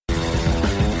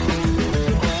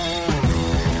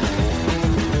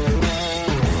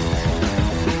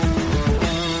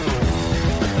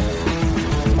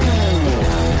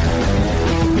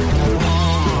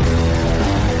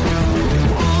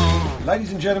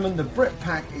and gentlemen, the Brit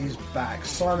Pack is back.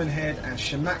 Simon Head and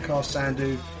Shamakar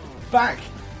Sandhu back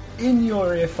in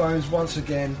your earphones once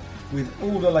again with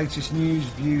all the latest news,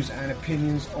 views and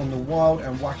opinions on the wild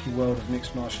and wacky world of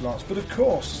mixed martial arts, but of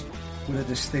course with a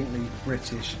distinctly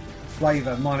British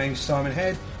flavour. My name is Simon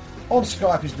Head. On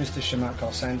Skype is Mr. Shamakar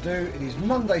Sandhu. It is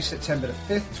Monday, September the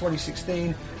 5th,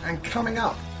 2016, and coming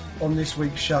up on this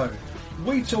week's show,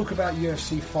 we talk about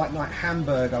UFC Fight Night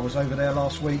Hamburg. I was over there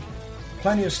last week.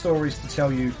 Plenty of stories to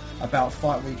tell you about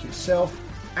Fight Week itself,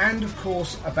 and of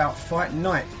course about Fight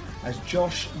Night, as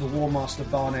Josh the War Master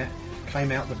Barnett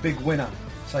came out the big winner,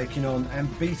 taking on and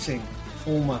beating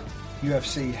former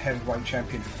UFC heavyweight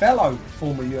champion, fellow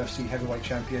former UFC heavyweight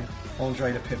champion,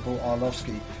 Andre the Pitbull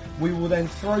Arlovski. We will then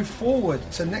throw forward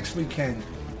to next weekend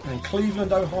in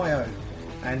Cleveland, Ohio,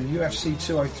 and UFC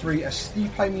 203 as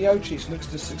Stipe Miocic looks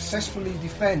to successfully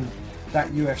defend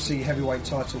that UFC heavyweight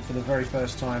title for the very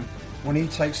first time when he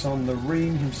takes on the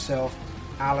Reem himself,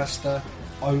 Alistair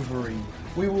Overeem.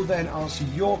 We will then answer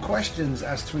your questions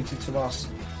as tweeted to us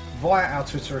via our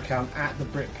Twitter account at the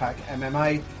BritPack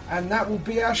MMA, and that will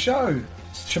be our show.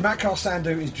 Shamakar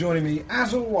Sandhu is joining me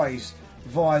as always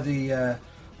via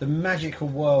the magical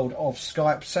world of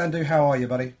Skype. Sandhu, how are you,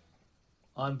 buddy?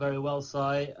 I'm very well,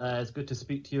 Si. It's good to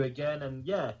speak to you again. And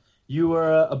yeah, you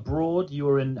were abroad. You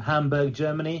were in Hamburg,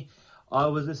 Germany. I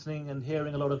was listening and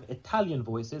hearing a lot of Italian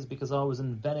voices because I was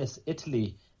in Venice,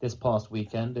 Italy this past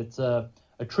weekend. It's a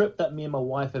trip that me and my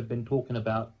wife have been talking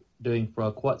about doing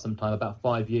for quite some time, about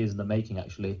 5 years in the making,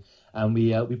 actually. And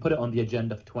we put it on the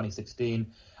agenda for 2016.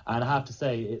 And I have to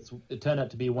say, it turned out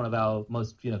to be one of our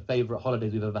most favorite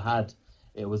holidays we've ever had.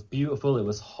 It was beautiful. It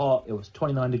was hot. It was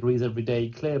 29 degrees every day,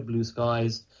 clear blue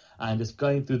skies, and just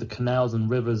going through the canals and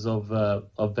rivers of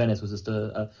Venice was just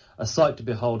a sight to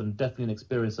behold, and definitely an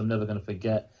experience I'm never going to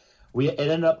forget. It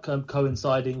ended up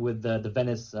coinciding with the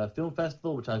Venice Film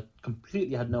Festival, which I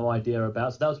completely had no idea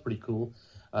about. So that was pretty cool,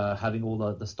 having all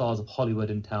the stars of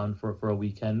Hollywood in town for a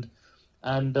weekend.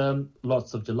 And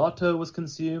lots of gelato was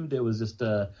consumed. It was just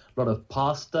a lot of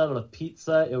pasta, a lot of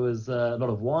pizza. It was a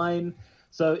lot of wine.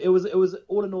 So it was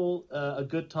all in all a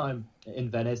good time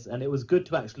in Venice, and it was good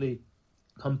to actually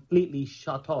completely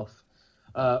shut off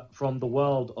from the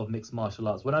world of mixed martial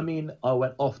arts. When I mean I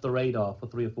went off the radar for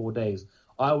 3 or 4 days,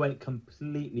 I went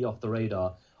completely off the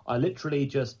radar. I literally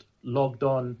just logged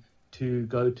on to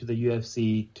go to the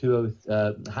UFC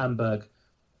Hamburg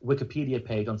Wikipedia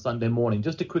page on Sunday morning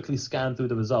just to quickly scan through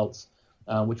the results,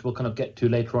 which we'll kind of get to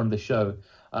later on in the show.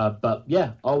 But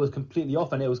yeah, I was completely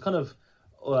off, and it was kind of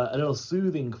a little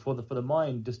soothing for the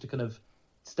mind just to kind of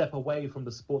step away from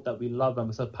the sport that we love and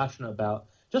we're so passionate about,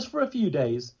 just for a few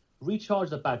days, recharge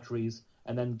the batteries,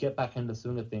 and then get back in the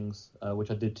swing of things,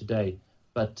 which I did today.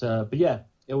 But yeah,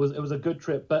 it was a good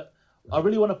trip. But I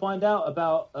really want to find out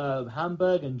about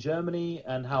Hamburg and Germany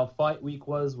and how Fight Week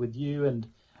was with you and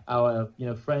our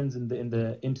friends in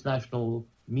the international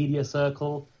media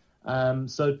circle.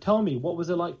 So tell me, what was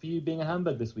it like for you being in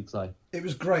Hamburg this week, Si? It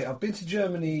was great. I've been to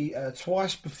Germany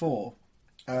twice before.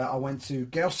 I went to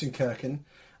Gelsenkirchen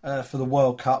for the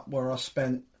World Cup, where I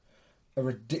spent a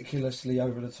ridiculously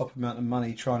over-the-top amount of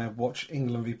money trying to watch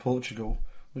England v Portugal,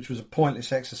 which was a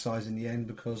pointless exercise in the end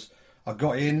because I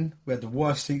got in, we had the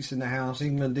worst seats in the house,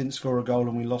 England didn't score a goal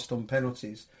and we lost on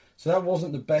penalties. So that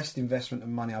wasn't the best investment of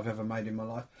money I've ever made in my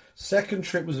life. Second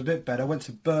trip was a bit better. I went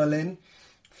to Berlin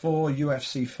for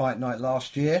UFC Fight Night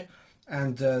last year,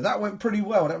 and that went pretty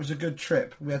well. That was a good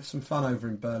trip. We had some fun over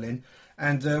in Berlin,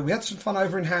 and we had some fun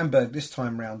over in Hamburg this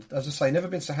time round. As I say, never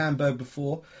been to Hamburg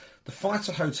before. The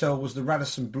Fighter Hotel was the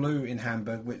Radisson Blu in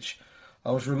Hamburg, which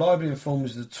I was reliably informed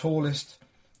was the tallest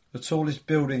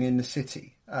building in the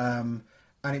city, and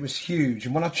it was huge.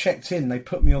 And when I checked in, they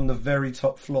put me on the very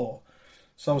top floor.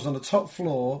 So I was on the top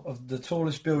floor of the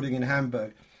tallest building in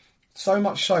Hamburg. So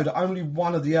much so that only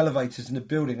one of the elevators in the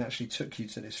building actually took you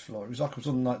to this floor. It was like I was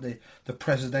on like the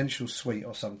presidential suite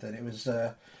or something. It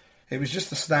was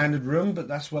just a standard room, but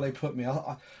that's where they put me.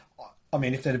 I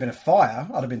mean, if there'd have been a fire,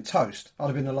 I'd have been toast. I'd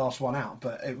have been the last one out.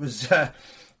 But it was the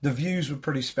views were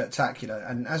pretty spectacular.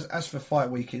 And as for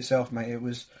Fight Week itself, mate, it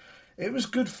was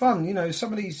good fun.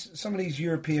 Some of these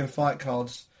European fight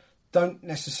cards don't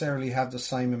necessarily have the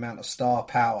same amount of star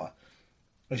power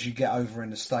as you get over in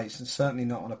the States, and certainly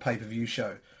not on a pay-per-view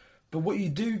show. But what you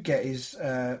do get is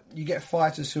you get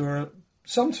fighters who are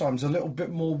sometimes a little bit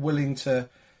more willing to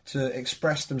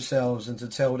express themselves and to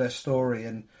tell their story,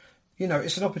 and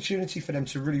it's an opportunity for them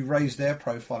to really raise their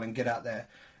profile and get out there.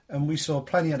 And we saw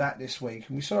plenty of that this week,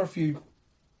 and we saw a few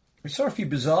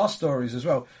bizarre stories as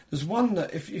well. There's one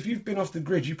that if you've been off the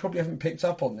grid, you probably haven't picked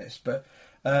up on this, but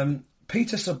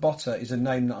Peter Sobotta is a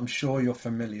name that I'm sure you're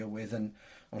familiar with, and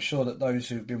I'm sure that those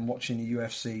who've been watching the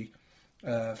UFC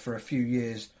for a few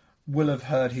years will have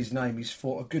heard his name. He's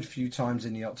fought a good few times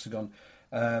in the octagon.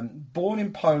 Born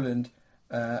in Poland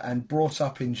and brought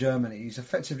up in Germany, he's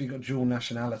effectively got dual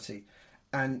nationality.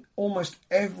 And almost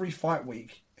every fight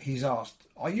week, he's asked,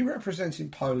 are you representing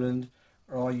Poland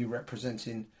or are you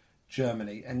representing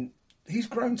Germany? And he's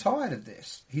grown tired of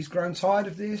this.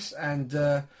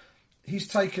 And he's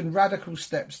taken radical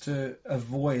steps to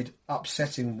avoid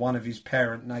upsetting one of his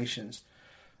parent nations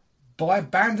by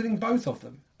abandoning both of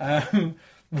them.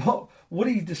 What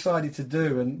he decided to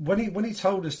do, and when he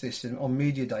told us this on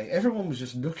Media Day, everyone was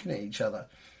just looking at each other.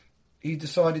 He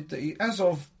decided that as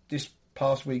of this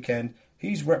past weekend,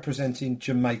 he's representing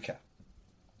Jamaica.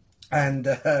 And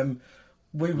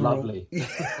we were lovely.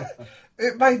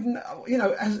 It made,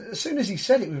 as soon as he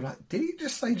said it, we were like, did he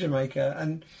just say Jamaica?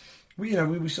 And we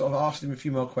sort of asked him a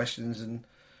few more questions, and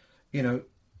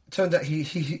turned out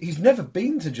he's never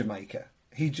been to Jamaica.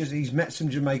 He's met some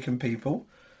Jamaican people.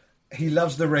 He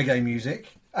loves the reggae music,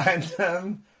 and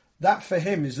that for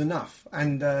him is enough.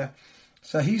 And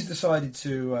so he's decided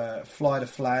to fly the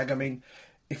flag. I mean,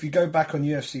 if you go back on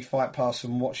UFC Fight Pass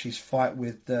and watch his fight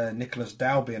with Nicholas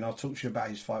Dalby, and I'll talk to you about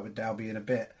his fight with Dalby in a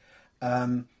bit,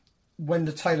 when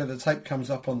the tail of the tape comes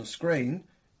up on the screen,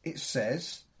 it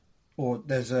says, or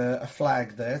there's a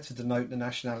flag there to denote the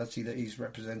nationality that he's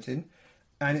representing,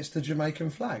 and it's the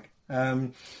Jamaican flag.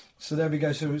 So there we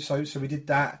go. So we did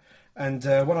that. And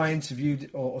when I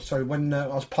interviewed, when I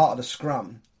was part of the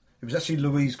scrum, it was actually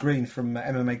Louise Green from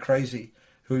MMA Crazy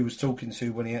who he was talking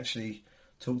to when he actually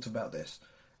talked about this.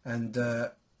 And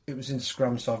it was in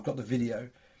scrum, so I've got the video.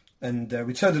 And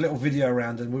we turned a little video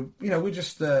around, and we're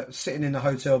just sitting in the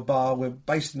hotel bar. We're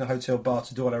based in the hotel bar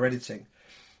to do all our editing,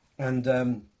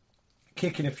 and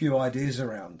kicking a few ideas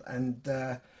around. And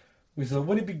we thought,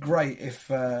 wouldn't it be great if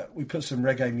we put some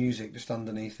reggae music just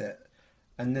underneath it?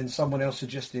 And then someone else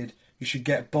suggested you should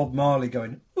get Bob Marley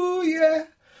going, "Ooh yeah,"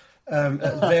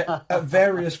 at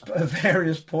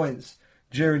various points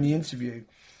during the interview.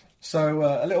 So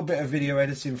a little bit of video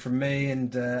editing from me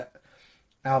and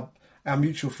our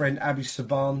mutual friend Abby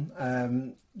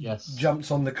Saban jumped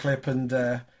on the clip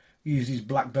and used his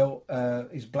black belt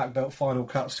Final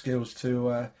Cut skills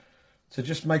to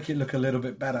just make it look a little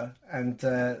bit better. And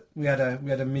we had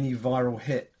a mini viral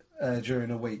hit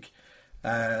during a week.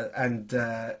 And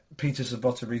Peter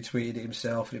Sobotta retweeted it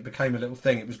himself, and it became a little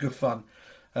thing. It was good fun.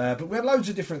 But we had loads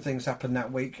of different things happen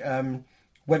that week.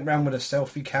 Went round with a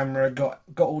selfie camera, got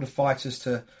all the fighters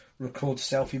to record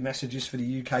selfie messages for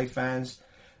the UK fans,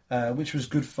 which was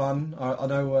good fun. I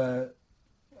know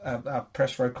our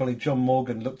press row colleague John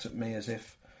Morgan looked at me as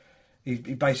if he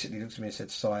basically looked at me and said,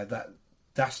 "Sire,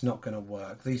 that's not going to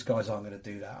work. These guys aren't going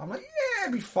to do that." I'm like, "Yeah,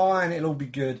 it'll be fine. It'll all be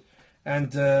good."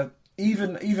 And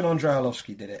even Andrei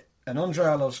Arlovski did it. And Andrei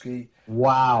Arlovski...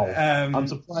 Wow. I'm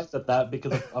surprised at that,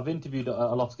 because I've interviewed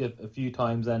Arlovski a few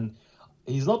times, and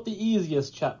he's not the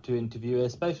easiest chap to interview,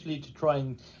 especially to try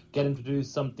and get him to do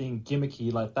something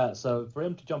gimmicky like that. So for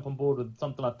him to jump on board with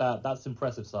something like that, that's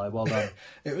impressive, Si. Well done.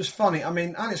 It was funny. I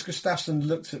mean, Alex Gustafsson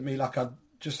looked at me like I'd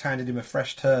just handed him a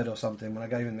fresh turd or something when I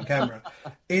gave him the camera.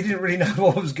 He didn't really know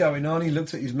what was going on. He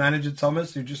looked at his manager,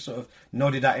 Thomas, who just sort of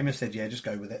nodded at him and said, "Yeah, just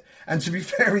go with it." And to be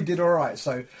fair, he did all right.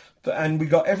 And we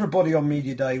got everybody on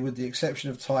Media Day with the exception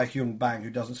of Tai Hyung Bang,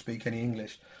 who doesn't speak any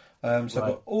English. I've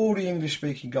got all the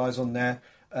English-speaking guys on there.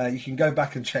 You can go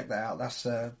back and check that out.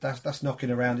 That's knocking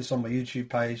around. It's on my YouTube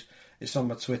page. It's on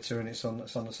my Twitter, and it's on the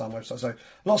Sun website. So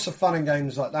lots of fun and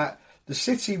games like that. The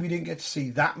city we didn't get to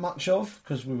see that much of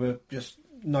because we were just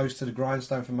nose to the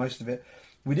grindstone for most of it.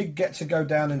 We did get to go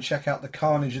down and check out the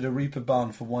carnage at the Reaper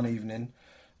Barn for one evening.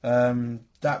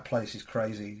 That place is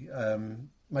crazy.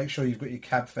 Make sure you've got your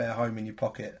cab fare home in your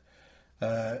pocket.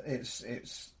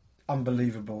 It's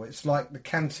unbelievable. It's like the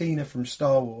cantina from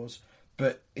Star Wars,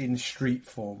 but in street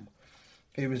form.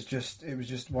 It was just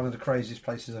one of the craziest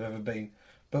places I've ever been.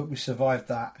 But we survived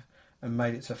that and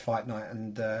made it to fight night.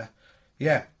 And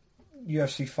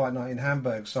UFC Fight Night in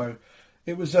Hamburg. So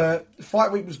it was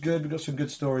fight week was good. We got some good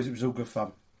stories. It was all good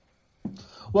fun.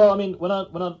 Well, I mean, when I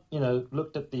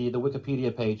looked at the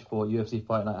Wikipedia page for UFC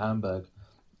Fight Night Hamburg,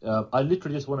 I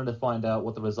literally just wanted to find out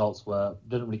what the results were.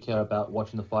 Didn't really care about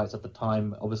watching the fights at the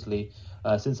time. Obviously,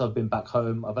 since I've been back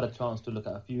home, I've had a chance to look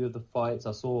at a few of the fights.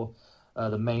 I saw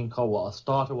the main card. Well, I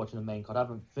started watching the main card. I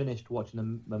haven't finished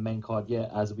watching the main card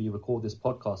yet as we record this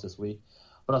podcast this week.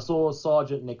 But I saw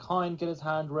Sergeant Nick Hine get his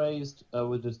hand raised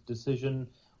with his decision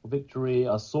victory.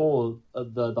 I saw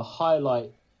the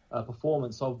highlight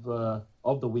performance of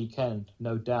the weekend,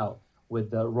 no doubt,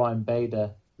 with Ryan Bader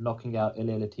knocking out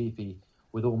Ilia Latifi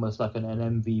with almost like an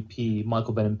MVP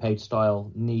Michael Venom Page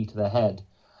style knee to the head.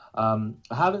 I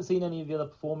haven't seen any of the other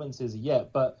performances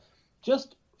yet, but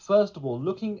just first of all,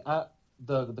 looking at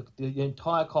the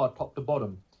entire card top to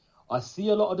bottom, I see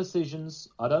a lot of decisions.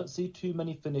 I don't see too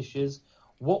many finishes.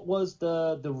 What was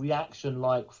the reaction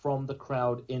like from the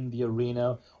crowd in the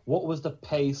arena? What was the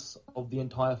pace of the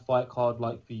entire fight card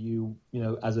like for you,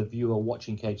 as a viewer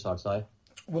watching Cage Side Side?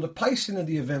 Well, the pacing of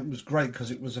the event was great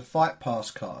because it was a Fight Pass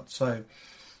card. So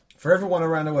for everyone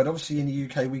around the world, obviously in the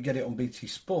UK we get it on BT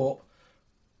Sport,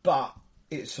 but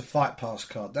it's a Fight Pass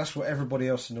card. That's what everybody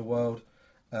else in the world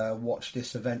watched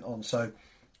this event on. So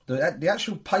the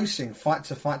actual pacing, fight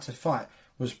to fight to fight,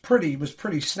 was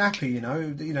pretty snappy.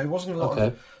 There wasn't a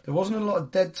lot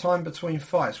of dead time between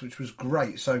fights, which was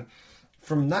great. So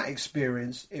from that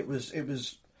experience, it was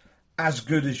as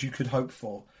good as you could hope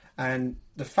for. And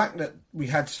the fact that we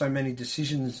had so many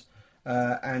decisions,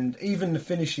 and even the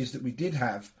finishes that we did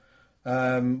have,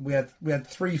 we had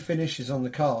 3 finishes on the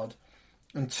card,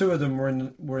 and 2 of them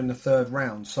were in the third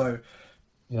round. So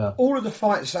yeah, all of the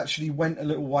fights actually went a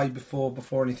little way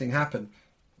before anything happened.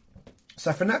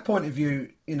 So from that point of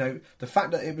view, the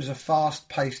fact that it was a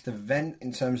fast-paced event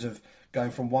in terms of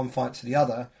going from one fight to the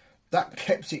other, that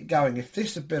kept it going. If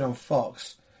this had been on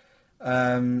Fox,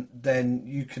 then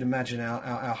you could imagine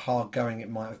how hard going it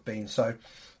might have been. So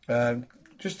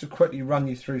just to quickly run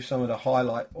you through some of the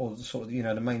highlight or the sort of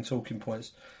the main talking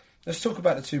points. Let's talk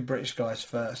about the 2 British guys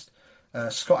first.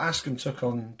 Scott Askham took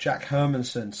on Jack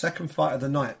Hermanson, second fight of the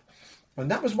night, and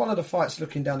that was one of the fights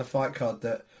looking down the fight card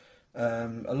that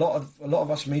a lot of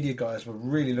us media guys were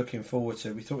really looking forward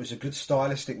to. We thought it was a good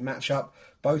stylistic matchup.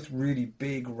 Both really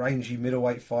big, rangy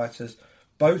middleweight fighters,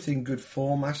 both in good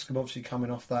form. Askham obviously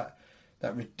coming off that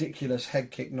ridiculous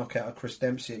head kick knockout of Chris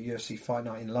Dempsey at UFC Fight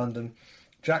Night in London.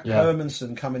 Jack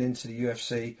Hermanson coming into the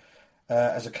UFC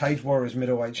as a Cage Warriors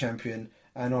middleweight champion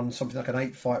and on something like an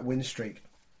 8-fight win streak.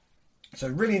 So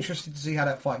really interested to see how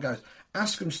that fight goes.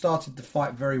 Askham started the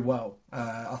fight very well.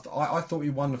 I thought he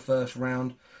won the first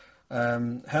round.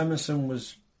 Hermanson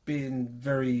was being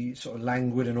very sort of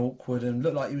languid and awkward and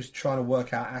looked like he was trying to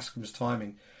work out Askham's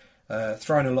timing,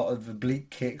 throwing a lot of oblique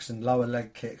kicks and lower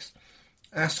leg kicks.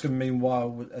 Askham,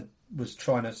 meanwhile, was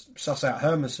trying to suss out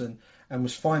Hermanson and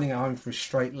was finding a home for his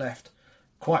straight left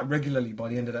quite regularly by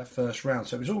the end of that first round.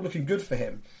 So it was all looking good for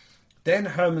him. Then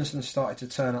Hermanson started to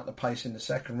turn up the pace in the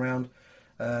second round.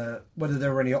 Whether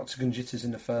there were any octagon jitters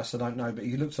in the first, I don't know, but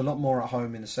he looked a lot more at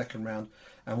home in the second round.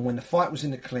 And when the fight was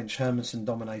in the clinch, Hermanson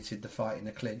dominated the fight in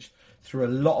the clinch through a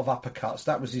lot of uppercuts.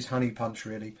 That was his honey punch,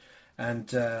 really. And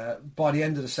by the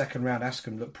end of the second round,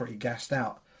 Askham looked pretty gassed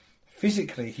out.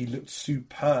 Physically, he looked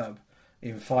superb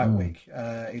in fight week.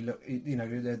 There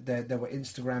were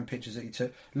Instagram pictures that he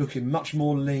took looking much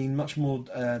more lean, much more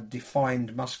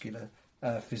defined, muscular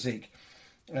physique.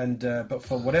 And but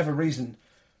for whatever reason,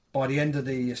 by the end of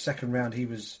the second round, he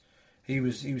was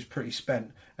pretty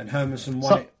spent, and Hermanson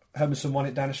won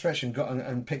it down the stretch and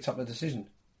and picked up the decision.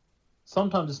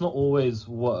 Sometimes it's not always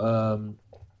what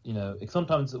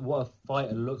sometimes what a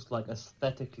fighter looks like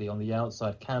aesthetically on the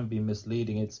outside can be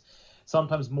misleading. It's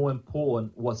sometimes more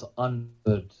important what's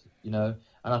under, And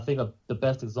I think the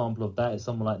best example of that is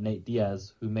someone like Nate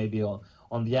Diaz, who maybe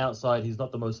on the outside he's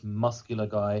not the most muscular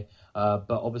guy, but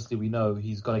obviously we know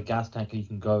he's got a gas tank and he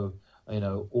can go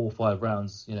all 5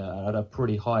 rounds, at a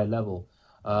pretty high level.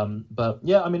 But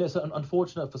yeah, I mean, it's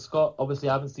unfortunate for Scott. Obviously,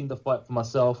 I haven't seen the fight for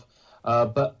myself.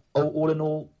 But all in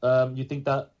all, you think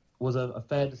that was a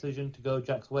fair decision to go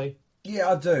Jack's way?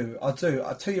 Yeah, I do. I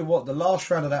tell you what, the last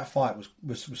round of that fight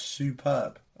was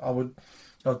superb. I'll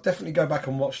definitely go back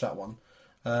and watch that one.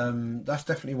 That's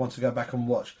definitely one to go back and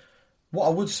watch. What I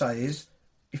would say is,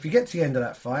 if you get to the end of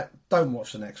that fight, don't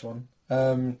watch the next one.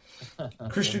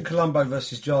 Christian Colombo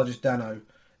versus Jarvis Dano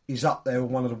is up there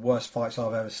with one of the worst fights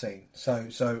I've ever seen.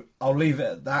 So I'll leave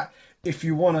it at that. If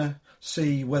you want to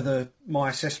see whether my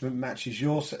assessment matches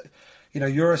your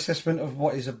assessment of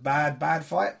what is a bad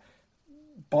fight,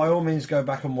 by all means go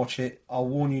back and watch it. I'll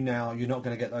warn you now, you're not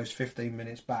going to get those 15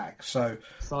 minutes back. So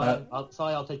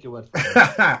I'll take your word for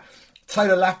it.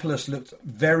 Taylor Lapalus looked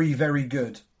very, very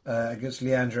good against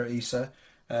Leandro Issa.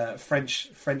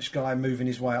 French guy moving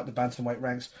his way up the bantamweight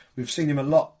ranks. We've seen him a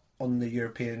lot on the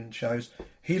European shows.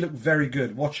 He looked very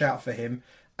good. Watch out for him.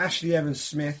 Ashley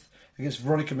Evans-Smith against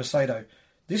Veronica Macedo.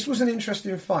 This was an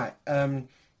interesting fight.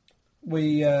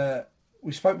 We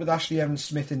spoke with Ashley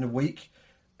Evans-Smith in the week.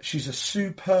 She's a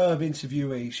superb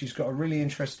interviewee. She's got a really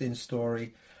interesting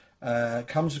story.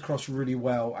 Comes across really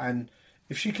well. And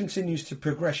if she continues to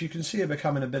progress, you can see her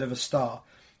becoming a bit of a star.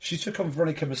 She took on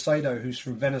Veronica Macedo, who's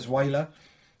from Venezuela.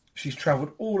 She's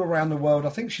travelled all around the world. I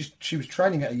think she was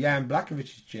training at a Jan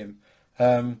Blachowicz gym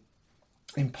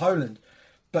in Poland.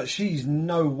 But she's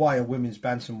no way a women's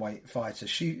bantamweight fighter.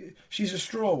 She's a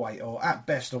strawweight or at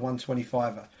best a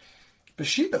 125er. But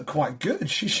she looked quite good.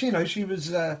 She was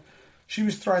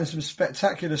throwing some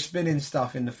spectacular spinning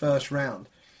stuff in the first round,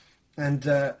 and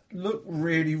looked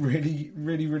really, really,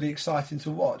 really, really exciting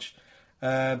to watch.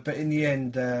 But in the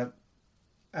end,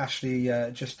 Ashley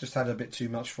just had a bit too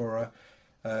much for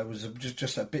her. Was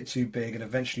just a bit too big, and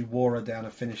eventually wore her down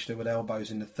and finished her with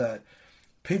elbows in the third.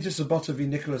 Peter Sobotta v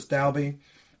Nicholas Dalby.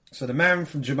 So the man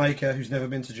from Jamaica, who's never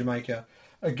been to Jamaica,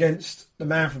 against the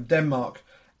man from Denmark,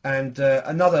 and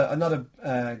another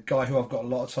guy who I've got a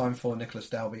lot of time for, Nicholas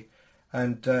Dalby.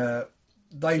 And he's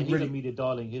a media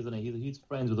darling, isn't he? He's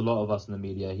friends with a lot of us in the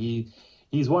media.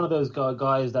 He's one of those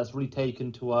guys that's really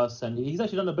taken to us, and he's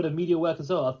actually done a bit of media work as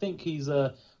well. I think he's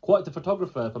quite the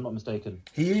photographer, if I'm not mistaken.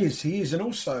 He is, and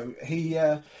also he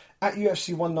at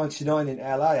UFC 199 in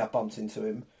LA, I bumped into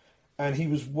him. And he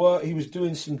was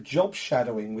doing some job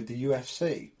shadowing with the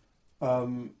UFC.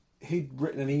 He'd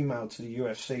written an email to the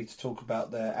UFC to talk about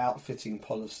their outfitting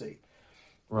policy,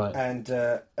 right? And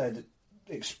had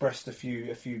expressed a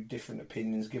few different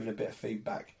opinions, given a bit of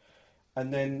feedback.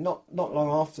 And then not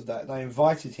long after that, they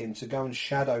invited him to go and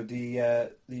shadow the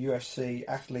UFC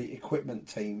athlete equipment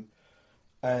team,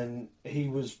 and he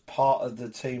was part of the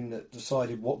team that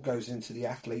decided what goes into the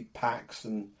athlete packs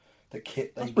and the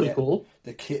kit they get, cool.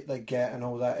 The kit they get, and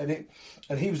all that,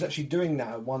 and he was actually doing that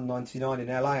at 199 in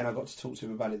LA, and I got to talk to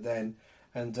him about it then,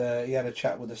 and he had a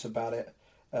chat with us about it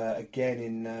again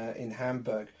in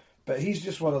Hamburg. But he's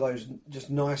just one of those just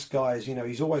nice guys, you know.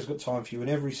 He's always got time for you.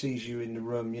 Whenever he sees you in the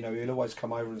room, you know, he'll always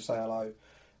come over and say hello.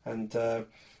 And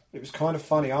it was kind of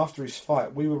funny after his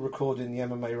fight. We were recording the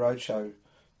MMA Roadshow,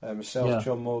 myself,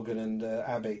 John Morgan, and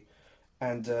Abby,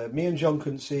 and me and John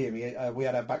couldn't see him. We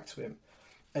had our back to him.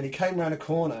 And he came round a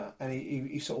corner and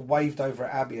he sort of waved over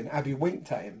at Abby, and Abby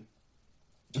winked at him.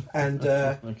 And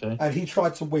okay. And he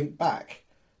tried to wink back.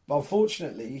 But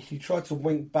unfortunately, he tried to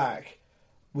wink back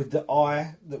with the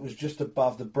eye that was just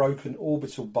above the broken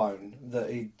orbital bone that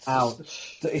he'd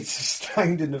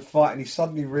sustained in the fight. And he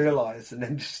suddenly realised, and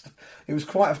then it was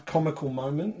quite a comical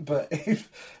moment, but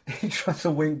he tried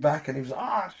to wink back and he was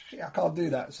like, shit, I can't do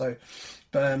that. So,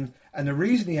 and the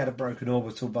reason he had a broken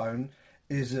orbital bone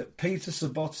is that Peter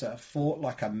Sobotta fought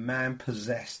like a man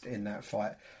possessed in that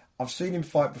fight. I've seen him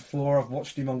fight before. I've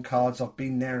watched him on cards. I've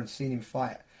been there and seen him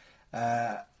fight.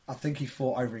 I think he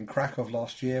fought over in Krakow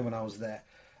last year when I was there.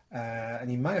 And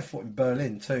he may have fought in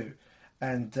Berlin too.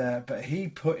 And but he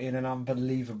put in an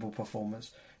unbelievable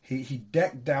performance. He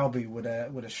decked Dalby with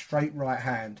a straight right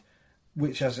hand,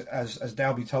 which as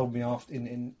Dalby told me after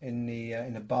in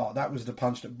the bar, that was the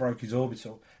punch that broke his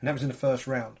orbital, and that was in the first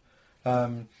round.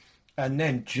 And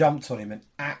then jumped on him and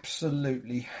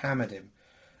absolutely hammered him.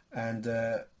 And,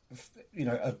 you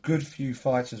know, a good few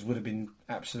fighters would have been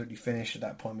absolutely finished at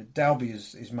that point. But Dalby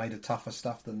is made of tougher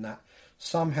stuff than that.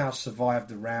 Somehow survived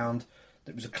the round.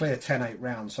 It was a clear 10-8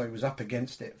 round, so he was up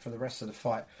against it for the rest of the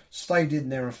fight. Stayed in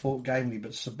there and fought gamely,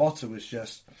 but Sobotta was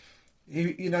just...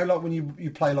 You know, like when you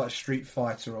play like Street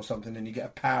Fighter or something and you get a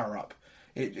power-up.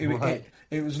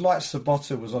 It was like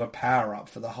Sobotta was on a power-up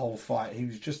for the whole fight.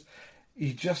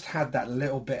 He just had that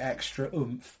little bit extra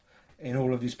oomph in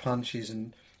all of his punches,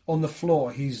 and on the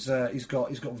floor he's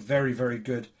got very, very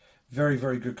good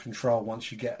control once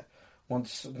he gets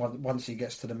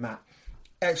to the mat.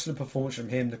 Excellent performance from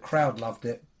him. The crowd loved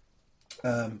it.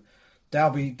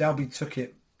 Dalby took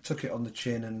it on the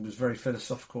chin and was very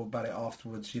philosophical about it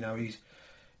afterwards.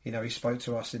 He spoke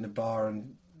to us in the bar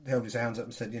and held his hands up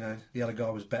and said, you know, the other guy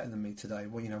was better than me today.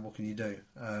 Well, you know, what can you do?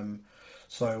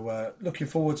 So looking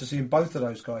forward to seeing both of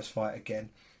those guys fight again.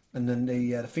 And then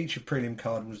the featured prelim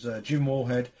card was Jim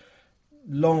Warhead,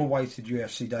 long-awaited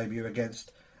UFC debut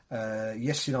against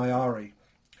Yesin Ayari,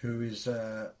 who is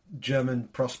a German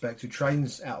prospect who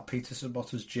trains out of Peter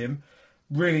Sobotta's gym.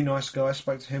 Really nice guy.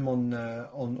 Spoke to him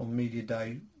on media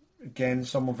day. Again,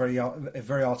 someone very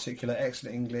articulate,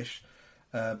 excellent English,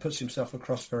 puts himself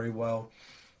across very well.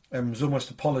 And was almost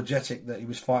apologetic that he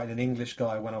was fighting an English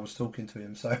guy when I was talking to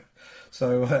him. So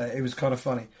it was kind of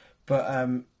funny. But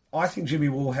I think Jimmy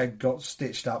Warhead got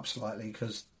stitched up slightly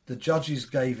because the judges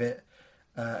gave it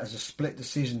as a split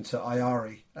decision to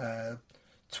Ayari.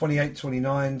 28-29,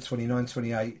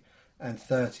 29-28, and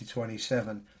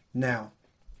 30-27. Now,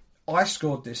 I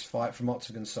scored this fight from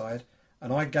Octagon side,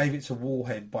 and I gave it to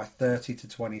Warhead by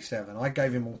 30-27. I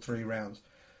gave him all 3 rounds.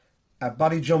 Our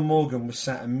buddy John Morgan was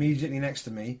sat immediately next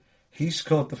to me. He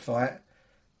scored the fight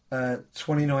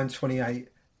 29-28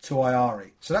 to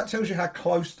Ayari. So that tells you how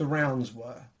close the rounds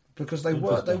were. because they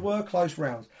were close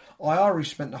rounds. Iari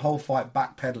spent the whole fight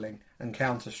backpedaling and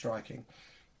counter-striking.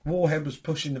 Warhead was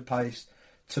pushing the pace.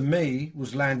 To me,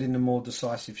 was landing the more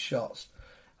decisive shots.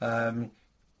 And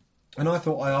I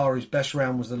thought Iari's best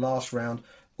round was the last round.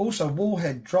 Also,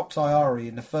 Warhead dropped Iari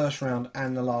in the first round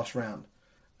and the last round.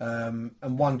 And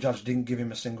one judge didn't give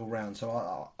him a single round.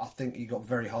 So I think he got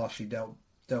very harshly dealt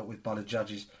with by the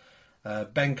judges.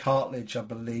 Ben Cartledge, I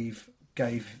believe,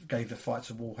 gave the fight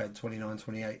to Warhead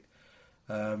 29-28.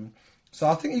 So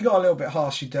I think he got a little bit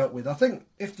harshly dealt with. I think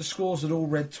if the scores had all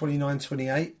read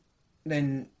 29-28,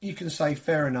 then you can say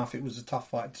fair enough, it was a tough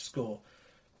fight to score.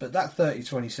 But that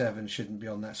 30-27 shouldn't be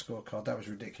on that scorecard. That was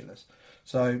ridiculous.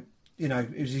 So, you know,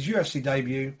 it was his UFC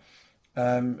debut.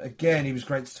 Again, he was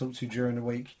great to talk to during the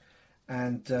week.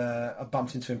 And I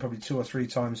bumped into him probably 2 or 3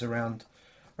 times around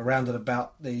and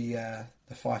about the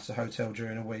Fighter Hotel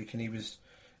during the week. And he was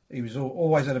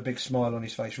always had a big smile on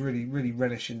his face, really, really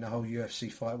relishing the whole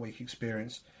UFC Fight Week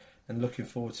experience and looking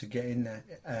forward to getting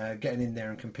in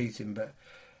there and competing. But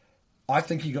I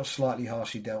think he got slightly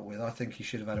harshly dealt with. I think he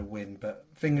should have had a win, but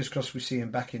fingers crossed we see him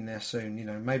back in there soon. You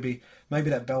know, maybe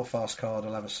that Belfast card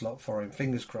will have a slot for him.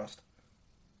 Fingers crossed.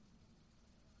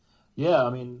 Yeah, I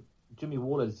mean, Jimmy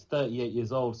Waller is 38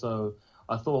 years old, so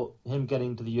I thought him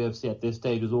getting to the UFC at this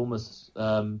stage was almost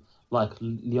like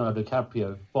Leonardo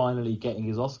DiCaprio finally getting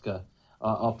his Oscar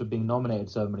after being nominated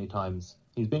so many times.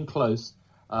 He's been close,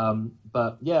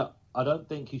 but yeah, I don't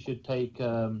think he should take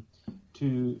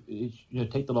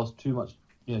take the loss too much,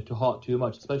 to heart too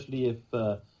much, especially if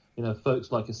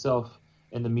folks like yourself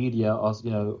in the media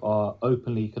are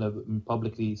openly kind of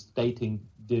publicly stating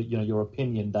your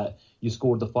opinion that you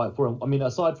scored the fight for him. I mean,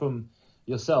 aside from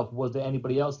yourself, was there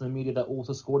anybody else in the media that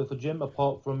also scored it for Jim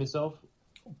apart from yourself?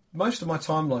 Most of my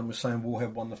timeline was saying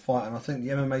Warhead won the fight, and I think the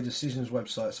MMA Decisions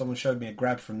website, someone showed me a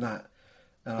grab from that,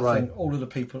 and I think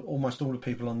almost all the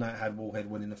people on that had Warhead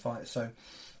winning the fight. So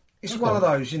it's one of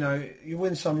those, you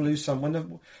win some, lose some.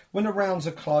 When the rounds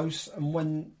are close and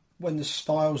when the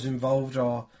styles involved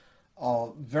are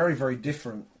very, very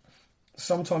different,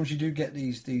 sometimes you do get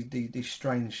these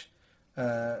strange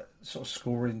sort of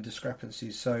scoring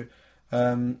discrepancies. So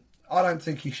I don't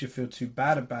think he should feel too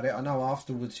bad about it. I know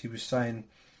afterwards he was saying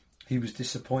he was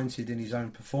disappointed in his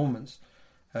own performance.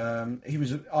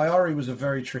 Iari was a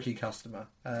very tricky customer.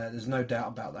 There's no doubt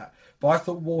about that. But I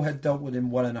thought Warhead dealt with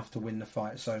him well enough to win the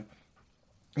fight. So,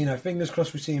 fingers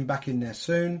crossed we see him back in there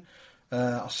soon.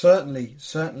 I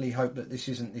certainly hope that this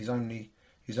isn't his only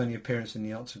appearance in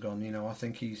the octagon. I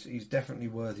think he's definitely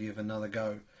worthy of another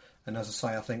go. And as I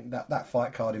say, I think that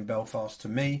fight card in Belfast to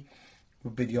me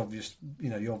would be the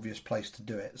obvious place to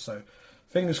do it. So,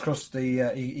 fingers crossed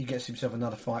he gets himself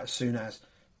another fight as soon as.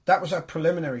 That was our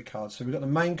preliminary card. So we've got the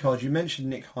main card. You mentioned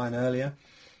Nick Hine earlier.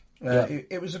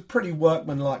 It was a pretty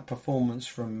workmanlike performance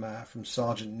from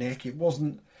Sergeant Nick. It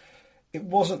wasn't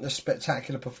the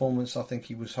spectacular performance I think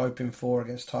he was hoping for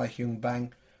against Tai Hyung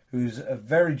Bang, who's a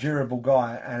very durable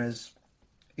guy and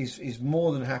is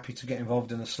more than happy to get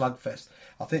involved in a slugfest.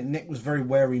 I think Nick was very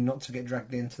wary not to get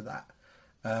dragged into that,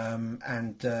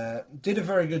 and did a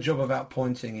very good job of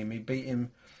outpointing him. He beat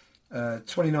him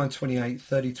 29-28,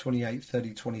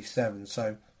 30-28, 30-27.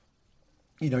 So,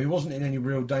 he wasn't in any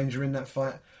real danger in that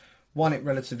fight. Won it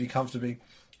relatively comfortably.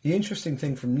 The interesting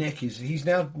thing from Nick is he's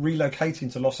now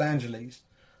relocating to Los Angeles,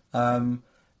 and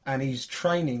he's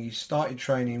training. He's started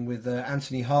training with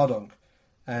Anthony Hardong,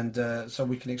 and so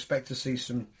we can expect to see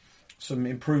some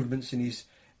improvements in his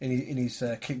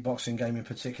kickboxing game in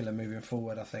particular moving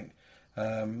forward. I think,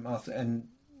 and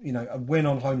a win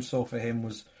on home soil for him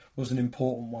was an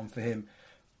important one for him.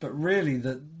 But really,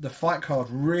 the fight card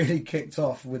really kicked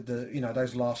off with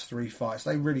those last 3 fights.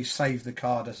 They really saved the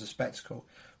card as a spectacle.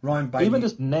 Ryan Bailey... Even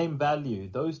just name value,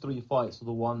 those 3 fights are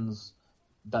the ones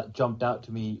that jumped out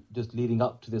to me just leading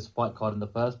up to this fight card in the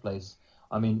first place.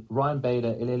 I mean, Ryan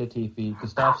Bader, Ilir Latifi,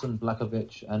 Gustafsson,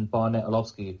 Blakovic, and Barnett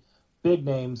Arlovski. Big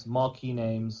names, marquee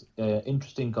names,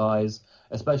 interesting guys,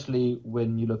 especially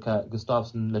when you look at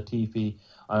Gustafsson, Latifi,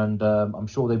 and I'm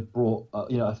sure they brought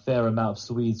a fair amount of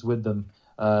Swedes with them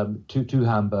to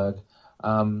Hamburg.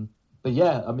 But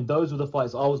yeah, I mean, those were the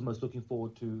fights I was most looking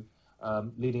forward to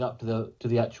leading up to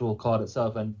the actual card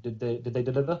itself. And did they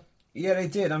deliver? Yeah, they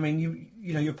did. I mean,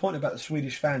 your point about the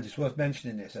Swedish fans, it's worth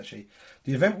mentioning this, actually.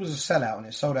 The event was a sellout and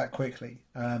it sold out quickly.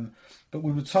 But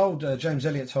we were told, James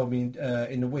Elliott told me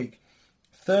in the week,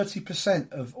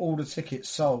 30% of all the tickets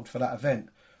sold for that event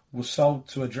were sold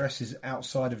to addresses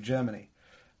outside of Germany.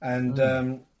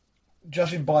 And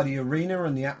judging by the arena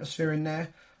and the atmosphere in there,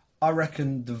 I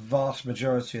reckon the vast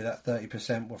majority of that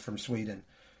 30% were from Sweden,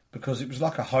 because it was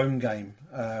like a home game.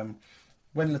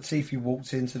 when Latifi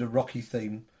walked into the Rocky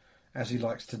theme, as he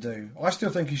likes to do. I still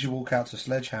think he should walk out to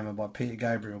Sledgehammer by Peter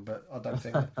Gabriel, but I don't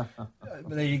think that. But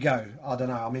there you go. I don't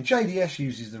know. I mean, JDS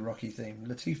uses the Rocky theme.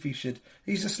 Latifi should.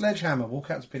 He's a Sledgehammer.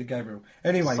 Walk out to Peter Gabriel.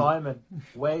 Anyway. Simon,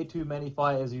 way too many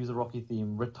fighters use the Rocky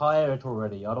theme. Retire it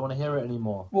already. I don't want to hear it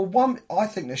anymore. Well, I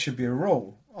think there should be a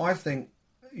rule. I think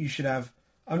you should have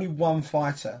only one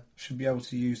fighter should be able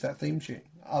to use that theme tune.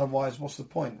 Otherwise, what's the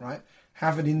point, right?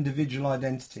 Have an individual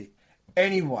identity.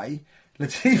 Anyway,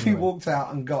 Latifi walked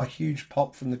out and got a huge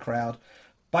pop from the crowd.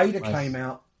 Bader came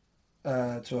out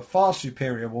to a far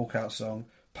superior walkout song,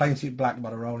 Painted Black by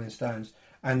the Rolling Stones,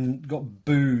 and got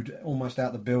booed almost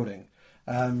out the building.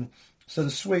 So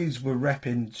the Swedes were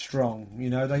repping strong. You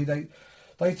know,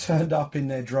 they turned up in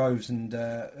their droves and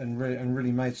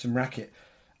really made some racket.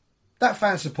 That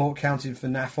fan support counted for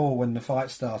NAF4 when the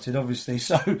fight started, obviously.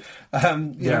 So, you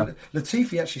know,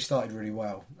 Latifi actually started really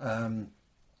well.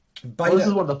 Well, this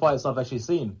is one of the fights I've actually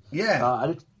seen. Yeah.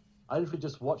 I literally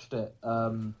just watched it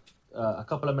a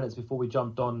couple of minutes before we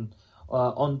jumped on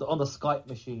the Skype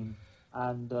machine,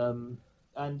 and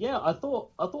yeah, I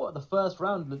thought the first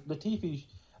round Latifi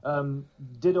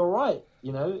did all right.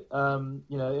 You know,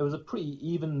 it was a pretty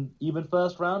even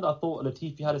first round. I thought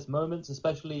Latifi had his moments,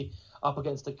 especially up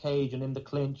against the cage and in the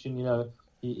clinch, and you know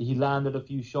he landed a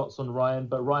few shots on Ryan,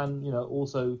 but Ryan, you know,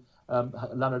 also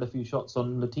landed a few shots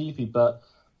on Latifi, but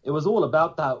it was all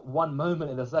about that one moment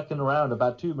in the second round,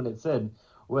 about 2 minutes in,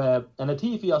 and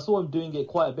Latifi, I saw him doing it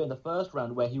quite a bit in the first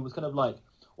round, where he was kind of like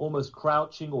almost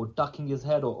crouching or ducking his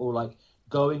head or like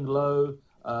going low.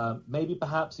 Maybe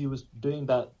perhaps he was doing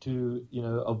that to, you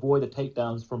know, avoid the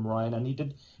takedowns from Ryan, and he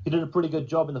did a pretty good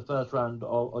job in the first round,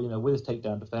 or you know, with his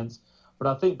takedown defense. But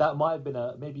I think that might have been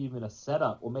maybe even a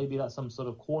setup, or maybe that's some sort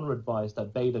of corner advice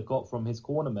that Bader got from his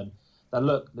cornerman. That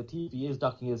look, Latifi is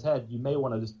ducking his head. You may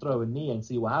want to just throw a knee and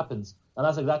see what happens. And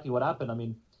that's exactly what happened. I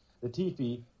mean,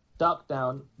 Latifi ducked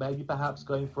down, maybe perhaps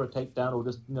going for a takedown or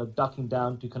just, you know, ducking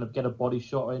down to kind of get a body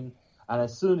shot in. And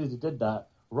as soon as he did that,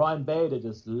 Ryan Bader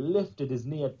just lifted his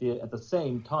knee at the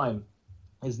same time.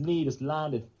 His knee just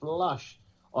landed flush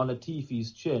on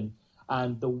Latifi's chin.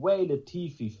 And the way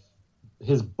Latifi,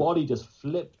 his body just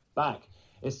flipped back,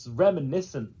 it's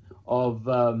reminiscent of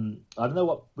I don't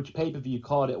know which pay-per-view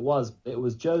card it was. It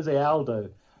was Jose Aldo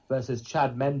versus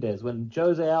Chad Mendes, when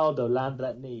Jose Aldo landed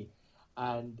that knee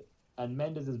and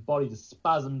Mendes' body just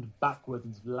spasmed backwards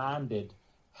and landed,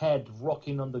 head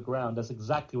rocking on the ground. That's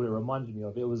exactly what it reminded me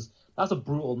of. That's a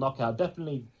brutal knockout,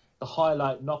 definitely the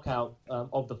highlight knockout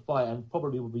of the fight, and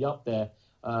probably will be up there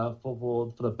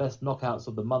for the best knockouts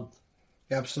of the month.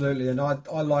 Yeah, absolutely, and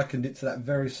I likened it to that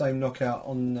very same knockout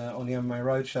on the MMA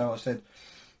Roadshow. I said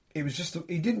it was just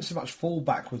he didn't so much fall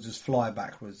backwards as fly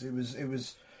backwards. It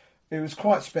was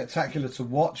quite spectacular to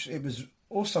watch. It was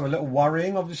also a little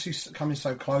worrying, obviously coming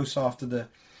so close after the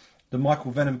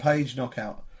Michael Venom Page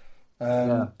knockout.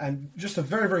 And just a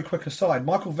very, very quick aside,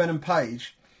 Michael Venom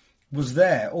Page was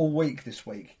there all week this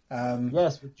week.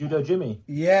 Yes, with Judo Jimmy.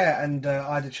 Yeah, and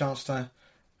I had a chance to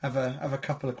have a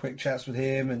couple of quick chats with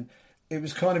him, and it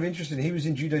was kind of interesting. He was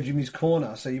in Judo Jimmy's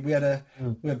corner, so we had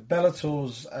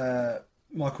Bellator's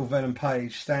Michael Venom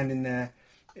Page standing there,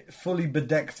 fully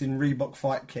bedecked in Reebok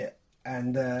fight kit,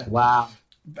 and wow,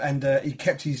 and he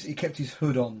kept his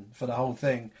hood on for the whole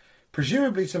thing,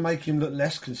 presumably to make him look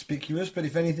less conspicuous. But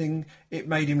if anything, it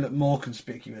made him look more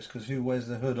conspicuous, because who wears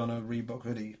the hood on a Reebok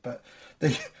hoodie? But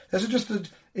there's just an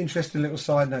interesting little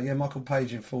side note. Yeah, Michael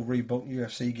Page in full Reebok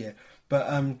UFC gear,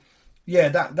 but yeah,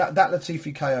 that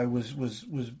Latifi KO was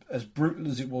as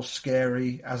brutal as it was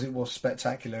scary, as it was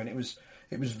spectacular, and it was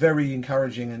very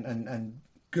encouraging and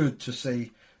good to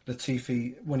see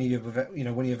Latifi when he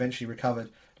eventually recovered,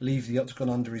 leave the octagon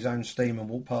under his own steam and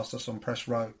walk past us on press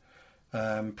row,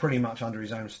 pretty much under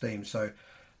his own steam. So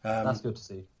that's good to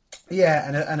see. Yeah,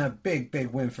 and a big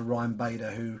win for Ryan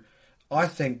Bader, who I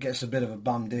think gets a bit of a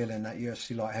bum deal in that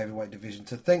UFC light heavyweight division.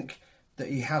 To think that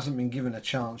he hasn't been given a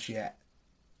chance yet,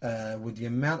 with the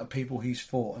amount of people he's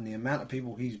fought and the amount of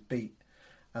people he's beat.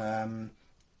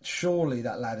 Surely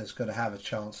that ladder's got to have a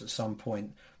chance at some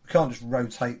point. We can't just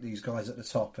rotate these guys at the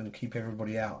top and keep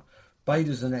everybody out.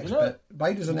 Bader's the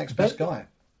next best guy.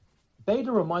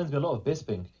 Bader reminds me a lot of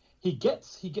Bisping. He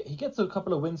gets a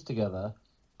couple of wins together,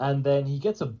 and then he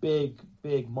gets a big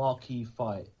marquee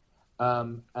fight,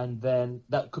 and then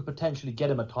that could potentially get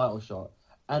him a title shot,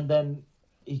 and then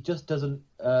he just doesn't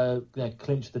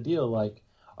clinch the deal. Like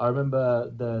I remember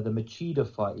the Machida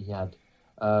fight he had,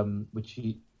 which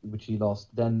he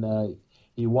lost. Then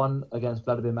he won against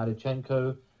Vladimir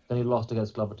Madichenko. Then he lost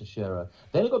against Glover Teixeira.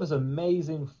 Then he got this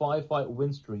amazing 5-fight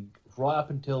win streak right up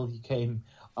until he came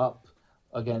up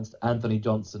against Anthony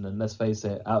Johnson, and let's face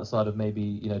it, outside of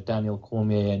maybe Daniel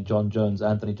Cormier and John Jones,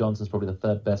 Anthony Johnson's probably the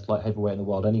third best light heavyweight in the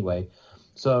world anyway.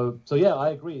 So yeah,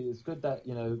 I agree. It's good that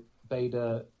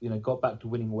Bader got back to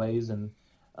winning ways, and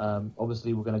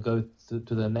obviously we're going to go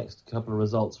to the next couple of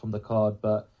results from the card,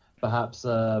 but perhaps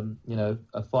a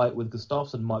fight with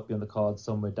Gustafsson might be on the card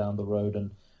somewhere down the road,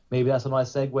 and maybe that's a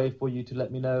nice segue for you to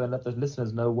let me know and let the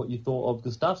listeners know what you thought of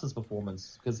Gustafsson's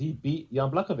performance, because he beat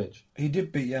Jan Blachowicz. He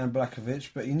did beat Jan Blachowicz,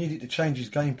 but he needed to change his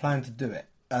game plan to do it.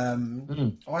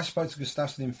 I spoke to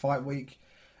Gustafsson in fight week,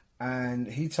 and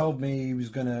he told me he was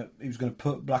gonna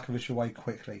put Blachowicz away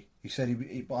quickly. He said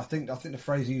I think the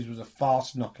phrase he used was a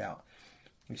fast knockout.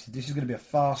 He said this is going to be a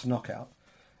fast knockout,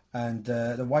 and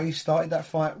the way he started that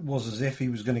fight was as if he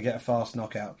was going to get a fast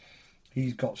knockout.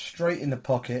 He got straight in the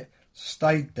pocket,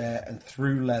 stayed there, and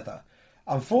threw leather.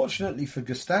 Unfortunately for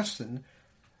Gustafsson,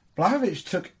 Blachowicz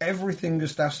took everything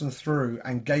Gustafsson threw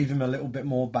and gave him a little bit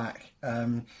more back.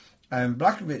 And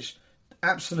Blachowicz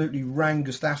absolutely rang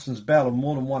Gustafsson's bell on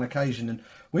more than one occasion. And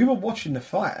we were watching the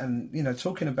fight and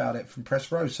talking about it from press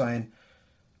row, saying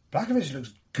Blachowicz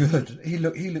looks good. He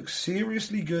looked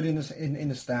seriously good in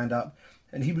the stand up,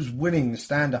 and he was winning the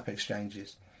stand up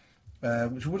exchanges,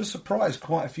 which would have surprised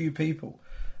quite a few people.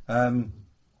 And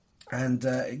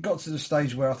it got to the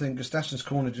stage where I think Gustafsson's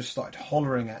corner just started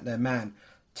hollering at their man,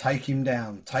 take him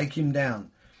down, take him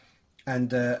down.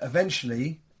 And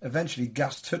eventually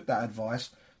Gus took that advice,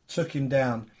 took him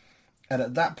down. And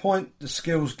at that point, the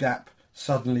skills gap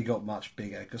suddenly got much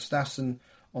bigger. Gustafsson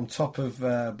on top of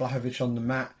Blachowicz on the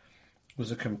mat was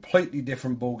a completely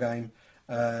different ball game.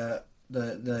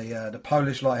 The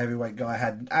Polish light heavyweight guy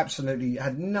had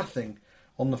nothing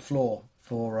on the floor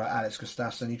for Alex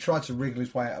Gustafsson. He tried to wriggle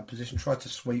his way out of position, tried to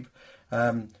sweep,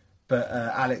 but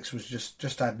Alex was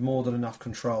just had more than enough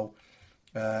control,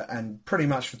 and pretty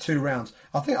much for 2 rounds.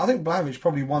 I think Blachowicz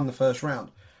probably won the first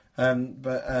round,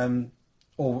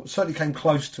 or certainly came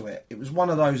close to it. It was one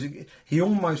of those. He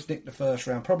almost nicked the first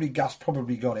round. Gus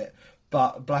probably got it,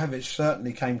 but Blachowicz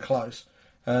certainly came close.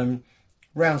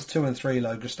 Rounds 2 and 3,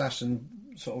 though, Gustafsson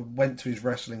sort of went to his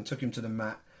wrestling, took him to the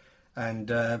mat,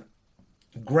 and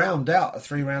ground out a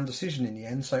 3-round decision in the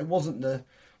end. So it wasn't the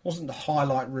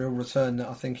highlight reel return that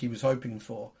I think he was hoping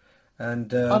for.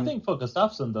 And I think for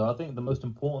Gustafsson, though, I think the most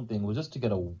important thing was just to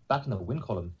get back in the win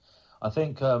column. I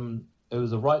think it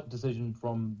was the right decision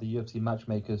from the UFC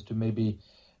matchmakers to maybe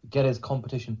get his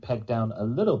competition pegged down a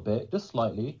little bit, just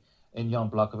slightly, in Jan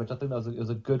Blachowicz. I think it was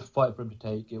a good fight for him to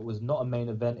take. It was not a main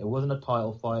event. It wasn't a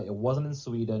title fight. It wasn't in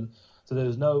Sweden. So there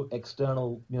was no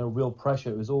external, real pressure.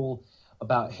 It was all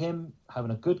about him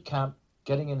having a good camp,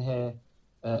 getting in here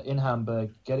in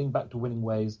Hamburg, getting back to winning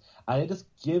ways, and it just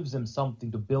gives him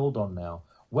something to build on now.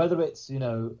 Whether it's,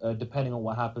 depending on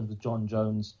what happens with John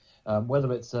Jones,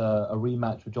 whether it's a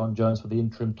rematch with John Jones for the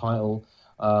interim title.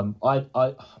 I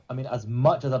mean, as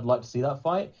much as I'd like to see that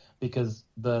fight, because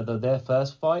their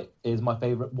first fight is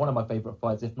one of my favorite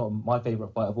fights, if not my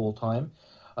favorite fight of all time.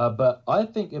 But I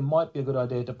think it might be a good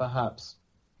idea to perhaps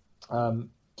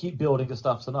keep building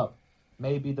Gustafsson up.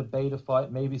 Maybe the Bader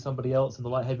fight, maybe somebody else in the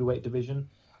light heavyweight division.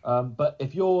 But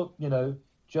if you're,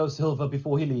 Joe Silva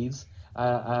before he leaves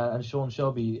and Sean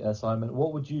Shelby, Simon,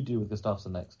 what would you do with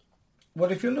Gustafsson next?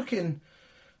 Well, if you're looking,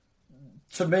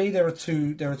 to me, there are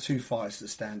two fights that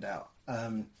stand out,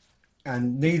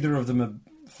 and neither of them are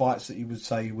fights that you would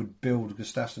say would build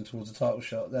Gustafsson towards a title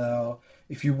shot. They are,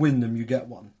 if you win them, you get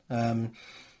one.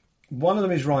 One of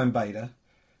them is Ryan Bader,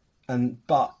 and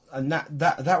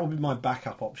that would be my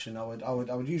backup option. I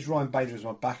would use Ryan Bader as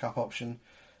my backup option.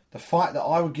 The fight that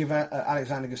I would give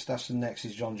Alexander Gustafsson next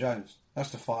is John Jones.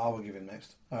 That's the fight I would give him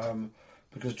next,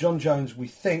 because John Jones, we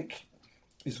think,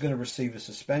 is going to receive a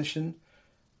suspension,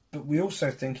 but we also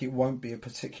think it won't be a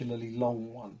particularly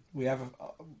long one. We have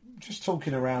just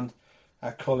talking around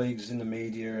our colleagues in the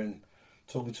media and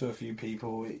talking to a few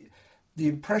people, the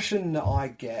impression that I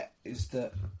get is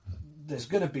that there's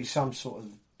going to be some sort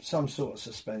of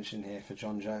suspension here for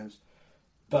John Jones,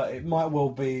 but it might well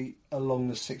be along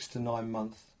the 6 to 9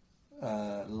 month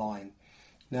line.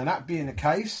 Now, that being the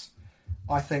case,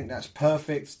 I think that's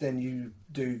perfect. Then you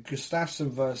do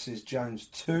Gustafsson versus Jones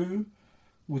 2,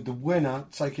 with the winner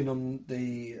taking on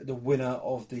the winner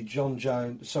of the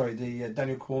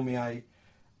Daniel Cormier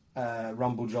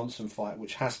Rumble Johnson fight,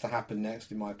 which has to happen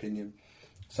next, in my opinion.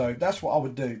 So that's what I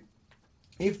would do.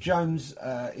 If Jones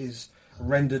is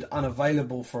rendered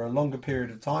unavailable for a longer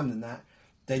period of time than that,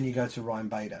 then you go to Ryan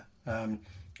Bader,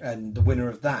 and the winner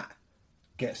of that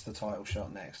gets the title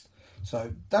shot next.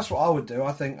 So that's what I would do.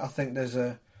 I think there's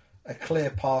a clear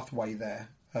pathway there.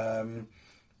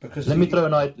 Because let me throw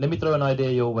an idea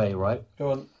your way, right?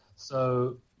 Go on.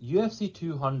 So UFC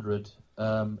 200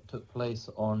 took place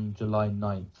on July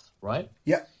 9th, right?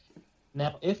 Yeah.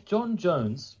 Now, if John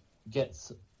Jones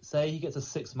say he gets a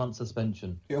 6-month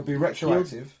suspension, It'll be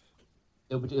retroactive.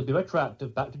 It'll be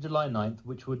retroactive back to July 9th,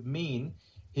 which would mean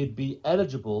he'd be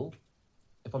eligible,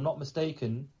 if I'm not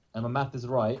mistaken, and my math is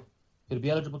right, he'd be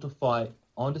eligible to fight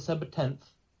on December 10th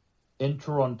in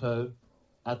Toronto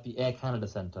at the Air Canada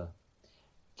Centre.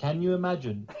 Can you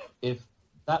imagine if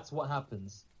that's what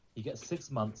happens? He gets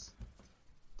 6 months.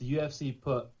 The UFC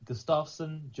put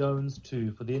Gustafsson, Jones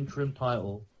 2 for the interim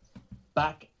title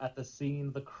back at the scene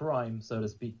of the crime, so to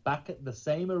speak, back at the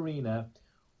same arena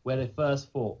where they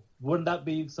first fought. Wouldn't that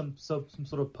be some sort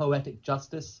of poetic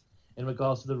justice in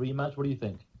regards to the rematch? What do you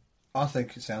think? I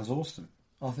think it sounds awesome.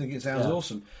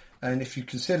 Awesome. And if you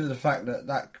consider the fact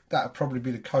that'd probably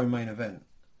be the co-main event.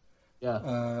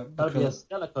 Yeah, that'd be a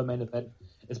stellar co-main event,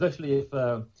 especially if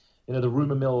the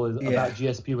rumor mill is about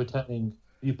GSP returning.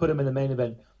 You put him in the main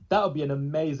event. That would be an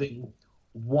amazing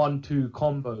 1-2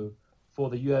 combo for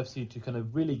the UFC to kind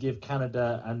of really give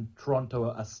Canada and Toronto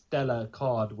a stellar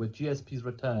card with GSP's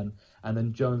return and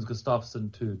then Jones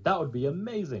Gustafsson too. That would be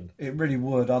amazing. It really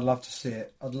would. I'd love to see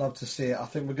it. I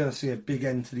think we're going to see a big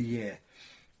end to the year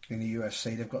in the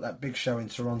UFC. They've got that big show in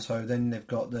Toronto. Then they've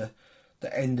got the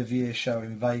end of year show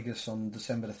in Vegas on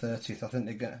December the 30th. I think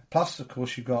they're going to... Plus, of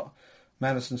course, you've got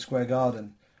Madison Square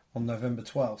Garden on November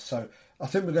 12th. So I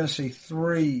think we're going to see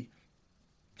 3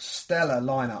 stellar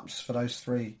lineups for those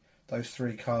three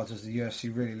cards as the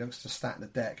UFC really looks to stack the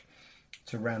deck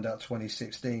to round out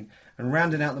 2016. And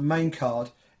rounding out the main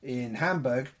card in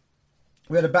Hamburg,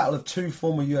 we had a battle of 2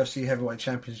 former UFC heavyweight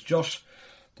champions, Josh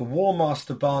the War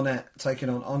Master Barnett taking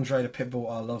on Andre the Pitbull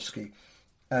Arlovski.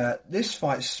 This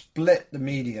fight split the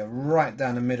media right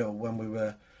down the middle when we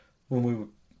were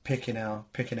picking our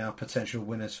potential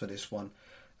winners for this one.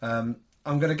 I'm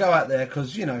going to go out there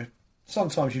because,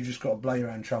 sometimes you just got to blow your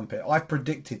own trumpet. I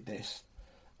predicted this.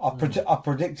 I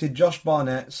predicted Josh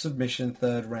Barnett submission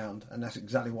 3rd round, and that's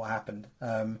exactly what happened.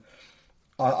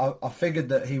 I figured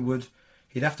that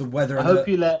he'd have to weather. I hope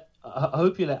you let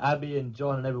Abby and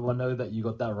John and everyone know that you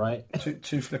got that right.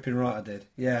 Too flipping right, I did.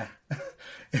 Yeah,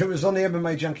 it was on the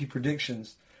MMA Junkie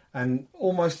predictions, and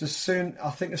almost as soon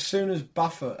as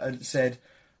Buffer had said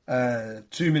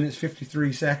 2 minutes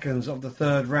 53 seconds of the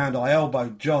 3rd round, I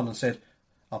elbowed John and said,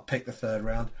 "I'll pick the 3rd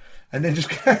round," and then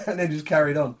just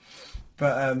carried on.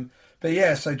 But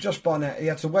yeah, so Josh Barnett, he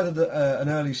had to weather an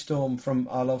early storm from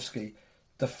Arlovski.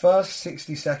 The first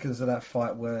 60 seconds of that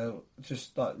fight were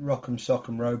just like rock'em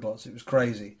sock'em robots. It was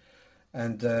crazy.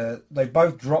 And they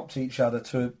both dropped each other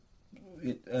to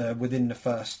within the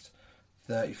first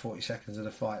 30, 40 seconds of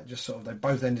the fight. They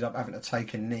both ended up having to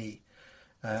take a knee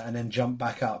and then jump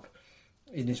back up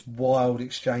in this wild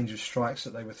exchange of strikes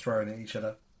that they were throwing at each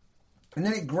other. And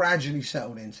then it gradually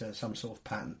settled into some sort of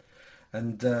pattern.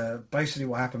 And basically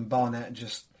what happened, Barnett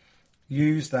just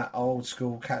used that old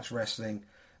school catch wrestling,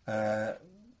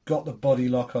 got the body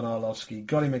lock on Arlovski,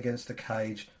 got him against the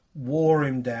cage, wore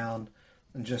him down,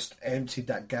 and just emptied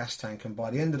that gas tank. And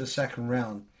by the end of the 2nd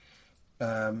round,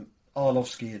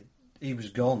 Arlovski, he was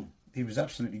gone. He was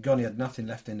absolutely gone. He had nothing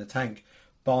left in the tank.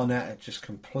 Barnett had just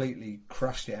completely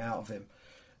crushed it out of him.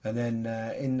 And then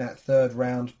in that 3rd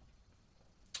round,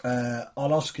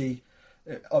 Arlovski...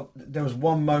 there was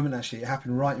one moment, actually, it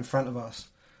happened right in front of us.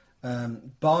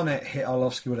 Barnett hit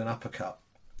Arlovski with an uppercut.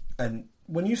 And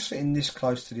when you're sitting this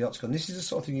close to the octagon, this is the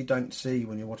sort of thing you don't see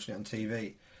when you're watching it on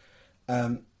TV.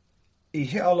 He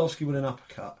hit Arlovski with an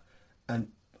uppercut,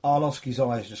 and Arlovski's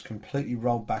eyes just completely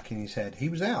rolled back in his head. He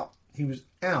was out.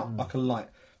 Like a light.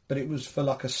 But it was for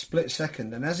like a split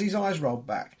second. And as his eyes rolled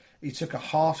back, he took a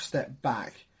half step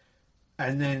back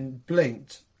and then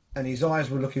blinked, and his eyes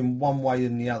were looking one way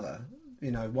and the other.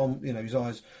 His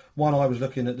eyes, one eye was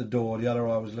looking at the door, the other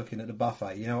eye was looking at the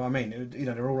buffet. You know what I mean?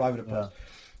 They're all over the place.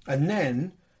 Yeah. And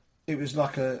then it was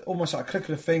almost like a click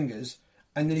of the fingers,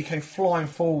 and then he came flying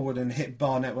forward and hit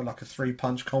Barnett with like a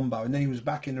 3-punch combo, and then he was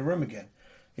back in the room again.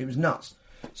 It was nuts.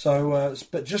 So,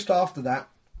 but just after that,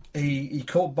 he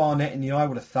caught Barnett in the eye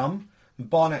with a thumb,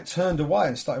 and Barnett turned away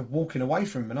and started walking away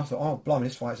from him, and I thought, oh, blimey,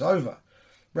 this fight's over.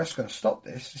 Ref's going to stop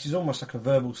this. This is almost like a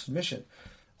verbal submission.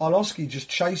 Arlovski just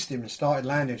chased him and started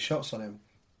landing shots on him.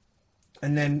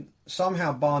 And then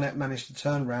somehow Barnett managed to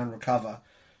turn around, recover,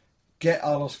 get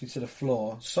Arlovski to the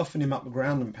floor, soften him up a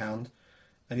ground and pound,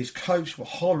 and his coach were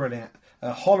hollering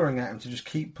at him to just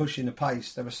keep pushing the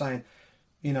pace. They were saying,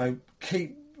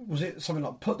 was it something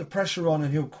like, put the pressure on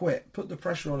and he'll quit, put the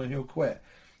pressure on and he'll quit.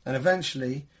 And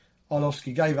eventually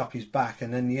Arlovski gave up his back,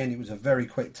 and in the end it was a very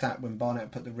quick tap when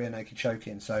Barnett put the rear naked choke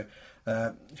in. So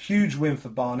huge win for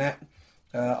Barnett.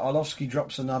 Arlovski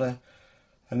drops another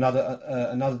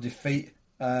defeat.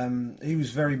 He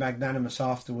was very magnanimous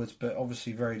afterwards, but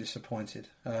obviously very disappointed.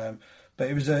 But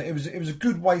it was a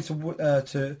good way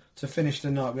to finish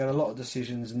the night. We had a lot of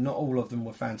decisions, and not all of them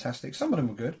were fantastic. Some of them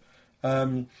were good,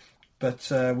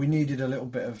 but we needed a little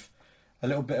bit of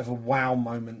a wow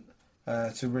moment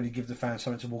to really give the fans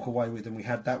something to walk away with, and we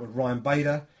had that with Ryan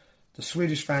Bader. The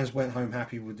Swedish fans went home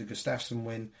happy with the Gustafsson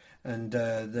win, and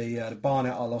the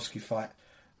Barnett Arlovski fight.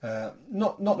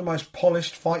 Not the most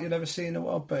polished fight you'd ever see in the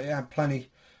world, but it had plenty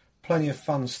of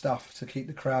fun stuff to keep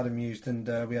the crowd amused, and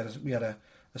we had a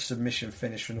submission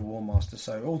finish from the War Master.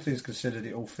 So all things considered,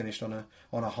 it all finished on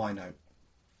a high note.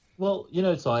 Well,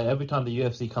 Ty, every time the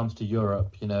UFC comes to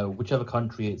Europe, whichever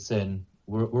country it's in,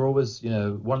 we're always,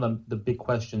 one of the big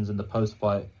questions in the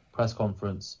post-fight press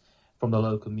conference from the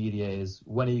local media is,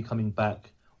 when are you coming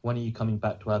back? When are you coming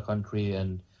back to our country?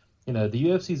 And the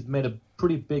UFC's made a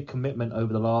pretty big commitment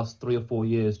over the last 3 or 4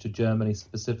 years to Germany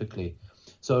specifically.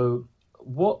 So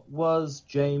what was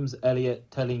James Elliott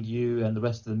telling you and the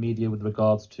rest of the media with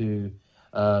regards to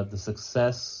the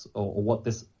success or what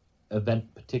this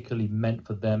event particularly meant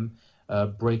for them,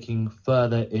 breaking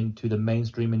further into the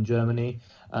mainstream in Germany?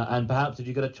 And perhaps did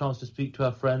you get a chance to speak to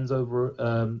our friends over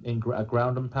at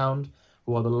Ground and Pound,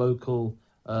 who are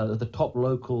the top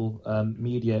local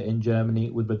media in Germany,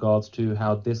 with regards to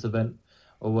how this event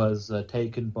was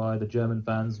taken by the German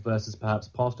fans versus perhaps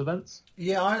past events?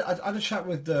 Yeah, I had a chat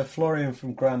with Florian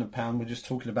from Ground and Pound. We're just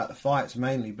talking about the fights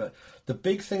mainly, but the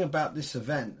big thing about this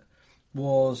event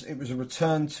was it was a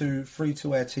return to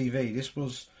free-to-air TV. This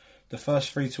was the first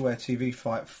free-to-air TV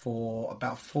fight for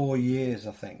about 4 years,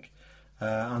 I think,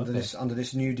 under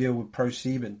this new deal with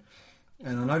ProSieben.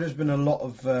 And I know there's been a lot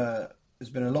of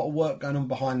work going on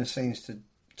behind the scenes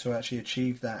to actually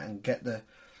achieve that and get the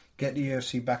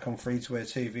UFC back on free-to-air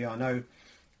TV. I know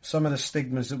some of the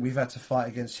stigmas that we've had to fight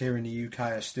against here in the UK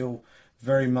are still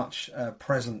very much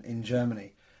present in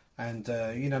Germany, and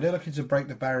they're looking to break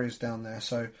the barriers down there.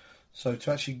 So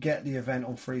to actually get the event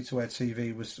on free-to-air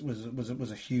TV was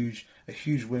a huge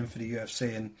win for the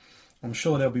UFC, and I'm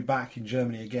sure they'll be back in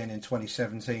Germany again in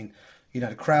 2017.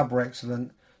 The crowd were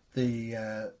excellent.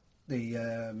 The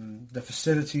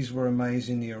facilities were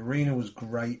amazing. The arena was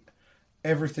great.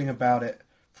 Everything about it,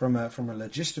 from a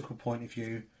logistical point of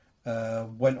view,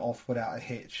 went off without a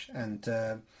hitch, and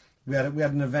we had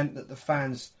an event that the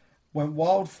fans went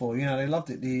wild for. They loved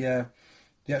it. The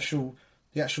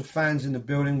actual fans in the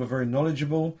building were very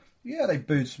knowledgeable. Yeah, they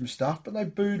booed some stuff, but they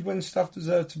booed when stuff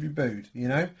deserved to be booed.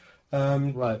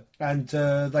 Right. And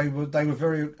they were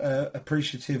very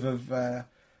appreciative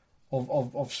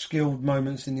of skilled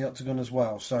moments in the octagon as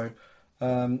well. So.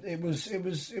 It was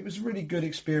a really good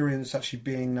experience actually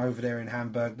being over there in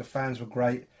Hamburg. The fans were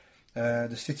great,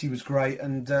 the city was great,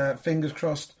 and fingers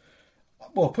crossed.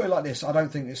 Well, put it like this: I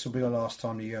don't think this will be the last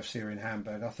time the UFC are in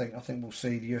Hamburg. I think we'll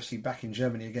see the UFC back in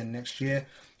Germany again next year.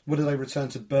 Whether they return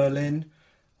to Berlin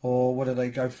or whether they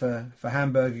go for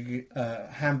Hamburg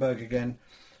again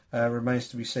remains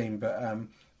to be seen. But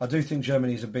I do think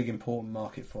Germany is a big important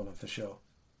market for them for sure.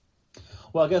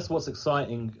 Well, I guess what's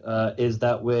exciting is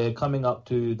that we're coming up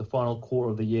to the final quarter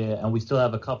of the year, and we still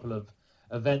have a couple of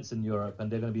events in Europe, and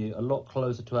they're going to be a lot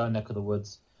closer to our neck of the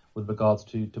woods with regards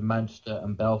to Manchester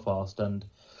and Belfast. And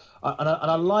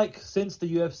I like, since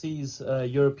the UFC's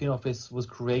European office was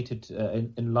created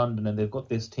in London, and they've got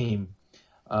this team,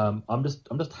 I'm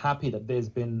just happy that there's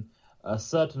been a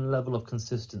certain level of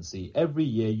consistency. Every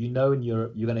year, in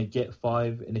Europe, you're going to get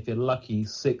 5, and if you're lucky,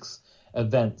 6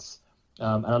 events.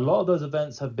 And a lot of those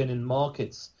events have been in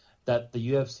markets that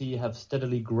the UFC have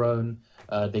steadily grown.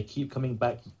 They keep coming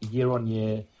back year on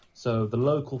year. So the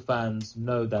local fans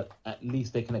know that at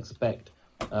least they can expect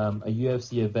a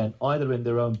UFC event either in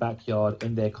their own backyard,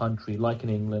 in their country, like in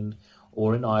England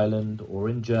or in Ireland or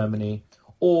in Germany,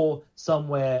 or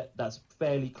somewhere that's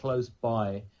fairly close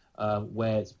by,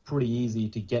 where it's pretty easy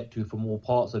to get to from all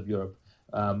parts of Europe.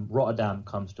 Rotterdam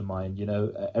comes to mind.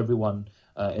 Everyone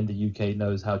in the UK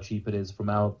knows how cheap it is from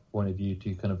our point of view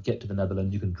to kind of get to the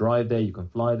Netherlands. You can drive there, you can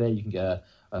fly there, you can get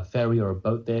a ferry or a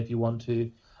boat there if you want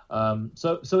to.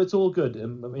 So it's all good.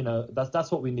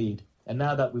 That's what we need. And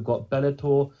now that we've got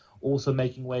Bellator also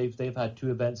making waves, they've had 2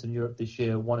 events in Europe this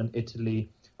year, one in Italy,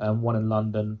 one in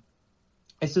London.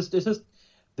 It's just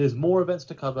there's more events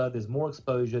to cover, there's more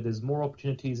exposure, there's more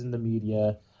opportunities in the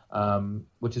media,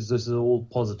 which is this is all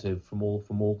positive from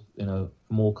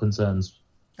all concerns.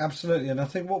 Absolutely, and I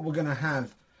think what we're going to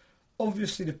have,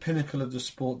 obviously the pinnacle of the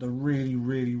sport, the really,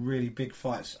 really, really big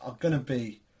fights are going to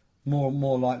be more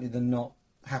likely than not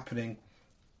happening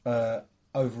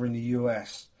over in the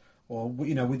US or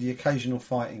with the occasional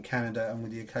fight in Canada and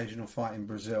with the occasional fight in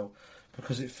Brazil,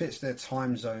 because it fits their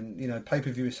time zone.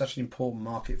 Pay-per-view is such an important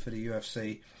market for the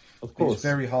UFC. Of course, it's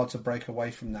very hard to break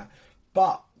away from that.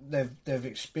 But they've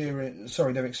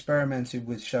experimented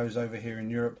with shows over here in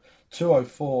Europe.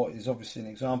 204 is obviously an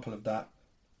example of that,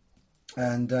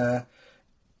 and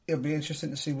it'll be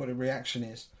interesting to see what the reaction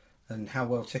is and how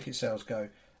well ticket sales go.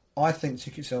 I think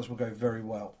ticket sales will go very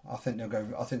well. I think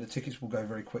the tickets will go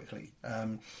very quickly.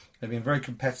 They've been very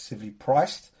competitively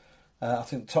priced. I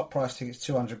think the top price ticket's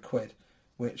 £200,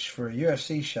 which for a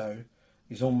UFC show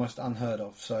is almost unheard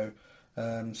of. So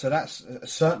that's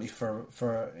certainly for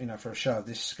a show of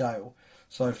this scale.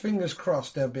 So fingers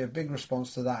crossed there'll be a big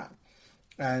response to that,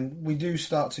 and we do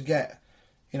start to get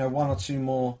one or two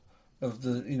more of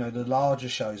the the larger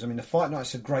shows. I mean, the fight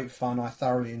nights are great fun. I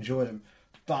thoroughly enjoy them,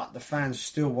 but the fans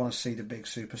still want to see the big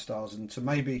superstars, and to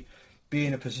maybe be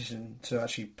in a position to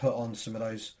actually put on some of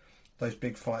those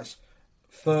big fights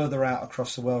further out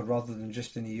across the world rather than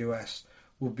just in the US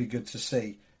would be good to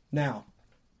see. Now,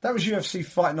 that was UFC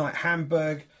Fight Night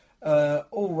Hamburg,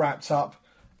 all wrapped up.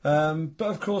 But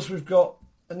of course, we've got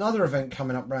another event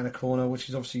coming up around the corner, which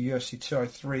is obviously UFC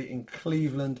 203 in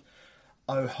Cleveland,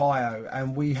 Ohio.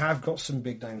 And we have got some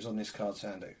big names on this card,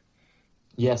 Sandu.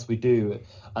 Yes, we do.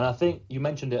 And I think you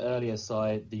mentioned it earlier,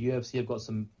 Si. The UFC have got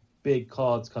some big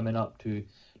cards coming up to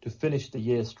finish the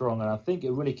year strong. And I think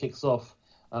it really kicks off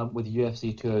with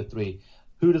UFC 203.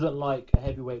 Who doesn't like a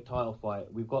heavyweight title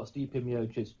fight? We've got Stipe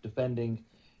Miocic defending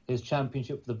his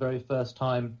championship for the very first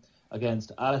time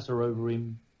against Alistair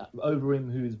Overeem.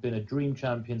 Overeem, who's been a Dream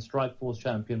champion, Strikeforce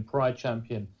champion, Pride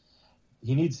champion.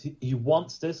 He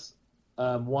wants this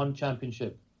one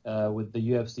championship with the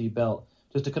UFC belt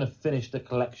just to kind of finish the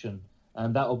collection,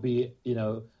 and that will be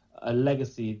a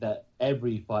legacy that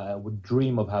every fighter would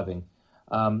dream of having.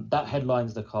 That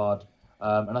headlines the card.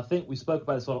 And I think we spoke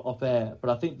about this off air, but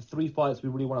I think the three fights we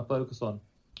really want to focus on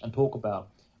and talk about,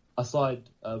 aside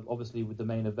obviously with the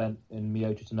main event in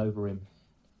Miocic and Overeem,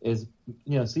 is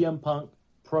CM Punk,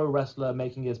 pro wrestler,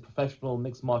 making his professional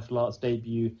mixed martial arts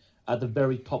debut at the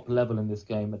very top level in this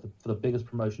game for the biggest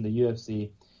promotion, the UFC.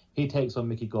 He takes on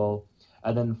Mickey Gall,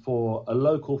 and then for a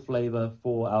local flavour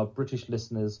for our British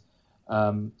listeners,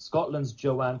 Scotland's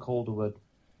Joanne Calderwood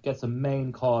gets a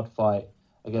main card fight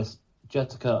against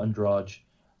Jessica Andrade.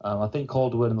 I think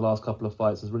Calderwood in the last couple of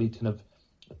fights has really kind of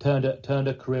turned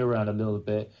her career around a little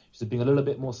bit. She's being a little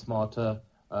bit more smarter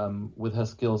with her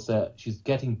skill set. She's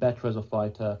getting better as a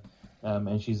fighter,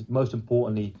 and she's most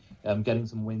importantly getting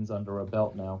some wins under her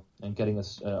belt now and getting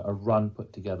a run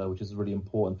put together, which is really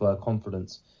important for her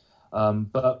confidence.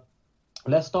 But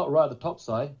let's start right at the top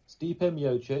side. Stipe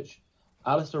Miocic,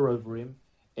 Alistair Overeem.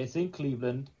 It's in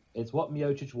Cleveland. It's what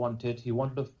Miocic wanted. He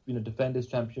wanted to defend his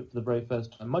championship for the very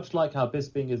first time, much like how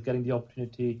Bisping is getting the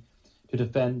opportunity to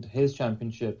defend his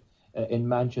championship in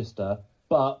Manchester.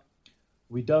 But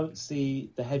we don't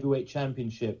see the heavyweight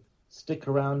championship stick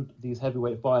around these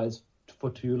heavyweight fighters for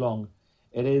too long.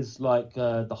 It is like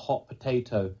the hot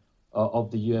potato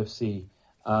of the UFC.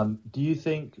 Do you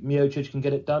think Miocic can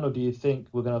get it done, or do you think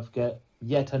we're going to get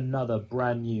yet another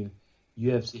brand new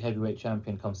UFC heavyweight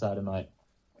champion come Saturday night?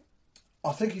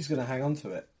 I think he's going to hang on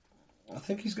to it.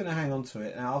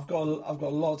 Now, I've got a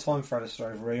lot of time for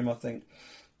Alistair Overeem. I think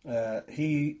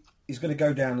he's going to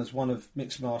go down as one of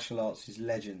mixed martial arts'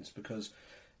 legends, because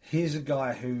he's a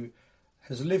guy who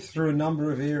has lived through a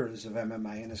number of eras of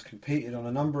MMA and has competed on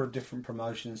a number of different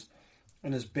promotions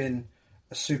and has been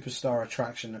a superstar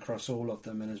attraction across all of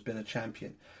them and has been a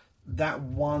champion. That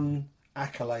one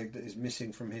accolade that is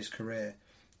missing from his career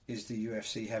is the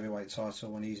UFC heavyweight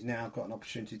title, and he's now got an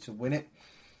opportunity to win it.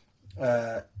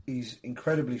 He's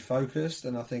incredibly focused,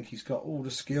 and I think he's got all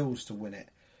the skills to win it.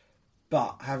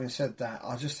 But having said that,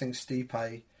 I just think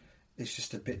Stipe is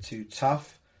just a bit too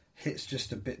tough, hits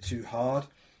just a bit too hard,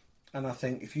 and I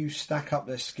think if you stack up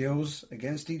their skills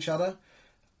against each other,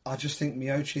 I just think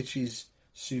Miocic is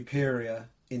superior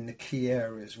in the key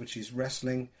areas, which is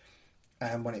wrestling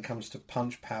and when it comes to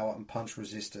punch power and punch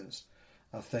resistance.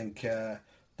 I think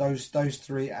those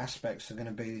three aspects are going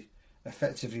to be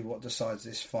effectively what decides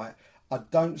this fight. I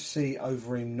don't see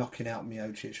Overeem knocking out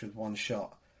Miocic with one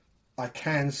shot. I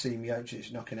can see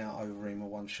Miocic knocking out Overeem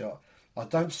with one shot. I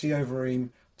don't see Overeem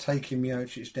taking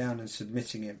Miocic down and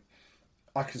submitting him.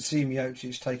 I can see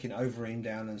Miocic taking Overeem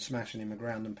down and smashing him a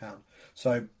ground and pound.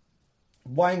 So,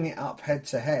 weighing it up head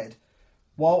to head,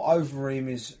 while Overeem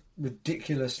is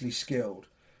ridiculously skilled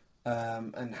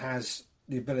and has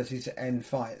the ability to end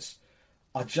fights,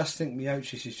 I just think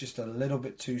Miocic is just a little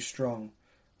bit too strong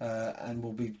and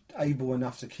will be able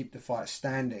enough to keep the fight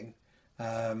standing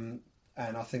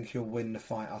and I think he'll win the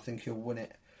fight. I think he'll win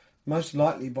it most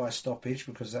likely by stoppage,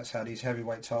 because that's how these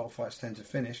heavyweight title fights tend to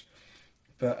finish.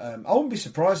 But I wouldn't be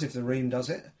surprised if the Reem does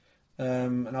it,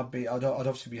 and I'd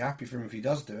obviously be happy for him if he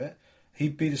does do it.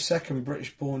 He'd be the second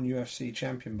British-born UFC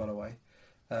champion, by the way,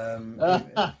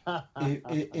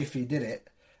 if he did it.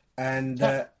 And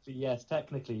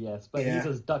technically yes, but he's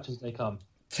as Dutch as they come.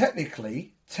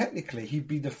 Technically, he'd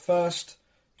be the first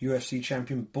UFC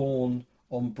champion born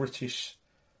on British,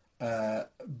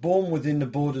 born within the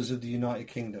borders of the United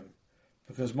Kingdom,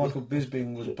 because Michael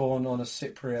Bisping was born on a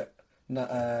Cypriot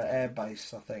air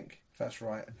base, I think, if that's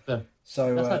right.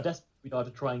 So that's how desperate we are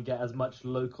to try and get as much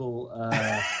local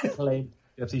claimed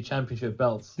UFC championship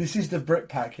belts. This is the Brit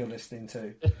Pack you're listening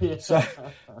to. Yeah. So,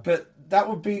 but that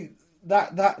would be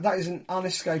that is an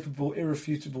unescapable,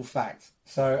 irrefutable fact.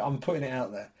 So I'm putting it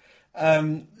out there.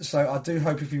 So I do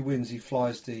hope if he wins, he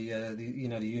flies the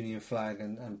Union flag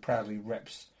and proudly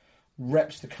reps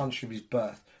the country of his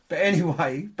birth. But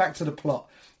anyway, back to the plot.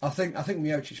 I think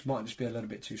Miocic might just be a little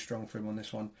bit too strong for him on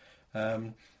this one.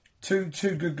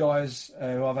 Two good guys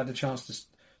who I've had the chance to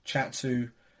chat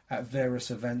to at various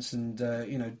events, and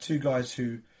two guys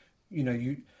who,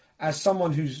 you as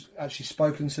someone who's actually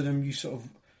spoken to them, you sort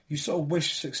of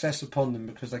wish success upon them,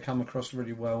 because they come across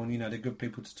really well, and they're good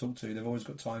people to talk to. They've always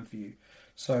got time for you.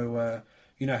 So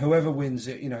whoever wins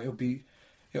it, it'll be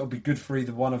good for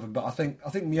either one of them. But I think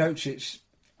Miocic,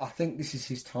 I think this is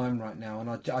his time right now, and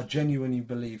I genuinely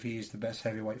believe he is the best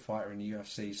heavyweight fighter in the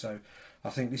UFC. So I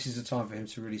think this is the time for him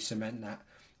to really cement that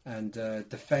and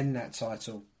defend that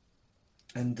title.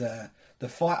 And the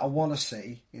fight I want to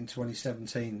see in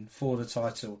 2017 for the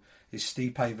title is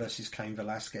Stipe versus Cain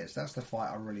Velasquez. That's the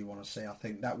fight I really want to see. I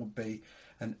think that would be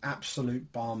an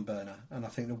absolute barn burner, and I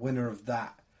think the winner of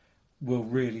that will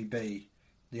really be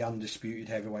the undisputed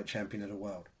heavyweight champion of the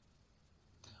world.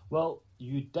 Well,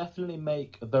 you definitely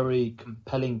make a very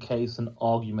compelling case and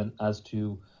argument as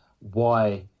to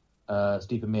why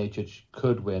Stipe Miocic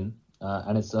could win,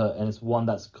 and it's one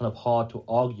that's kind of hard to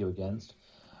argue against.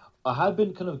 I have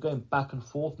been kind of going back and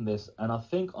forth on this, and I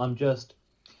think I'm just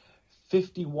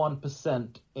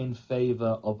 51% in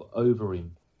favour of Overeem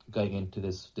going into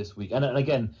this week. And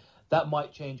again, that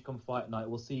might change come fight night.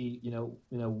 We'll see,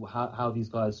 how these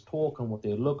guys talk and what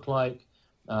they look like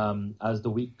as the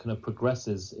week kind of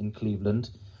progresses in Cleveland.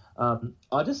 I've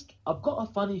got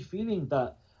a funny feeling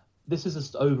that this is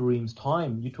just Overeem's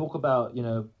time. You talk about,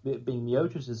 it being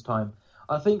Miocic's time.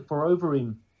 I think for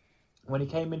Overeem, when he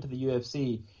came into the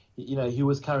UFC, he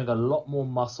was carrying a lot more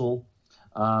muscle.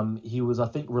 He was, I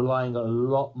think, relying a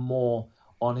lot more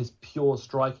on his pure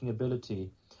striking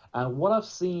ability. And what I've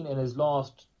seen in his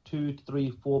last 2, 3,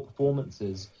 4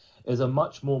 performances is a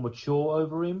much more mature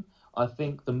Overeem. I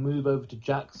think the move over to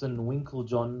Jackson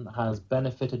Winklejohn has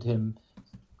benefited him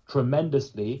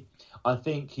tremendously. I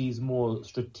think he's more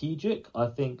strategic. I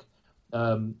think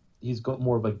he's got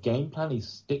more of a game plan. He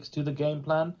sticks to the game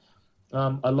plan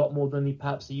a lot more than he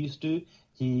perhaps used to.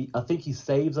 I think he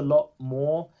saves a lot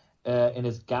more in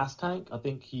his gas tank. I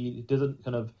think he doesn't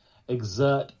kind of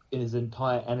exert in his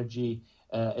entire energy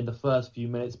in the first few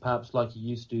minutes, perhaps like he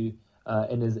used to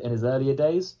in his earlier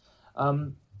days.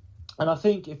 And I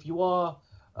think if you are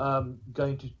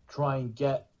going to try and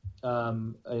get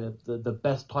the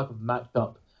best type of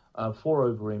matchup for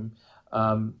Overeem,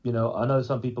 I know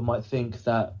some people might think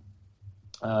that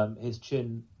his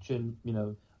chin,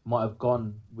 might have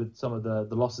gone with some of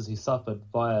the losses he suffered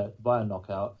via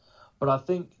knockout. But I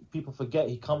think people forget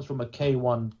he comes from a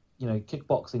K1,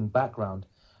 kickboxing background.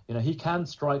 He can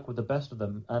strike with the best of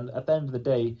them. And at the end of the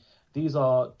day, these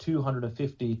are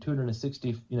 250,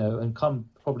 260, and come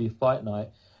probably fight night,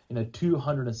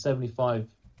 275,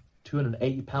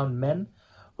 280-pound men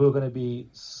who are going to be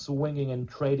swinging and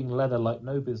trading leather like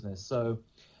no business. So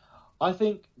I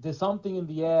think there's something in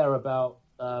the air about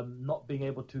not being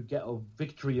able to get a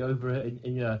victory over it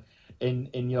in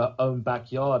your own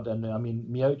backyard. And I mean,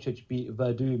 Miocic beat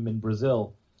Verdum in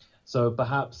Brazil, so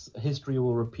perhaps history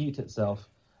will repeat itself,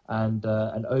 and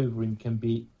Overeem can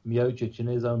beat Miocic in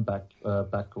his own back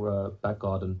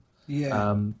garden.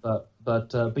 Yeah.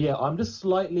 But yeah, I'm just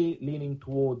slightly leaning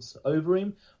towards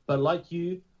Overeem. But like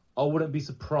you, I wouldn't be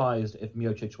surprised if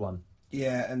Miocic won.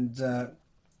 Yeah, and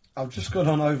I've just gone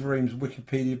on Overeem's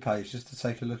Wikipedia page just to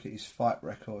take a look at his fight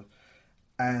record,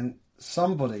 and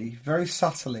somebody very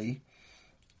subtly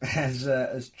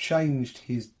has changed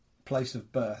his place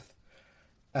of birth.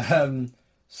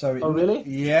 Really?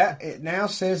 Yeah, it now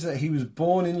says that he was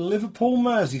born in Liverpool,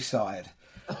 Merseyside.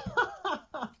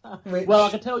 Well, I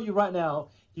can tell you right now,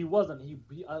 he wasn't. He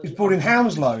was born in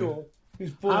Hounslow. Sure.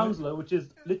 Hounslow, which is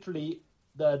literally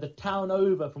the town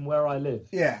over from where I live.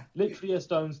 Yeah. Literally a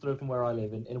stone's throw from where I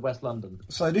live in West London.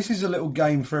 So this is a little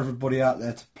game for everybody out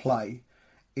there to play,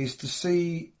 is to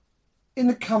see in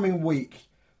the coming week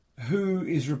who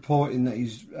is reporting that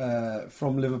he's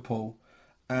from Liverpool.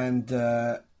 And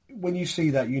when you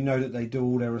see that, you know that they do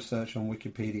all their research on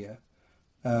Wikipedia.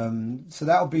 So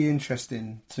that'll be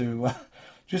interesting to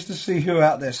just to see who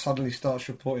out there suddenly starts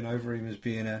reporting over him as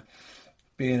being a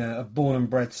born and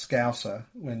bred Scouser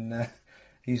when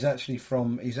he's actually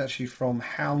from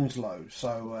Hounslow.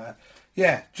 So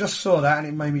just saw that and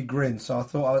it made me grin. So I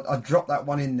thought I'd drop that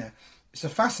one in there. It's a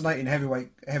fascinating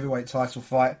heavyweight title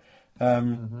fight.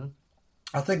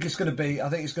 I think it's going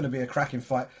to be a cracking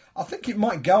fight. I think it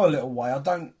might go a little way.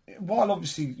 While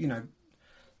obviously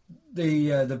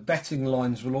the betting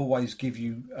lines will always give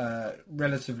you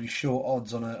relatively short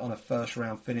odds on a first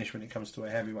round finish when it comes to a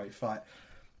heavyweight fight.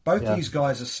 Both these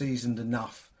guys are seasoned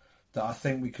enough that I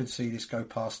think we could see this go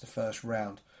past the first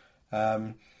round.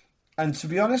 And to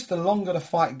be honest, the longer the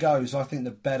fight goes, I think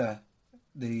the better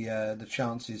the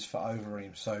chances for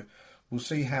Overeem. So we'll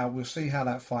see how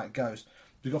that fight goes.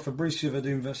 We've got Fabricio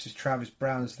Verdun versus Travis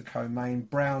Brown as the co-main.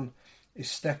 Brown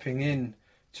is stepping in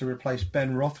to replace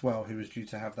Ben Rothwell, who was due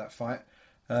to have that fight.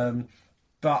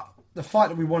 But the fight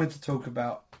that we wanted to talk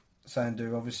about,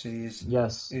 Sandu, obviously is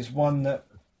one that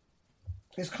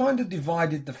it's kind of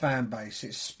divided the fan base.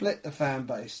 It's split the fan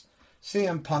base.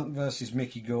 CM Punk versus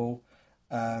Mickey Gall.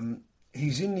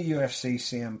 He's in the UFC,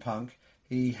 CM Punk.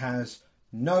 He has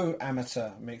no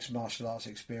amateur mixed martial arts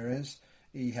experience.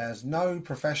 He has no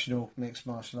professional mixed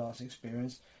martial arts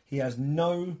experience. He has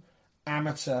no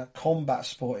amateur combat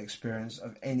sport experience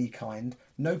of any kind.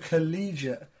 No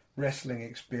collegiate wrestling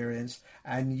experience.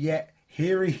 And yet,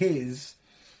 here he is,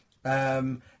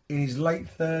 in his late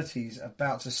 30s,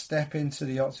 about to step into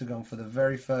the octagon for the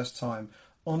very first time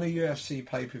on a UFC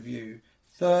pay-per-view.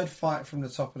 Third fight from the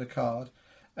top of the card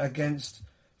against,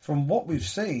 from what we've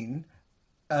seen,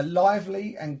 a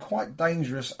lively and quite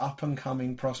dangerous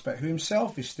up-and-coming prospect who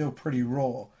himself is still pretty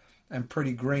raw and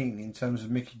pretty green in terms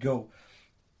of Mickey Gall.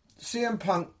 CM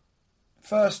Punk,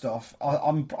 first off,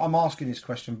 I'm asking this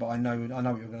question, but I know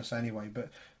what you're going to say anyway. But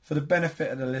for the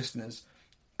benefit of the listeners,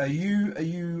 are you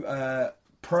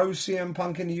pro CM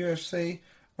Punk in the UFC,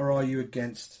 or are you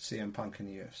against CM Punk in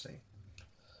the UFC?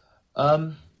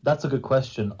 That's a good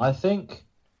question. I think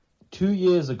 2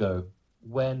 years ago,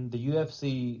 when the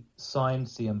UFC signed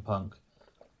CM Punk,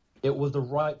 it was the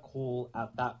right call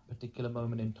at that particular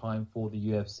moment in time for the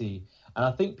UFC. And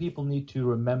I think people need to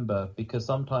remember, because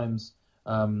sometimes,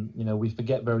 we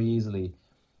forget very easily.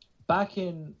 Back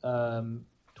in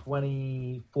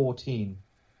 2014,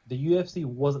 the UFC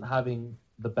wasn't having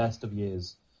the best of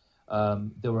years.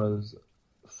 There was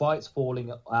fights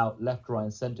falling out left, right,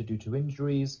 and center due to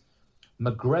injuries.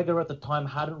 McGregor at the time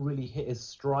hadn't really hit his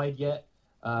stride yet.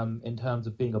 In terms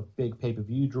of being a big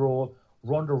pay-per-view draw.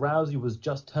 Ronda Rousey was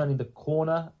just turning the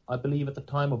corner, I believe, at the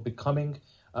time of becoming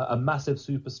a massive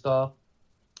superstar.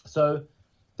 So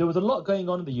there was a lot going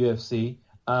on in the UFC.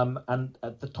 And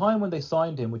at the time when they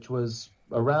signed him, which was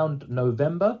around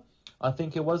November, I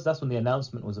think it was, that's when the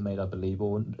announcement was made, I believe,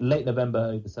 or late November,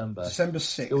 early December. December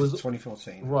 6th,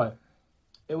 2014. Right.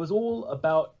 It was all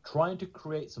about trying to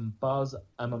create some buzz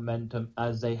and momentum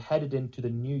as they headed into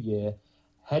the new year,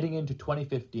 heading into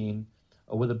 2015,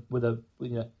 with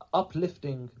a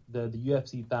uplifting the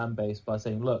UFC fan base by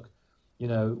saying, look,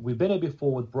 we've been here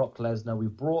before with Brock Lesnar. We've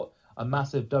brought a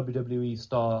massive WWE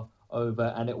star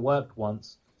over, and it worked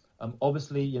once.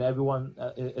 Obviously, everyone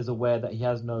is aware that he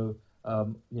has no,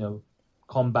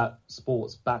 combat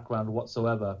sports background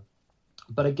whatsoever.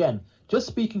 But again, just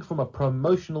speaking from a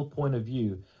promotional point of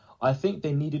view, I think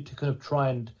they needed to kind of try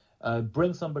and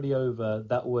bring somebody over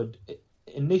that would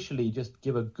initially just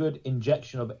give a good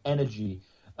injection of energy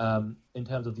in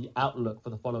terms of the outlook for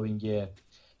the following year.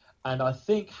 And I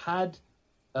think had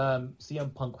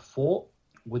CM Punk fought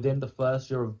within the first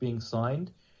year of being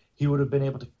signed, he would have been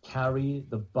able to carry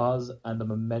the buzz and the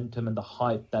momentum and the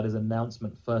hype that his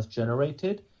announcement first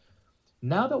generated.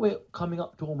 Now that we're coming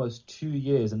up to almost 2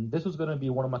 years, and this was going to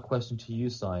be one of my questions to you,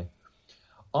 Sai,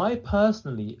 I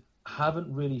personally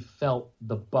haven't really felt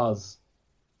the buzz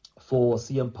for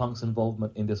CM Punk's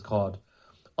involvement in this card.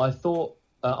 I thought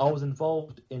I was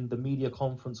involved in the media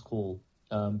conference call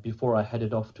before I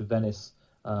headed off to Venice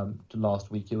to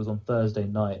last week. It was on Thursday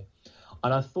night.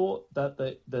 And I thought that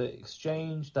the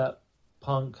exchange that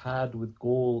Punk had with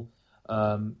Gall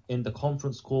in the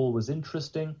conference call was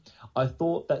interesting. I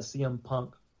thought that CM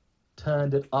Punk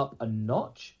turned it up a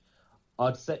notch.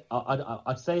 I'd say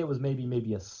it was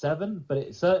maybe a 7, but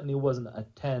it certainly wasn't a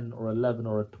 10 or 11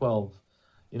 or a 12.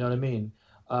 You know what I mean?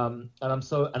 And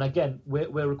again,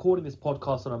 we're recording this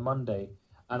podcast on a Monday,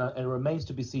 and it remains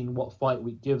to be seen what fight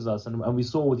week gives us. And we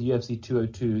saw with UFC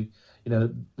 202,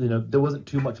 there wasn't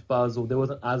too much buzz, or there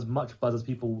wasn't as much buzz as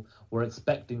people were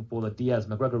expecting for the Diaz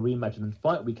McGregor rematch, and then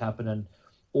fight week happened, and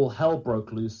all hell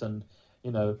broke loose, and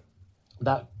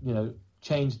that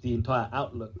changed the entire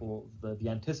outlook or the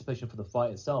anticipation for the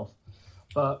fight itself.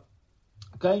 But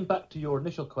going back to your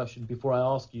initial question, before I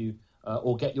ask you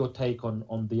or get your take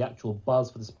on the actual buzz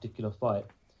for this particular fight,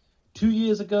 2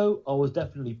 years ago, I was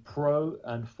definitely pro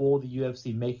and for the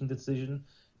UFC making the decision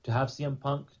to have CM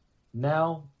Punk.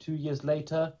 Now, 2 years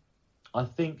later, I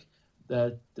think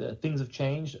that things have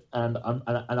changed, and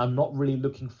I'm not really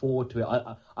looking forward to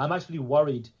it. I'm actually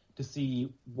worried to see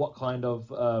what kind of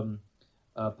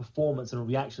performance and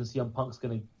reaction CM Punk's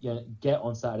going to get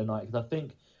on Saturday night, because I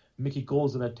think Mickey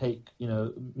Gall's going to take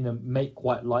make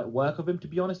quite light work of him, to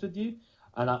be honest with you,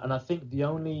 and I think the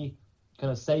only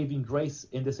kind of saving grace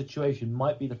in this situation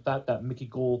might be the fact that Mickey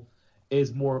Gall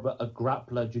is more of a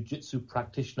grappler, jiu-jitsu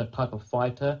practitioner type of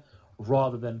fighter,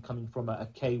 rather than coming from a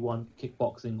K1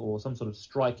 kickboxing or some sort of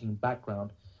striking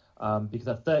background. Because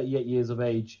at 38 years of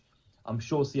age, I'm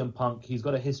sure CM Punk, he's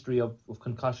got a history of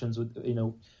concussions with,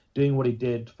 doing what he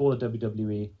did for the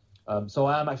WWE. So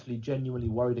I am actually genuinely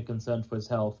worried and concerned for his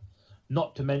health.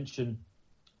 Not to mention,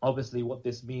 obviously, what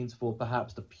this means for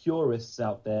perhaps the purists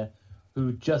out there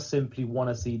who just simply want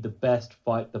to see the best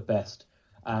fight the best.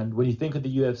 And when you think of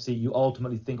the UFC, you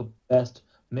ultimately think of best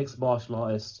mixed martial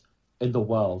artists in the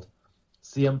world.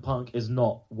 CM Punk is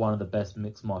not one of the best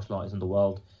mixed martial artists in the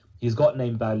world. He's got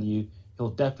name value. He'll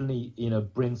definitely,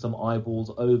 bring some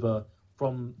eyeballs over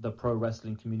from the pro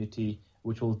wrestling community,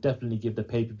 which will definitely give the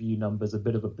pay-per-view numbers a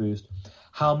bit of a boost.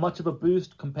 How much of a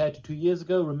boost compared to 2 years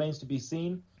ago remains to be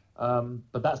seen,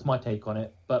 but that's my take on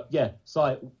it. But yeah,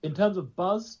 Si, in terms of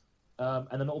buzz,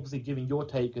 and then obviously giving your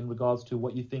take in regards to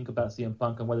what you think about CM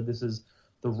Punk and whether this is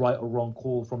the right or wrong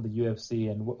call from the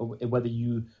UFC, and whether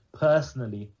you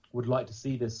personally would like to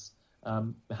see this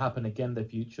happen again in the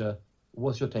future.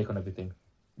 What's your take on everything?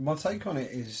 My take on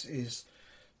it is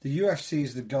the UFC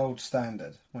is the gold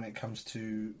standard when it comes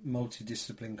to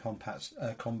multidiscipline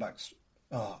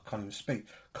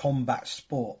combat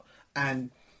sport.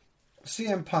 And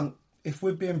CM Punk, if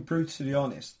we're being brutally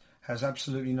honest, has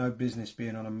absolutely no business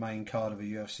being on a main card of a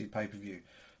UFC pay-per-view,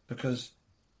 because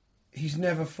he's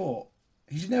never fought.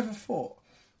 He's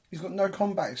got no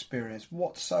combat experience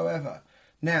whatsoever.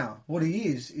 Now, what he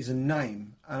is a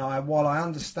name, and while I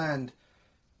understand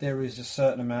there is a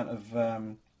certain amount of,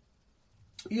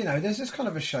 there's this kind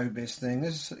of a showbiz thing.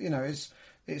 There's,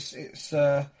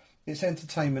 it's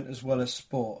entertainment as well as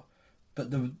sport, but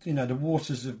the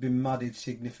waters have been muddied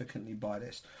significantly by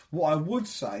this. What I would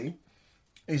say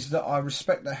is that I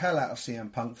respect the hell out of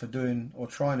CM Punk for doing or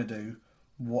trying to do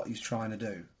what he's trying to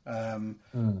do.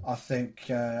 I think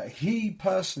he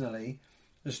personally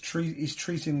is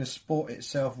treating the sport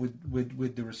itself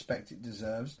with the respect it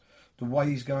deserves. The way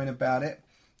he's going about it,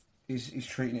 he's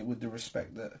treating it with the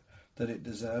respect that it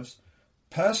deserves.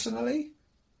 Personally,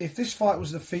 if this fight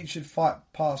was the featured fight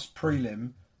pass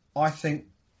prelim, I think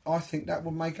that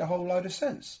would make a whole load of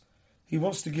sense. He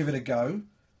wants to give it a go.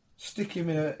 Stick him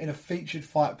in a featured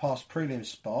fight pass prelim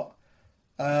spot.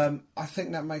 I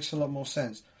think that makes a lot more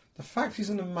sense. The fact he's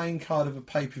on the main card of a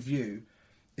pay-per-view,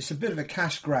 it's a bit of a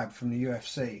cash grab from the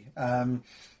UFC.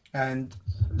 And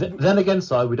then again,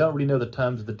 Si, we don't really know the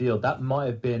terms of the deal. That might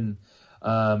have been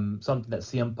something that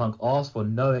CM Punk asked for,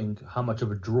 knowing how much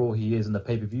of a draw he is in the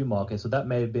pay-per-view market. So that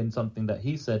may have been something that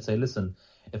he said, say, listen,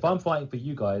 if I'm fighting for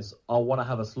you guys, I want to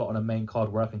have a slot on a main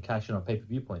card where I can cash in on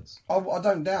pay-per-view points. I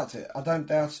don't doubt it.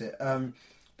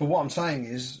 But what I'm saying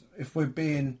is, if we're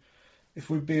being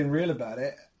real about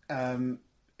it,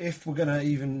 if we're going to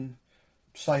even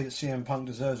say that CM Punk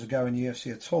deserves a go in the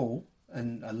UFC at all,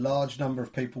 and a large number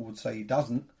of people would say he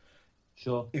doesn't,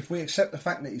 sure. If we accept the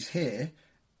fact that he's here,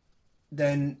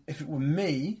 then if it were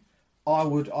me, I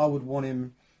would want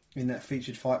him in that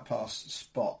featured Fight Pass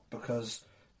spot, because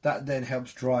that then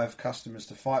helps drive customers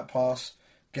to Fight Pass,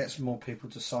 gets more people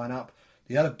to sign up.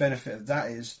 The other benefit of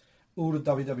that is all the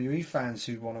WWE fans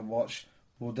who want to watch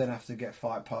will then have to get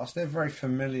Fight Pass. They're very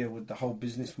familiar with the whole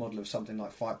business model of something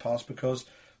like Fight Pass because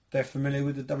they're familiar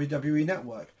with the WWE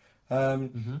network.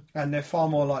 And they're far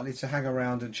more likely to hang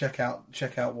around and check out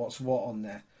what's what on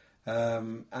there.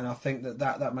 And I think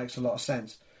that makes a lot of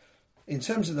sense. In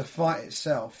terms of the fight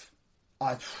itself,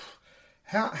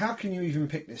 how can you even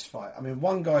pick this fight? I mean,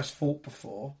 one guy's fought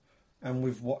before, and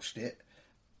we've watched it.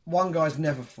 One guy's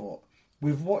never fought.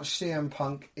 We've watched CM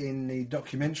Punk in the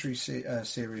documentary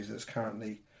series that's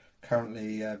currently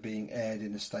being aired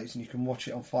in the States, and you can watch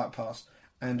it on Fight Pass.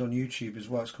 and on YouTube as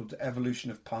well. It's called The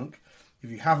Evolution of Punk. If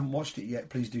you haven't watched it yet,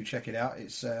 please do check it out.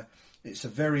 It's a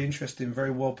very interesting,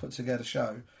 very well put together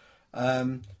show.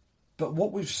 But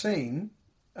what we've seen,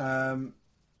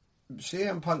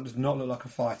 CM Punk does not look like a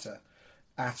fighter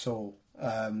at all.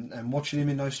 And watching him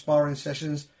in those sparring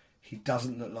sessions, he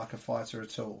doesn't look like a fighter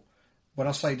at all. When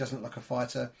I say he doesn't look like a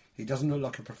fighter, he doesn't look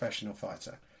like a professional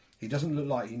fighter. He doesn't look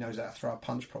like he knows how to throw a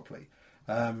punch properly.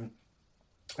 And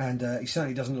he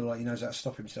certainly doesn't look like he knows how to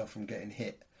stop himself from getting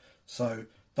hit. So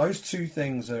those two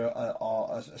things are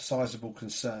a sizable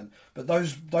concern. But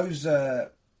those things,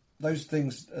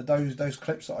 those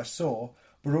clips that I saw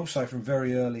were also from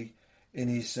very early in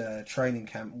his training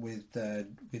camp with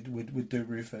Duke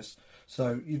Rufus.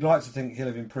 So you'd like to think he'll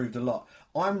have improved a lot.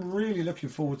 I'm really looking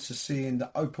forward to seeing the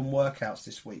open workouts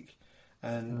this week,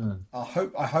 and I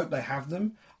hope they have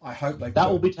them. I hope they. That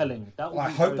will be telling. That will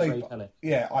be very telling.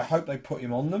 Yeah, I hope they put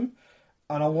him on them,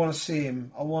 and I want to see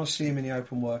him. I want to see him in the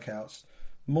open workouts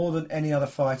more than any other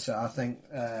fighter. I think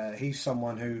he's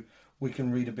someone who we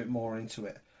can read a bit more into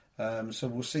it. So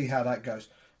we'll see how that goes.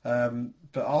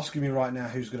 But asking me right now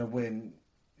who's going to win,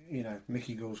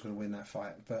 Mickey Gall's going to win that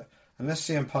fight. But unless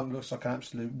CM Punk looks like an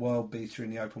absolute world beater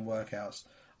in the open workouts,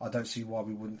 I don't see why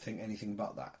we wouldn't think anything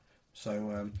but that.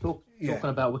 So talking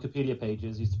about Wikipedia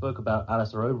pages, you spoke about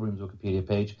Alistair Overeem's Wikipedia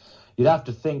page. You'd have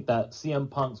to think that CM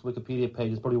Punk's Wikipedia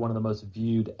page is probably one of the most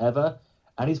viewed ever,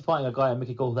 and he's fighting a guy,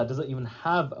 Mickey Gall, that doesn't even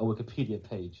have a Wikipedia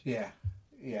page. Yeah.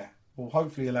 Well,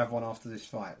 hopefully he'll have one after this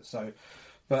fight. So.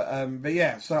 But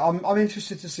yeah, so I'm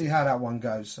interested to see how that one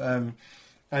goes, and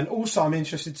also I'm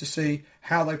interested to see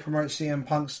how they promote CM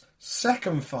Punk's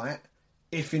second fight,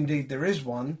 if indeed there is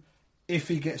one, if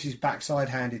he gets his backside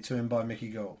handed to him by Mickey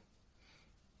Gall.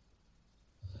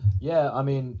 Yeah, I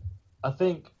mean, I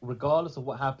think regardless of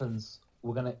what happens,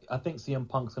 I think CM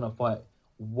Punk's gonna fight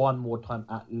one more time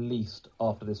at least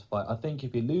after this fight. I think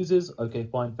if he loses, okay,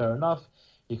 fine, fair enough.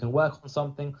 He can work on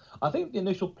something. I think the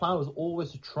initial plan was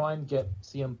always to try and get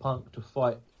CM Punk to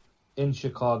fight in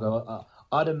Chicago.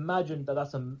 I'd imagine that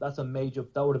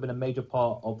that would have been a major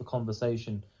part of the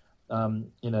conversation.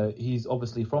 He's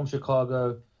obviously from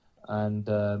Chicago, and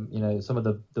some of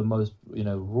the most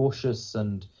raucous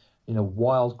and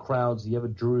wild crowds he ever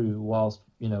drew whilst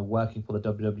working for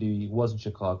the WWE was in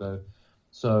Chicago.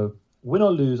 So win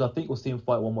or lose, I think we'll see him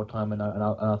fight one more time, and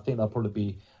I think that'll probably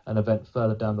be an event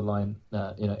further down the line,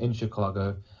 in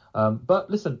Chicago. But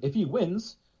listen, if he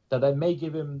wins, that may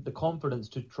give him the confidence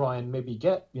to try and maybe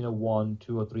get 1,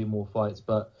 2, or 3 more fights.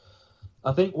 But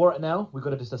I think right now we've got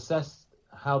to just assess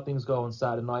how things go on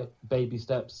Saturday night, baby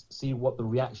steps, see what the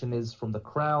reaction is from the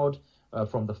crowd,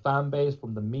 from the fan base,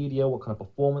 from the media, what kind of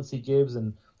performance he gives,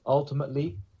 and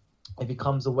ultimately, if he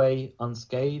comes away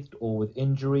unscathed or with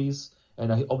injuries.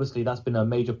 And obviously that's been a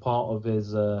major part of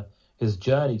his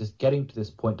journey, just getting to this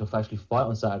point to actually fight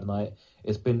on Saturday night.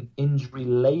 It's been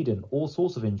injury-laden, all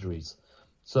sorts of injuries.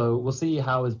 So we'll see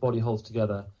how his body holds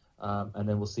together, and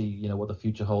then we'll see what the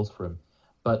future holds for him.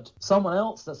 But someone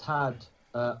else that's had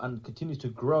and continues to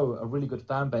grow a really good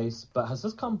fan base, but has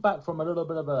just come back from a little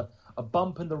bit of a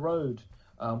bump in the road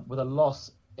with a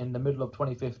loss in the middle of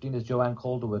 2015 is Joanne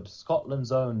Calderwood,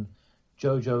 Scotland's own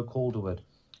Jojo Calderwood.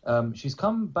 She's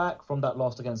come back from that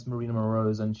loss against Marina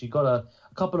Moroz, and she got a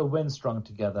couple of wins strung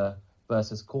together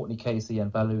versus Courtney Casey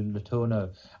and Valu Letourneau.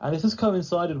 And this has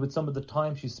coincided with some of the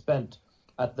time she spent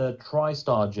at the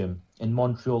TriStar gym in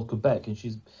Montreal, Quebec, and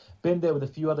she's been there with a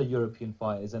few other European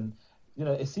fighters, and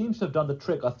it seems to have done the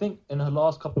trick. I think in her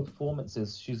last couple of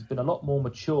performances, she's been a lot more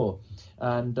mature,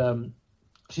 and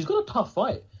she's got a tough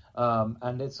fight,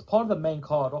 and it's part of the main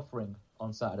card offering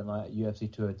on Saturday night at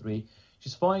UFC 203.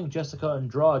 She's fighting Jessica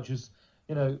Andrade, who's,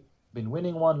 been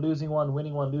winning one, losing one,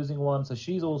 winning one, losing one. So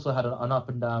she's also had an up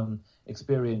and down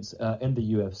experience in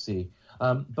the UFC.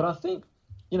 But I think,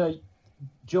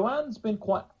 Joanne's been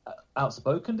quite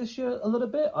outspoken this year a little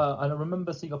bit. I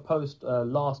remember seeing a post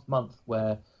last month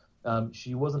where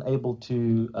she wasn't able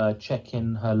to check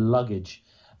in her luggage.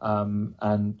 And,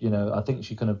 I think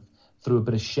she kind of threw a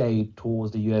bit of shade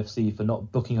towards the UFC for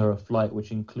not booking her a flight,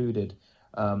 which included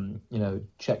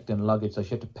checked in luggage, so she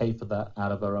had to pay for that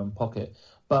out of her own pocket.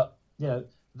 But,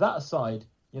 that aside,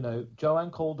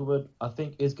 Joanne Calderwood, I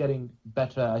think, is getting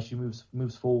better as she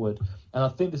moves forward. And I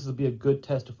think this will be a good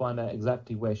test to find out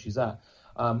exactly where she's at.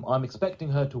 I'm expecting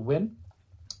her to win,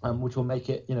 which will make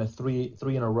it, three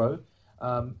in a row.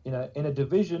 In a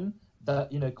division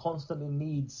that, constantly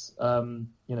needs,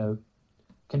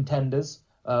 contenders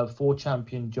for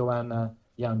champion Joanna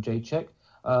Jędrzejczyk.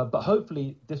 But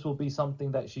hopefully this will be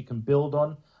something that she can build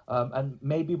on. And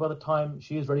maybe by the time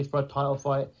she is ready for a title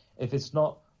fight, if it's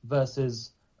not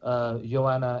versus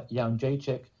Joanna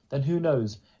Jędrzejczyk, then who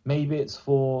knows? Maybe it's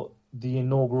for the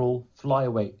inaugural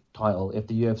flyweight title if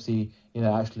the UFC,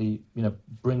 actually,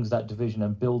 brings that division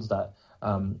and builds that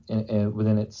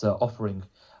within its offering.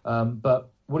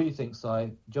 But what do you think,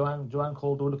 Si? Joanne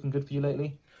Calder looking good for you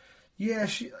lately? Yeah,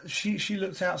 she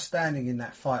looked outstanding in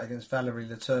that fight against Valerie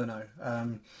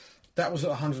Letourneau. That was at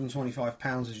 125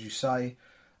 pounds, as you say,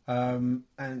 and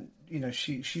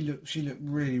she looked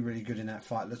really, really good in that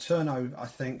fight. Letourneau, I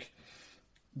think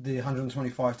the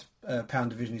 125 pound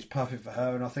division is perfect for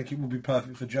her, and I think it will be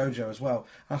perfect for JoJo as well.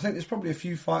 And I think there's probably a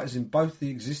few fighters in both the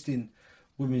existing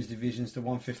women's divisions, the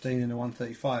 115 and the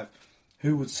 135,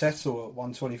 who would settle at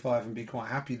 125 and be quite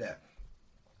happy there.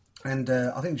 And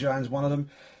I think Joanne's one of them.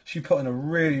 She put in a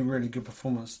really, really good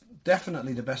performance.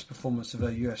 Definitely the best performance of her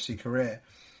UFC career.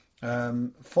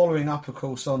 Following up, of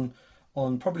course, on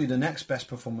probably the next best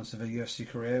performance of her UFC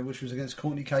career, which was against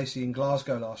Courtney Casey in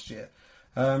Glasgow last year.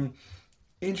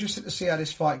 Interested to see how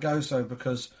this fight goes, though,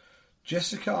 because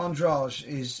Jessica Andrade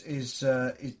is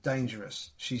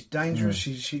dangerous. She's dangerous.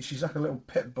 She's like a little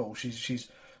pit bull. She's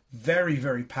very,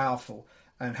 very powerful.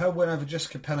 And her win over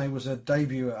Jessica Penne was her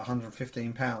debut at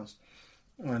 115 pounds,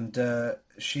 and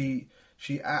she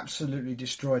absolutely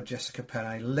destroyed Jessica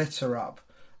Penne, lit her up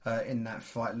in that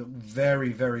fight. Looked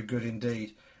very, very good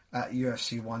indeed at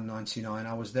UFC 199.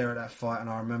 I was there at that fight, and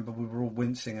I remember we were all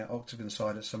wincing at Octagon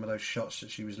side at some of those shots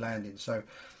that she was landing. So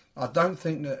I don't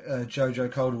think that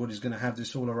JoJo Calderwood is going to have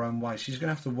this all her own way. She's going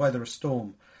to have to weather a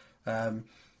storm.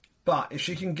 But if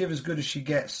she can give as good as she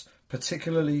gets,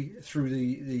 particularly through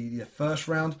the first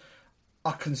round,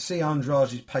 I can see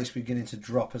Andrade's pace beginning to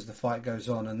drop as the fight goes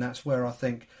on. And that's where I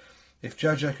think if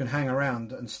JoJo can hang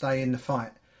around and stay in the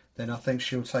fight, then I think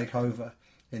she'll take over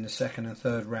in the second and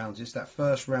third rounds. It's that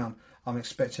first round. I'm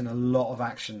expecting a lot of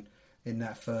action in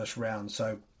that first round.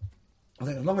 So I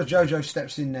think as long as JoJo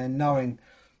steps in there knowing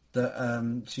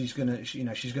that she's going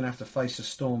to have to face a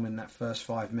storm in that first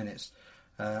 5 minutes,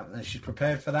 and she's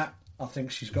prepared for that, I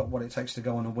think she's got what it takes to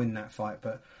go on and win that fight.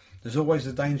 But there's always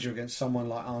the danger against someone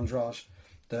like Andrade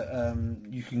that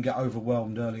you can get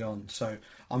overwhelmed early on. So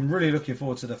I'm really looking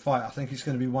forward to the fight. I think it's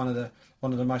going to be one of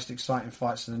the most exciting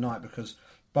fights of the night, because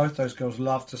both those girls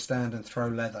love to stand and throw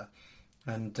leather,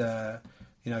 and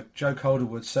Jo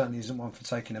Calderwood certainly isn't one for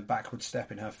taking a backward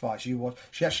step in her fights.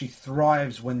 She actually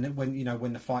thrives when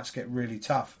the fights get really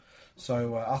tough.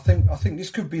 So I think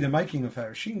this could be the making of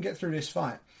her. If she can get through this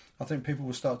fight, I think people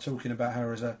will start talking about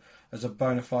her as a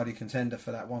bona fide contender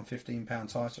for that 115 pound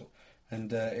title,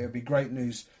 and it would be great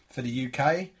news for the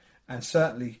UK and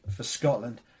certainly for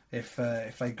Scotland if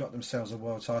they got themselves a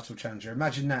world title challenger.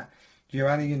 Imagine that.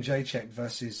 Joanna Jędrzejczyk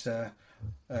versus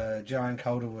Joanne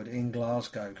Calderwood in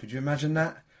Glasgow. Could you imagine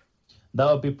that? That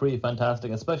would be pretty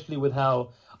fantastic, especially with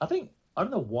how, I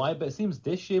don't know why, but it seems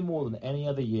this year more than any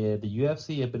other year, the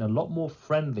UFC have been a lot more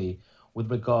friendly with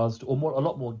regards to, a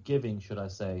lot more giving, should I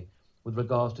say, with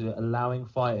regards to allowing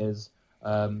fighters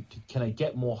to kind of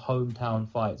get more hometown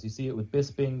fights. You see it with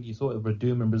Bisping, you saw it with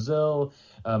Radum in Brazil,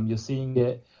 you're seeing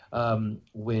it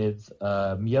with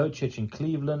Miocic in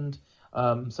Cleveland.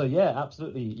 So yeah,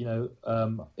 absolutely.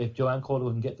 If Joanne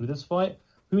Calderwood can get through this fight,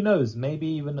 who knows? Maybe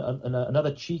even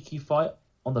another cheeky fight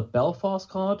on the Belfast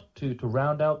card to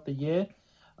round out the year.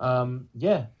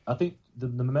 I think the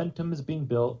momentum is being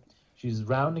built. She's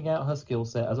rounding out her skill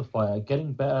set as a fighter,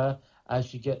 getting better as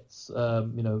she gets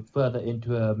further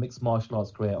into her mixed martial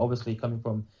arts career. Obviously, coming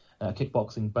from a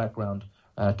kickboxing background,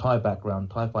 Thai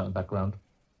fighting background.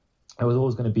 There was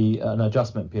always going to be an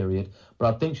adjustment period,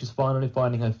 but I think she's finally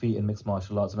finding her feet in mixed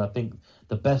martial arts, and I think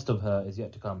the best of her is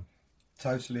yet to come.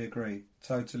 Totally agree.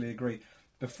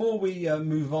 Before we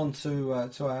move on to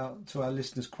our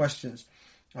listeners' questions,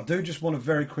 I do just want to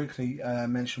very quickly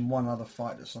mention one other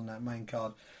fight that's on that main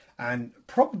card, and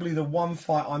probably the one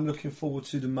fight I'm looking forward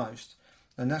to the most,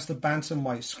 and that's the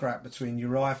bantamweight scrap between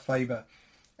Uriah Faber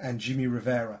and Jimmy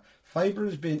Rivera. Faber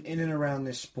has been in and around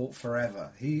this sport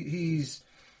forever. He's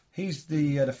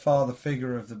the father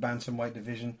figure of the bantamweight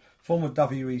division, former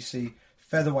WEC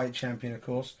featherweight champion, of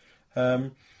course.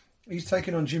 He's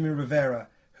taken on Jimmy Rivera,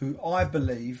 who I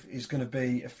believe is going to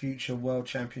be a future world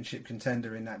championship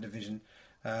contender in that division.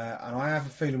 And I have a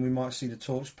feeling we might see the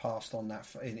torch passed on that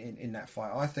in that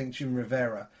fight. I think Jimmy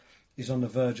Rivera is on the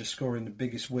verge of scoring the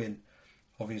biggest win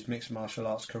of his mixed martial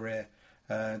arts career.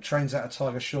 Trains out of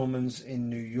Tiger Shulman's in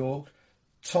New York.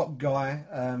 Top guy.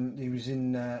 He was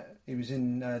in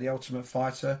The Ultimate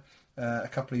Fighter a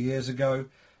couple of years ago.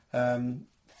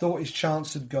 Thought his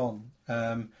chance had gone,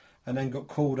 and then got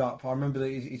called up. I remember that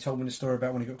he told me the story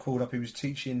about when he got called up. He was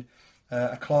teaching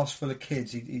a class full of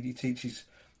kids. He teaches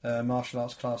martial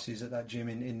arts classes at that gym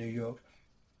in New York,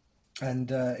 and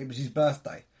it was his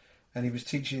birthday, and he was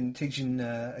teaching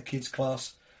a kids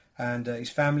class, and his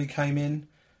family came in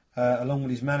along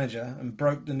with his manager and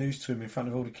broke the news to him in front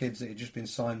of all the kids that he'd just been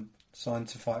signed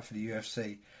to fight for the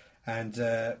UFC,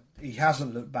 and he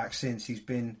hasn't looked back since. He's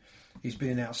been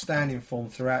in outstanding form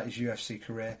throughout his UFC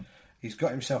career. He's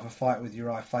got himself a fight with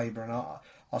Uriah Faber, and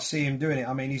I see him doing it.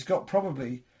 I mean, he's got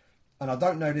probably, and I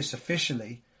don't know this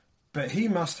officially, but he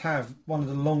must have one of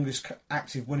the longest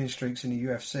active winning streaks in the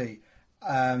UFC.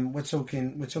 We're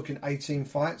talking 18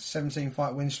 fights, 17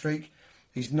 fight win streak.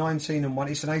 He's 19-1.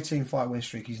 It's an 18 fight win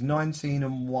streak. He's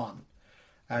 19-1,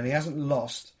 and he hasn't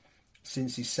lost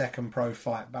since his second pro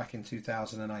fight back in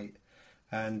 2008.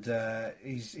 And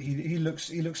he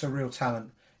looks a real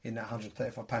talent in that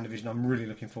 135 pound division. I'm really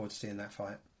looking forward to seeing that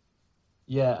fight.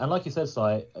 Yeah, and like you said,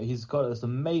 Si, he's got this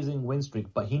amazing win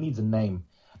streak, but he needs a name.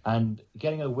 And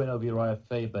getting a win over Uriah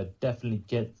Faber definitely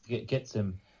gets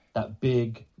him that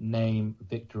big name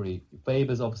victory.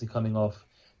 Faber's obviously coming off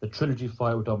the trilogy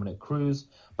fight with Dominic Cruz.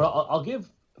 But I'll give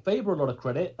Faber a lot of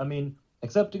credit. I mean,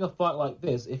 accepting a fight like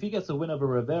this, if he gets a win over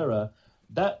Rivera,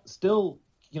 that still,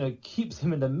 keeps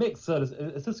him in the mix. So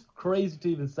it's just crazy to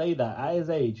even say that at his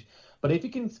age. But if he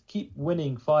can keep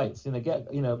winning fights,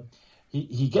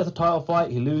 he gets a title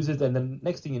fight, he loses, and then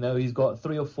next thing you know, he's got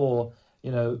 3 or 4,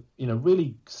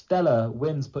 really stellar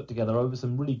wins put together over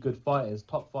some really good fighters,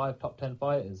 top 5, top 10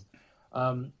 fighters.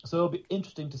 So it'll be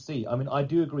interesting to see. I mean, I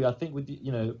do agree. I think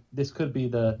this could be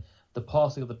the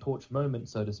passing of the torch moment,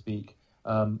 so to speak.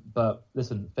 But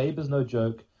listen, Faber's no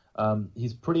joke.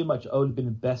 He's pretty much only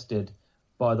been bested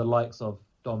by the likes of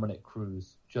Dominic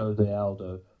Cruz, Jose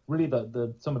Aldo, really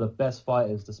some of the best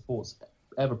fighters the sport's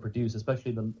ever produced,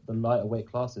 especially the lighter weight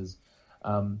classes.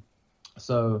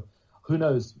 So who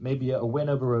knows? Maybe a win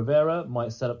over Rivera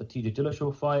might set up the TJ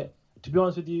Dillashaw fight. To be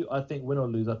honest with you, I think win or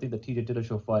lose, I think the TJ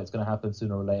Dillashaw fight is going to happen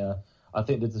sooner or later. I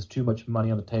think there's too much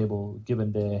money on the table,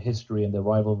 given their history and their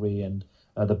rivalry and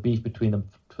the beef between them,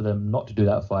 for them not to do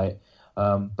that fight.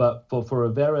 But for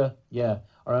Rivera, yeah,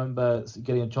 I remember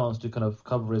getting a chance to kind of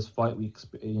cover his fight week,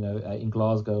 in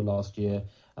Glasgow last year,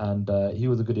 and he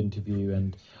was a good interview.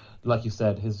 And like you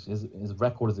said, his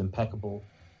record is impeccable.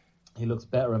 He looks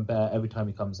better and better every time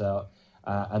he comes out.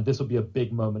 And this will be a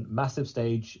big moment, massive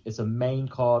stage. It's a main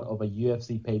card of a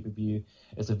UFC pay-per-view.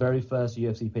 It's the very first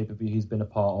UFC pay-per-view he's been a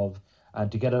part of.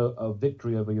 And to get a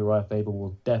victory over Uriah Faber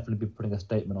will definitely be putting a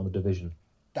statement on the division.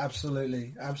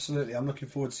 Absolutely. I'm looking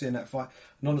forward to seeing that fight.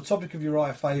 And on the topic of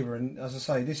Uriah Faber, and as I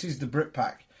say, this is the Brit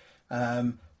Pack.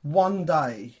 One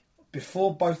day,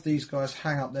 before both these guys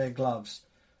hang up their gloves,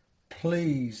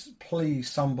 please,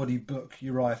 somebody book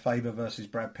Uriah Faber versus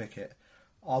Brad Pickett.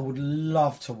 I would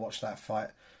love to watch that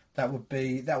fight. That would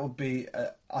be,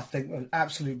 I think, an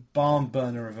absolute barn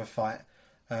burner of a fight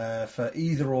for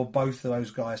either or both of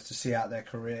those guys to see out their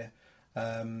career.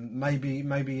 Maybe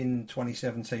in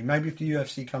 2017. Maybe if the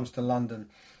UFC comes to London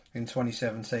in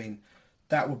 2017,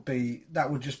 that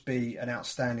would just be an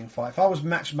outstanding fight. If I was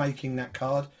matchmaking that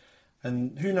card,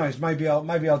 and who knows, maybe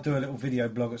I'll do a little video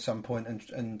blog at some point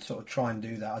and sort of try and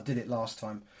do that. I did it last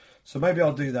time. So maybe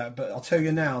I'll do that, but I'll tell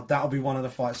you now, that'll be one of the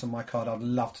fights on my card. I'd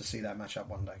love to see that matchup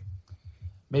one day.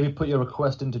 Maybe put your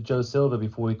request into Joe Silva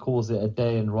before he calls it a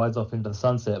day and rides off into the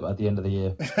sunset at the end of the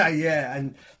year. Yeah,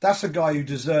 and that's a guy who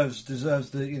deserves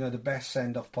the the best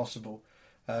send off possible.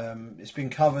 It's been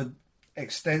covered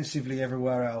extensively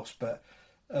everywhere else, but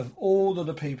of all of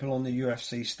the people on the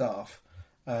UFC staff,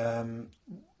 there's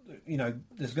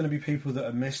going to be people that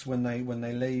are missed when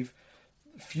they leave.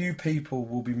 Few people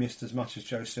will be missed as much as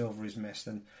Joe Silva is missed,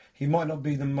 and he might not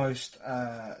be the most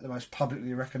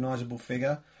publicly recognisable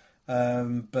figure,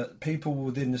 but people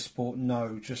within the sport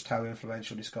know just how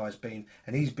influential this guy's been,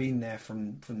 and he's been there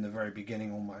from the very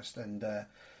beginning almost. And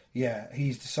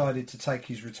he's decided to take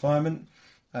his retirement,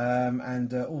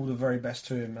 and all the very best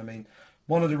to him. I mean,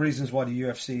 one of the reasons why the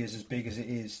UFC is as big as it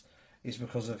is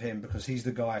because of him, because he's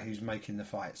the guy who's making the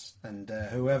fights, and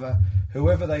whoever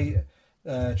they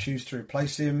choose to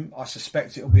replace him, I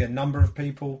suspect it'll be a number of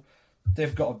people.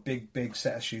 They've got a big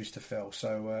set of shoes to fill,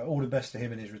 so all the best to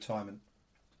him in his retirement.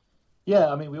 Yeah,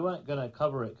 I mean, we weren't going to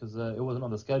cover it because it wasn't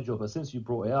on the schedule, but since you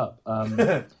brought it up,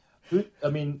 I've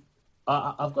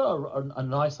got a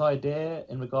nice idea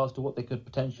in regards to what they could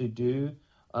potentially do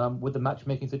with the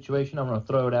matchmaking situation. I'm going to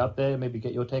throw it out there, maybe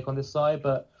get your take on this side,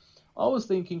 but I was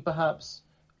thinking perhaps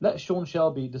let Sean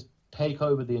Shelby just take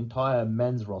over the entire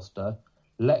men's roster,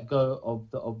 let go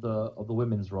of the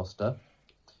women's roster.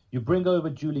 You bring over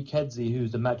Julie Kedzie,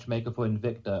 who's the matchmaker for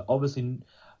Invicta. Obviously,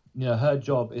 her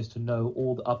job is to know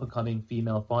all the up-and-coming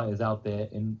female fighters out there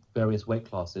in various weight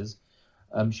classes.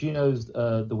 She knows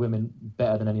the women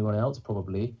better than anyone else,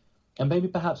 probably. and maybe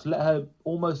perhaps let her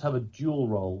almost have a dual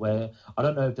role where I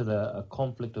don't know if there's a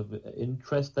conflict of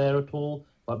interest there at all,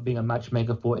 but being a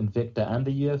matchmaker for Invicta and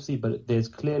the UFC, but there's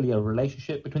clearly a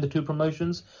relationship between the two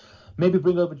promotions. Maybe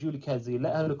bring over Julie Kedzie,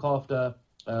 let her look after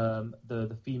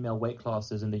the female weight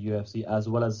classes in the UFC as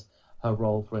well as her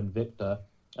role for Invicta,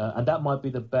 and that might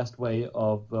be the best way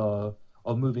of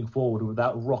moving forward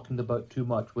without rocking the boat too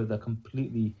much with a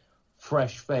completely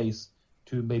fresh face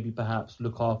to maybe perhaps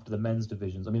look after the men's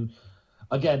divisions. I mean,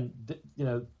 again,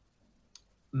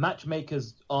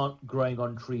 matchmakers aren't growing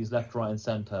on trees left, right, and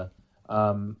center.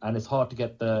 And it's hard to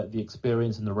get the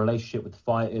experience and the relationship with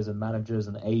fighters and managers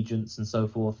and agents and so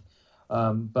forth.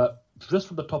 But just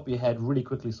from the top of your head, really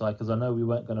quickly, Si, because I know we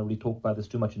weren't going to really talk about this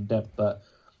too much in depth, but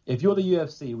if you're the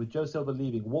UFC with Joe Silva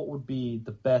leaving, what would be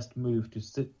the best move to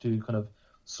kind of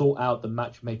sort out the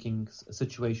matchmaking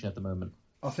situation at the moment?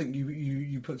 I think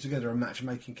you put together a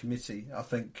matchmaking committee. I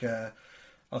think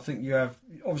you have,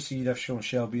 obviously you'd have Sean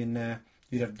Shelby in there.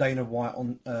 You'd have Dana White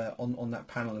on that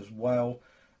panel as well.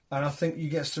 And I think you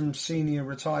get some senior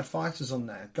retired fighters on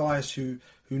there, guys who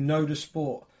know the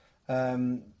sport.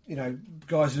 Guys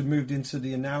who've moved into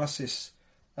the analysis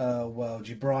world.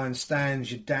 Your Brian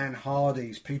Stans, your Dan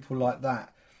Hardys, people like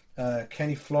that.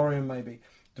 Kenny Florian, maybe.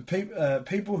 The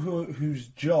people whose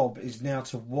job is now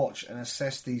to watch and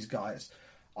assess these guys.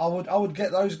 I would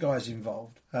get those guys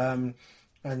involved.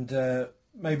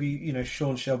 Maybe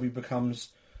Sean Shelby becomes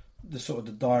the sort of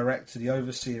the director, the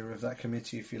overseer of that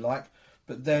committee, if you like.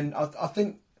 But then I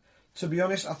think, to be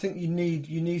honest, I think you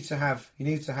need to have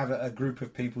a group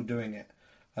of people doing it,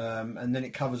 and then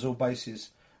it covers all bases.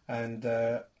 And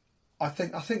I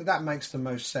think that makes the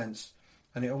most sense,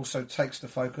 and it also takes the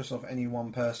focus off any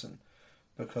one person,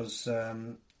 because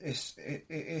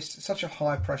it's such a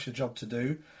high pressure job to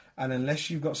do, and unless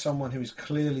you've got someone who is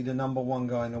clearly the number one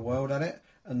guy in the world at it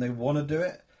and they want to do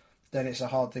it, then it's a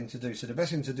hard thing to do. So the best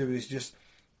thing to do is just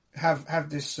have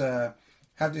this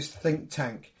think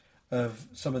tank of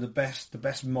some of the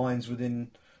best minds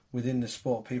within the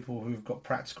sport, people who've got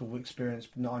practical experience,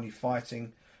 not only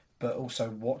fighting but also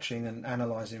watching and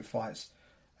analysing fights,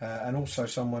 and also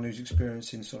someone who's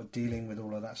experienced in sort of dealing with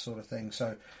all of that sort of thing.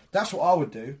 So that's what I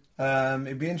would do.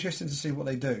 It'd be interesting to see what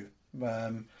they do,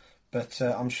 but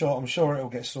I'm sure it'll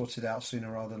get sorted out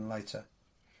sooner rather than later.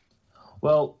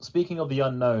 Well, speaking of the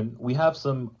unknown, we have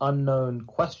some unknown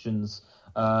questions,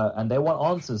 and they want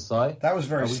answers, Si. That was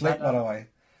very slick, by the way.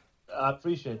 I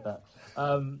appreciate that.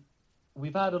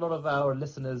 We've had a lot of our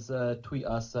listeners tweet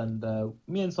us, and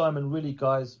me and Simon really,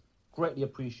 guys, greatly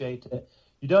appreciate it.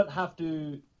 You don't have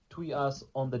to tweet us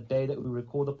on the day that we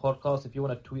record the podcast. If you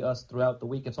want to tweet us throughout the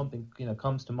week, if something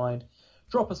comes to mind,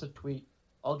 drop us a tweet.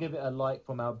 I'll give it a like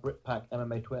from our BritPack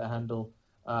MMA Twitter handle,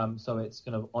 so it's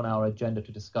kind of on our agenda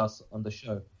to discuss on the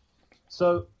show.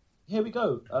 So here we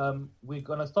go. We're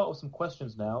going to start with some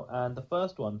questions now, and the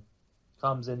first one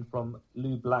comes in from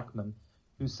Lou Blackman,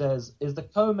 who says, is the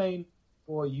co-main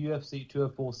for UFC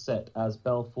 204 set as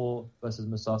Belfort versus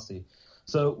Mousasi?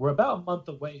 So we're about a month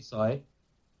away, Si,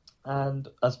 and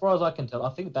as far as I can tell,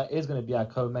 I think that is going to be our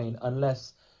co-main,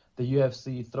 unless the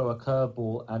UFC throw a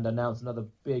curveball and announce another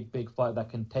big fight that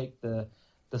can take the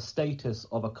status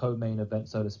of a co-main event,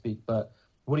 so to speak. But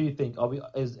what do you think?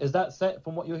 Is that set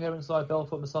from what you're hearing, Si,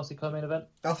 Belfort Mousasi co-main event?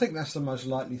 I think that's the most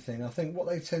likely thing. I think what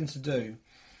they tend to do,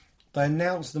 they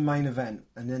announce the main event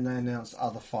and then they announce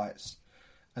other fights,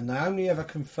 and they only ever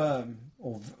confirm,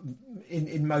 or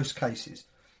in most cases,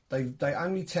 they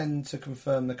only tend to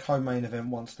confirm the co-main event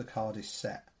once the card is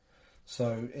set.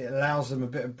 So it allows them a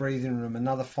bit of breathing room.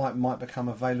 Another fight might become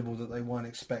available that they weren't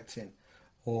expecting,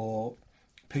 or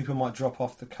people might drop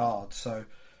off the card. So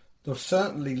they're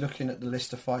certainly looking at the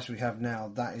list of fights we have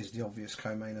now. That is the obvious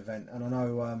co-main event, and I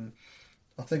know.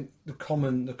 I think the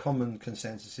common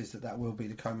consensus is that will be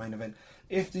the co-main event.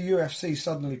 If the UFC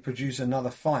suddenly produce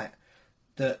another fight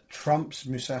that trumps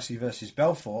Mousasi versus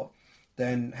Belfort,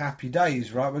 then happy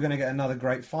days, right? We're going to get another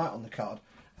great fight on the card.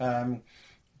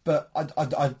 But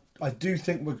I do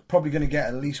think we're probably going to get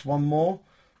at least one more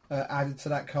added to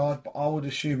that card. But I would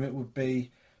assume it would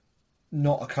be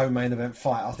not a co-main event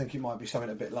fight. I think it might be something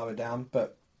a bit lower down.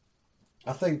 But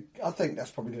I think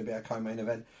that's probably going to be our co-main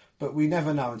event. But we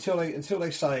never know until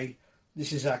they say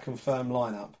this is our confirmed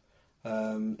lineup.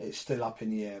 It's still up in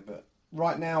the air. But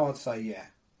right now, I'd say yeah,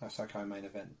 that's our co-main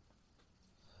event.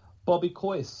 Bobby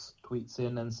Coyce tweets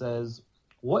in and says,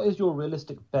 what is your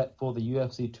realistic bet for the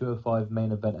UFC 205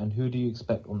 main event, and who do you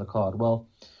expect on the card? Well,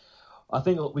 I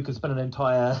think we could spend an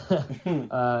entire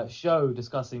show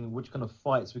discussing which kind of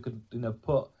fights we could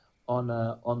put on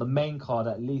the main card,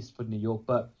 at least for New York.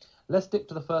 But let's stick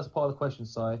to the first part of the question,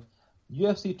 Si.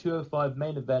 UFC 205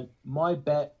 main event. My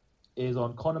bet is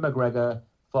on Conor McGregor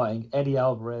fighting Eddie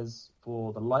Alvarez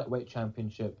for the lightweight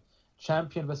championship.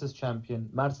 Champion versus champion,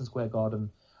 Madison Square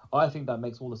Garden. I think that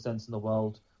makes all the sense in the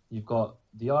world. You've got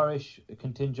the Irish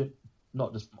contingent,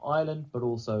 not just from Ireland, but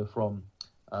also from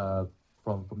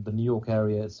the New York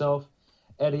area itself.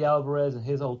 Eddie Alvarez and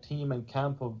his whole team and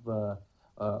camp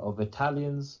of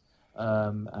Italians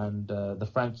and the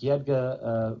Frankie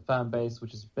Edgar fan base,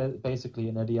 which is basically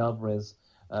an Eddie Alvarez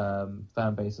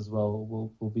fan base as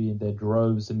well, will be in their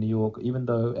droves in New York. Even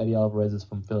though Eddie Alvarez is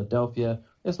from Philadelphia,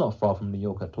 it's not far from New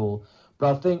York at all.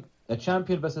 But I think a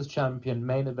champion versus champion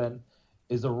main event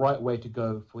is the right way to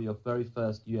go for your very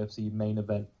first UFC main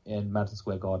event in Madison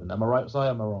Square Garden. Am I right, Si?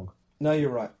 Am I wrong? No, you're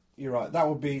right. You're right. That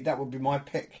would be my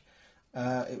pick.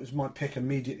 It was my pick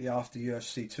immediately after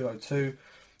UFC 202.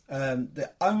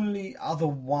 The only other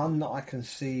one that I can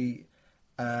see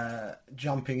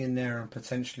jumping in there and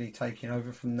potentially taking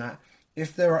over from that,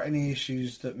 if there are any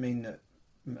issues that mean that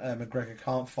McGregor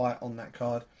can't fight on that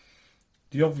card,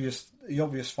 the obvious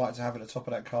fight to have at the top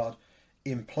of that card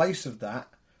in place of that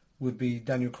would be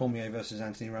Daniel Cormier versus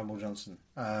Anthony Rumble Johnson.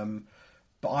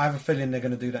 But I have a feeling they're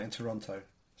going to do that in Toronto.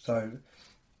 So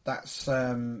that's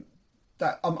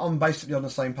that. I'm basically on the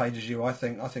same page as you. I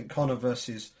think Conor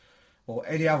versus, or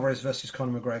Eddie Alvarez versus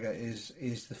Conor McGregor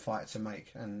is the fight to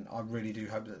make, and I really do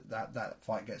hope that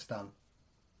fight gets done.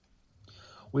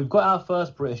 We've got our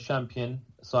first British champion,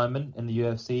 Simon, in the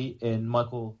UFC, in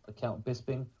Michael the Count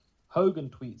Bisping. Hogan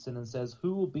tweets in and says,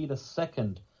 "Who will be the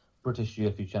second British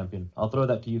UFC champion?" I'll throw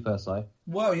that to you first, Si.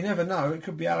 Well, you never know. It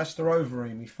could be Alistair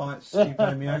Overeem. He fights Stipe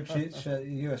Miocic at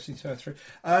UFC 203.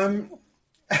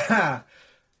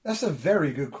 That's a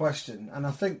very good question, and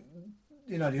I think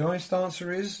the honest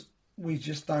answer is we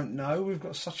just don't know. We've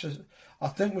got I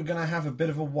think we're going to have a bit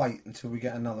of a wait until we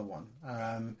get another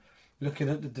one. Looking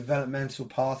at the developmental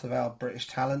path of our British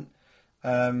talent,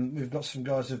 we've got some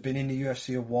guys who've been in the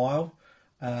UFC a while,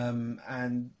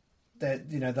 and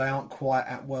they aren't quite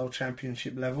at world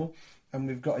championship level, and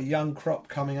we've got a young crop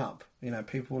coming up.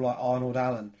 People like Arnold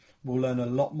Allen. We'll learn a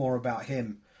lot more about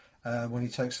him when he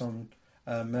takes on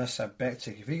Mirsad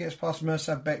Bektik. If he gets past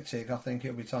Mirsad Bektik, I think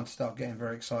it'll be time to start getting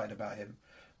very excited about him.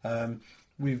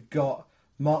 We've got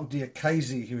Mark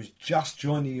Diakiese, who has just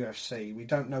joined the UFC. We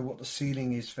don't know what the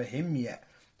ceiling is for him yet.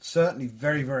 Certainly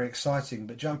very, very exciting,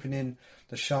 but jumping in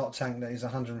the shark tank that is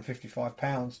 155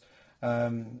 pounds,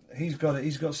 he's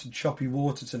got some choppy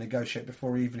water to negotiate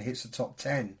before he even hits the top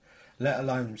 10, let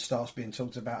alone starts being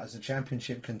talked about as a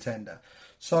championship contender.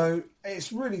 So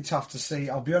it's really tough to see.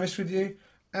 I'll be honest with you,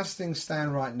 as things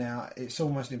stand right now, it's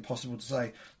almost impossible to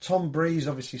say. Tom Breeze,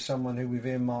 obviously someone who we've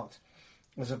earmarked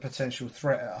as a potential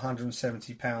threat at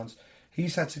 170 pounds.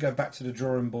 He's had to go back to the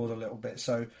drawing board a little bit,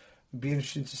 so it'll be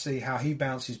interesting to see how he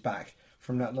bounces back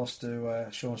from that loss to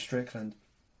Sean Strickland.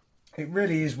 It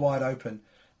really is wide open.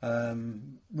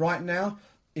 Right now,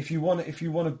 if you want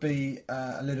to be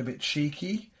a little bit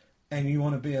cheeky and you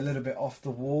want to be a little bit off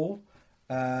the wall,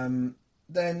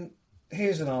 then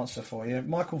here's an answer for you.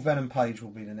 Michael Venom Page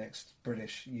will be the next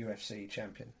British UFC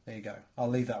champion. There you go. I'll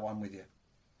leave that one with you.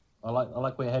 I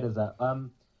like where your head is at.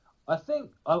 I think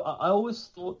I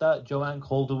always thought that Joanne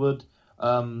Calderwood,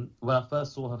 when I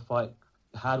first saw her fight,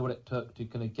 had what it took to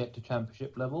kind of get to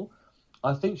championship level.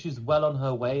 I think she's well on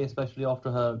her way, especially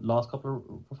after her last couple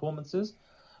of performances.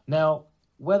 Now,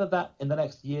 whether that in the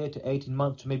next year to 18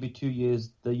 months to maybe 2 years,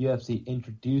 the UFC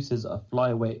introduces a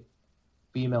flyweight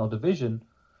female division,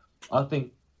 I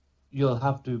think you'll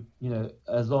have to,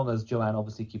 as long as Joanne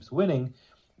obviously keeps winning,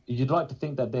 you'd like to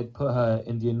think that they'd put her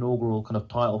in the inaugural kind of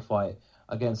title fight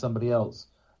against somebody else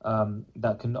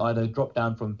that can either drop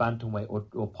down from bantamweight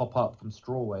or pop up from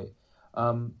strawweight.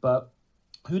 But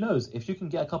who knows? If you can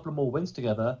get a couple of more wins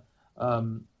together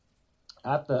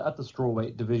at the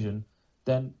strawweight division,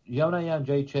 then Joanna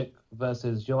Jędrzejczyk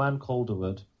versus Joanne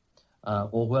Calderwood,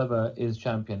 or whoever is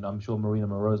champion, I'm sure Marina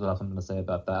Moroz will have something to say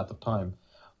about that at the time.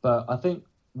 But I think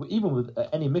even with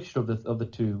any mixture of the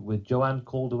two, with Joanne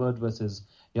Calderwood versus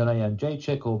Joanna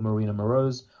Jędrzejczyk or Marina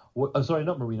Moroz, sorry,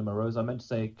 not Marina Moroz, I meant to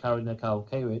say Karolina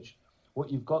Kowalkiewicz, what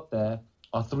you've got there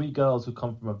are three girls who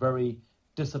come from a very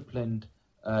disciplined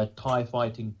Thai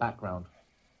fighting background,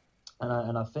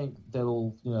 and I think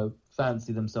they'll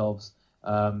fancy themselves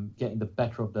getting the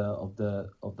better of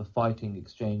the fighting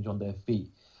exchange on their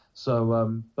feet.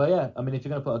 So, but yeah, I mean, if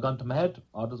you're going to put a gun to my head,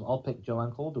 I'll pick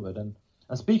Joanne Calderwood. And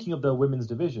speaking of the women's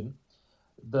division,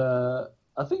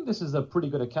 I think this is a pretty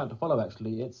good account to follow.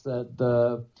 Actually, it's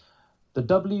the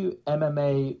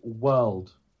WMMA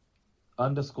World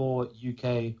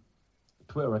 _UK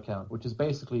Twitter account, which is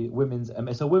basically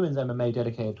it's a women's MMA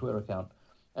dedicated Twitter account.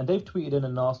 and they've tweeted in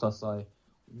and asked us,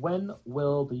 when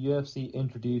will the UFC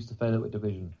introduce the featherweight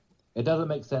division? It doesn't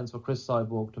make sense for Chris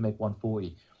Cyborg to make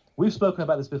 140. We've spoken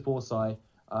about this before, Si.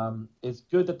 It's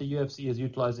good that the UFC is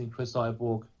utilizing Chris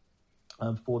Cyborg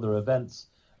for their events.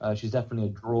 She's definitely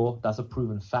a draw. That's a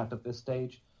proven fact at this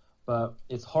stage. But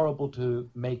it's horrible to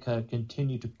make her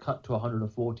continue to cut to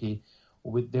 140.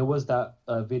 There was that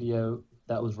video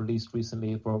that was released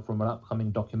recently from an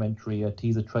upcoming documentary, a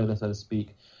teaser trailer, so to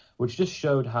speak, which just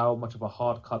showed how much of a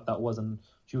hard cut that was, and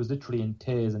she was literally in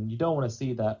tears. And you don't want to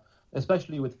see that,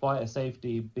 especially with fighter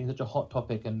safety being such a hot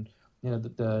topic, and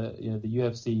the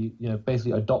UFC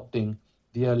basically adopting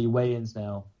the early weigh-ins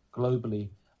now globally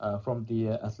from the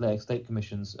athletic state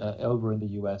commissions over in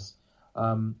the US.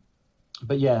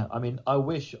 But yeah, I mean, I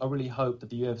really hope that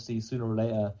the UFC sooner or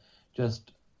later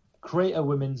just create a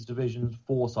women's division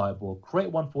for Cyborg.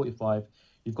 Create 145.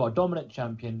 You've got a dominant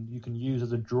champion you can use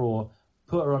as a draw.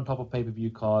 Put her on top of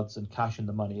pay-per-view cards and cash in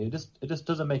the money. It just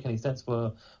doesn't make any sense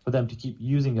for them to keep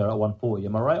using her at 140.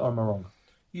 Am I right or am I wrong?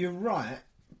 You're right,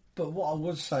 but what I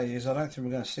would say is I don't think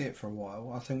we're going to see it for a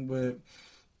while. I think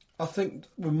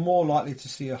we're more likely to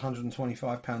see a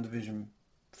 125-pound division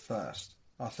first.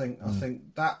 I think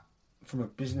that, from a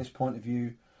business point of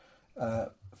view,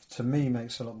 to me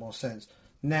makes a lot more sense.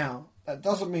 Now, that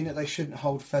doesn't mean that they shouldn't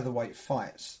hold featherweight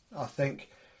fights. I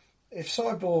think if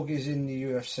Cyborg is in the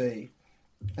UFC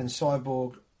and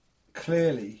Cyborg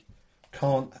clearly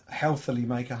can't healthily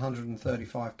make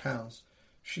 135 pounds,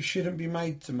 she shouldn't be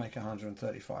made to make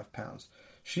 135 pounds.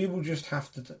 She will just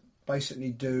have to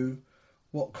basically do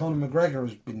what Conor McGregor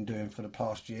has been doing for the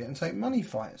past year and take money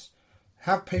fights.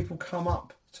 Have people come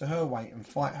up to her weight and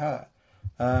fight her.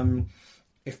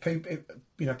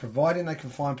 Providing they can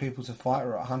find people to fight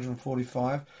her at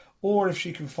 145, or if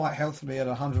she can fight healthily at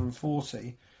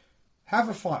 140, have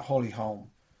a fight Holly Holm,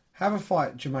 have a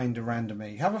fight Jermaine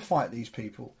Durandamy, have a fight these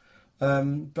people,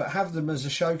 but have them as a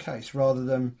showcase rather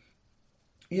than,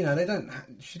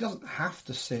 she doesn't have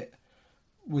to sit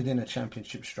within a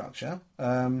championship structure.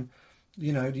 The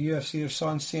UFC have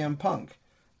signed CM Punk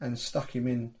and stuck him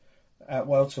in at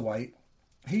welterweight.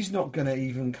 He's not going to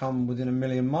even come within a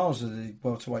million miles of the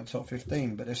welterweight top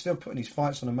 15, but they're still putting his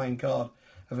fights on the main card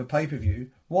of a pay-per-view.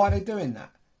 Why are they doing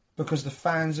that? Because the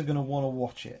fans are going to want to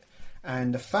watch it.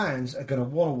 And the fans are going to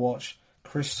want to watch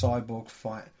Chris Cyborg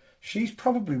fight. She's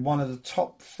probably one of the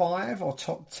top 5 or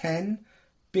top 10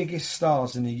 biggest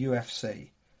stars in the UFC.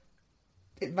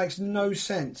 It makes no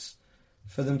sense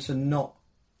for them to not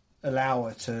allow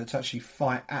her to actually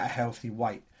fight at a healthy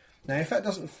weight. Now, if that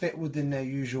doesn't fit within their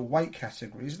usual weight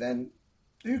categories, then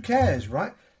who cares,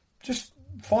 right? Just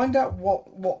find out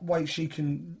what weight she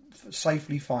can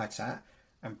safely fight at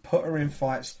and put her in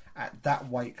fights at that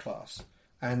weight class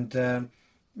and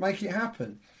make it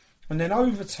happen. And then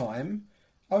over time,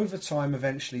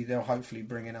 eventually they'll hopefully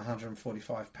bring in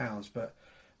 145 pounds. But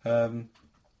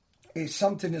it's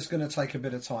something that's going to take a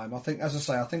bit of time. I think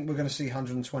we're going to see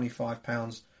 125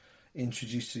 pounds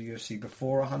introduced to the UFC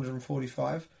before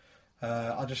 145.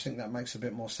 I just think that makes a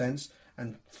bit more sense.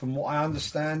 And from what I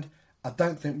understand, I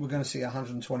don't think we're going to see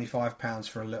 125 pounds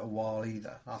for a little while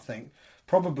either. I think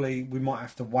probably we might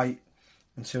have to wait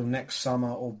until next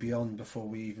summer or beyond before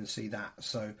we even see that.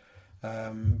 So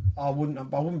I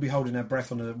wouldn't be holding her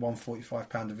breath on the 145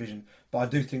 pound division, but I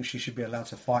do think she should be allowed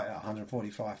to fight at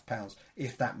 145 pounds,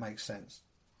 if that makes sense.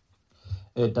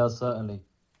 It does, certainly.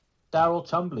 Daryl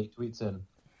Chumbley tweets in,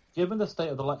 given the state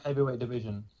of the light heavyweight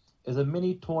division, is a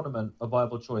mini tournament a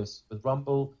viable choice with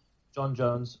Rumble, John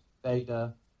Jones,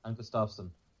 Bader, and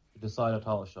Gustafsson to decide a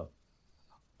title shot?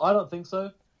 I don't think so.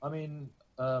 I mean,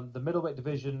 the middleweight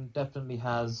division definitely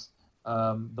has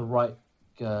the right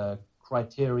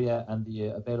criteria and the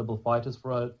available fighters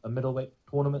for a middleweight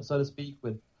tournament, so to speak,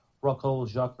 with Rockhold,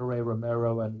 Jacare,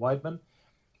 Romero, and Weidman.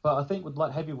 But I think with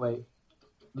light heavyweight,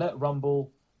 let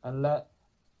Rumble and let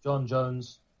John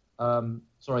Jones,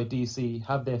 DC,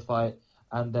 have their fight.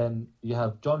 And then you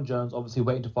have John Jones obviously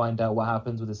waiting to find out what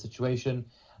happens with his situation.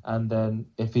 And then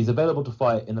if he's available to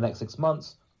fight in the next 6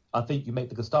 months, I think you make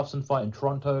the Gustafsson fight in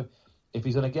Toronto. If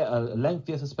he's going to get a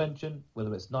lengthier suspension,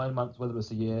 whether it's 9 months, whether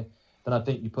it's a year, then I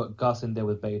think you put Gus in there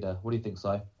with Bader. What do you think,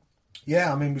 Si?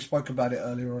 Yeah, I mean, we spoke about it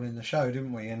earlier on in the show,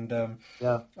 didn't we? And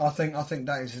yeah, I think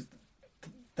that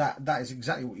is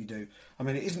exactly what you do. I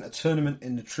mean, it isn't a tournament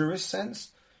in the truest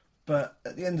sense, but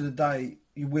at the end of the day,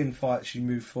 you win fights, you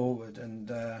move forward,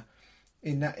 and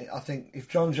in that, I think if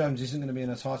John Jones isn't going to be in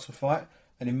a title fight,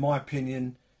 and in my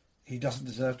opinion, he doesn't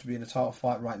deserve to be in a title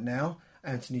fight right now,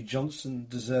 Anthony Johnson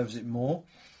deserves it more.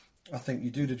 I think you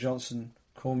do the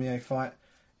Johnson-Cormier fight.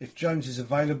 If Jones is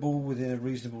available within a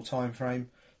reasonable time frame,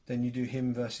 then you do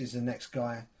him versus the next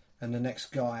guy, and the next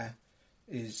guy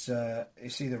is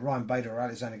it's either Ryan Bader or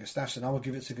Alexander Gustafsson. I would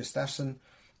give it to Gustafsson,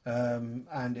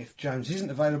 and if Jones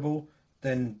isn't available,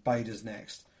 then Bader's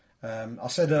next. I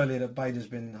said earlier that Bader's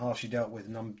been harshly dealt with,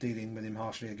 and I'm dealing with him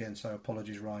harshly again. So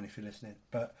apologies, Ryan, if you're listening.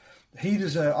 But he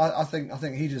deserves. I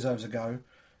think he deserves a go.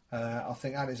 I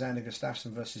think Alexander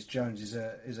Gustafsson versus Jones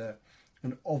is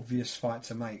an obvious fight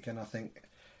to make, and I think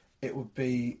it would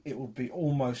be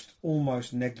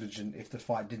almost negligent if the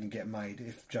fight didn't get made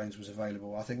if Jones was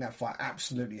available. I think that fight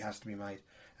absolutely has to be made,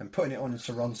 and putting it on in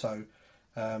Toronto,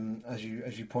 as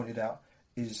you pointed out,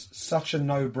 is such a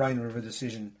no-brainer of a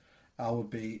decision. I would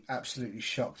be absolutely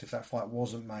shocked if that fight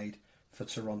wasn't made for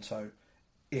Toronto,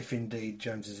 if indeed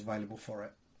Jones is available for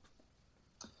it.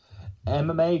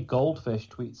 MMA Goldfish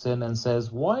tweets in and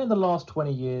says, why in the last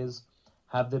 20 years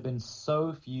have there been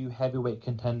so few heavyweight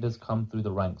contenders come through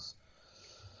the ranks?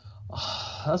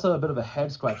 That's a bit of a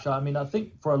head scratcher. I mean, I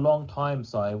think for a long time,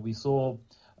 Si, we saw,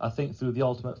 I think through The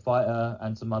Ultimate Fighter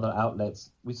and some other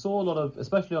outlets, we saw a lot of,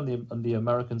 especially on the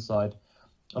American side,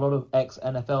 a lot of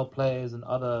ex-NFL players and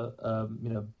other,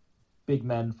 big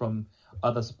men from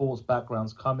other sports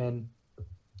backgrounds come in,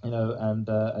 and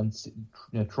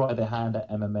try their hand at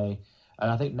MMA.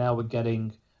 And I think now we're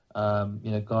getting,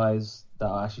 guys that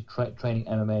are actually training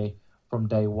MMA from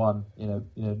day one.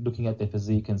 Looking at their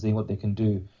physique and seeing what they can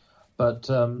do. But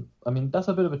that's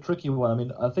a bit of a tricky one. I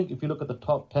mean, I think if you look at the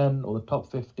top 10 or the top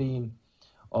 15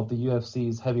 of the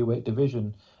UFC's heavyweight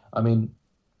division, I mean,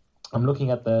 I'm looking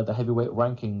at the heavyweight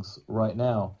rankings right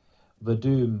now.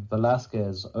 Verdum,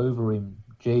 Velasquez, Overeem,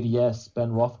 JDS,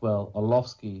 Ben Rothwell,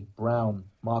 Orlovsky, Brown,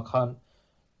 Mark Hunt,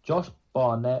 Josh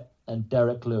Barnett, and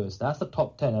Derek Lewis. That's the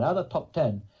top 10. And out of the top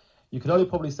 10, you can only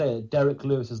probably say that Derek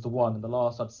Lewis is the one in the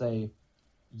last, I'd say,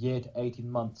 year to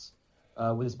 18 months,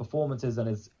 with his performances and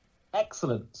his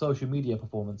excellent social media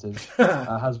performances,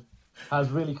 has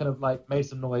really kind of like made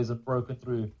some noise and broken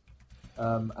through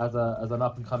as an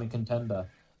up-and-coming contender.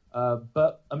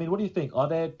 But, I mean, what do you think? Are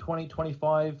there 20,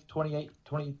 25, 28,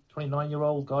 20,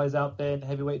 29-year-old guys out there in the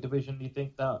heavyweight division, do you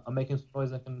think, that are making some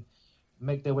noise that can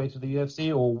make their way to the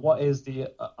UFC? Or what is the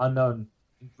unknown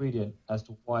ingredient as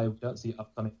to why we don't see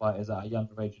upcoming fighters at a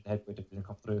younger age in the heavyweight division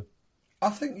come through? I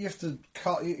think you have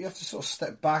to sort of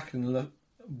step back and look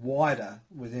wider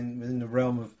within the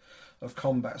realm of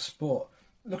combat sport.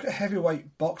 Look at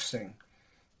heavyweight boxing.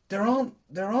 There aren't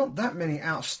that many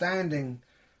outstanding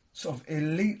sort of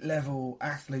elite level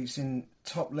athletes in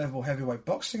top level heavyweight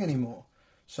boxing anymore.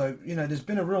 So, there's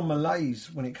been a real malaise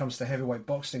when it comes to heavyweight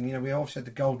boxing. We obviously had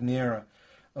the golden era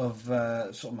of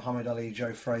sort of Muhammad Ali,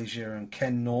 Joe Frazier and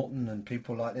Ken Norton and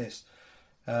people like this.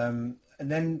 And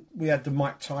then we had the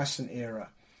Mike Tyson era,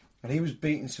 and he was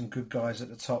beating some good guys at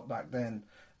the top back then.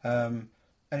 And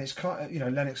it's kind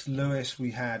of, Lennox Lewis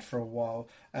we had for a while.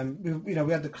 And we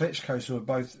had the Klitschko's who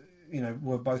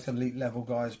were both elite level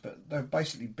guys, but they're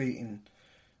basically beating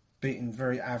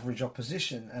very average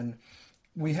opposition. And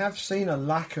we have seen a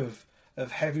lack of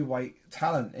heavyweight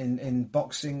talent in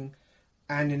boxing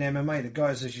and in MMA. The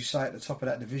guys, as you say, at the top of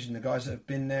that division, the guys that have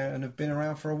been there and have been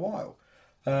around for a while.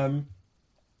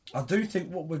 I do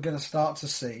think what we're going to start to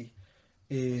see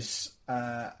is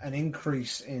an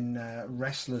increase in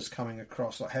wrestlers coming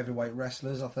across, like heavyweight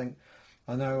wrestlers. I think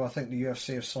the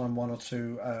UFC have signed one or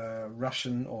two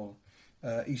Russian or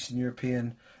Eastern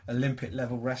European Olympic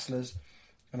level wrestlers,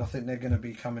 and I think they're going to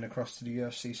be coming across to the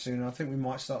UFC soon. I think we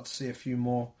might start to see a few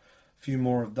more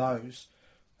of those.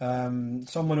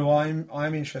 Someone who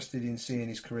I'm interested in seeing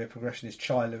his career progression is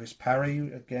Chai Lewis Parry.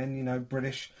 Again,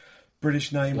 British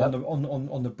name. Yep.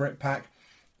 on the Brit Pack.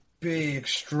 Big,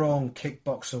 strong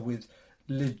kickboxer with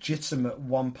legitimate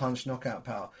one-punch knockout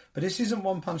power. But this isn't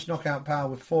one-punch knockout power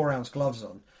with 4-ounce gloves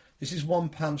on. This is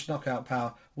one-punch knockout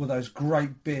power with those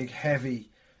great, big,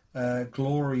 heavy,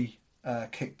 glory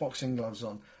kickboxing gloves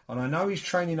on. And I know he's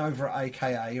training over at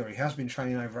AKA, or he has been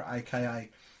training over at AKA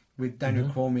with Daniel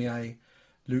Cormier,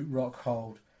 Luke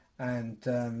Rockhold, and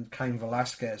Cain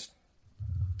Velasquez.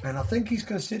 And I think he's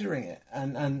considering it.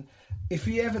 And if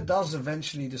he ever does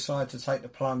eventually decide to take the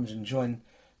plunge and join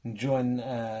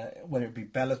whether it be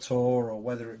Bellator or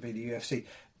whether it be the UFC,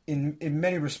 in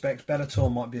many respects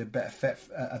Bellator might be a better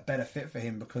fit for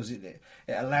him, because it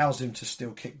allows him to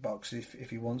still kickbox if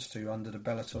he wants to under the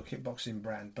Bellator kickboxing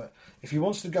brand. But if he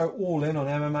wants to go all in on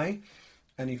MMA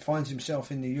and he finds himself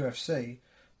in the UFC,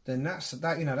 then that's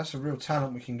a real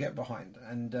talent we can get behind,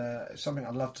 and something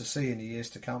I'd love to see in the years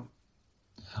to come.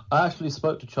 I actually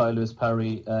spoke to Chai Lewis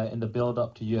Parry in the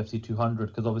build-up to UFC 200,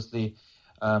 because obviously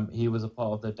he was a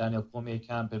part of the Daniel Cormier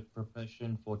camp in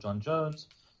preparation for John Jones,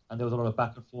 and there was a lot of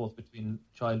back and forth between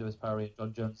Chai Lewis Parry and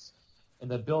John Jones in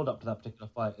the build-up to that particular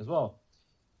fight as well.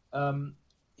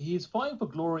 He's fighting for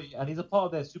Glory, and he's a part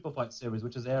of their Super Fight series,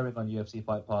 which is airing on UFC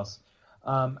Fight Pass.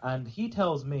 And he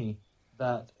tells me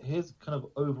that his kind of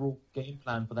overall game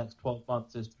plan for the next 12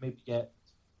 months is to maybe get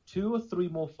 2 or 3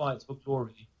 more fights for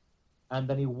Glory, and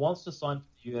then he wants to sign for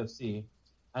the UFC.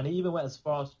 And he even went as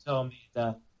far as to tell me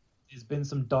that there's been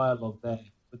some dialogue there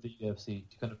with the UFC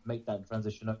to kind of make that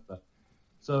transition over.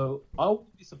 So I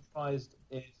wouldn't be surprised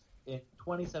if in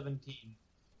 2017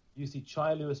 you see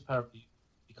Chai Lewis Perry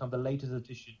become the latest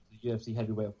addition to the UFC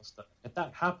heavyweight roster. If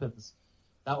that happens,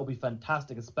 that will be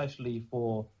fantastic, especially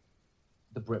for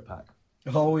the Brit Pack.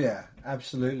 Oh yeah,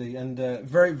 absolutely. And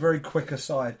very, very quick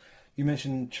aside, you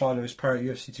mentioned Chai Lewis Perry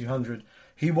at UFC 200.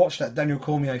 He watched that Daniel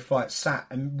Cormier fight, sat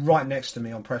and right next to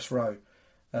me on press row.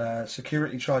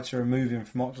 Security tried to remove him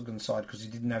from octagon side because he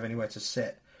didn't have anywhere to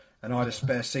sit. And I had a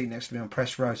spare seat next to me on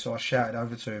press row, so I shouted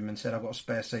over to him and said, "I've got a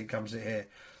spare seat, come sit here."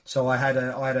 So I had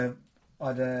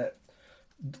a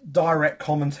direct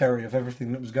commentary of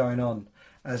everything that was going on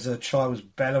as Chai was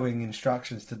bellowing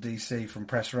instructions to DC from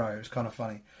press row. It was kind of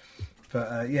funny.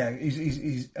 But yeah,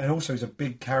 he's and also he's a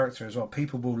big character as well.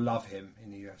 People will love him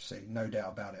in the UFC, no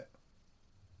doubt about it.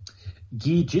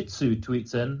 Gi Jitsu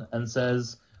tweets in and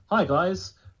says, "Hi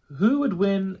guys, who would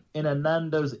win in a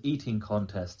Nando's eating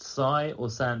contest, Sai or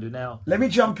Sandu?" Now, let me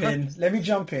jump in.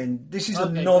 This is a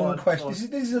non-question.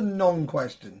 This is a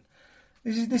non-question.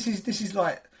 This is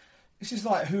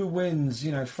like who wins,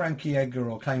 Frankie Edgar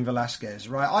or Cain Velasquez,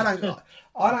 right?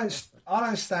 I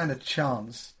don't stand a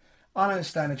chance. I don't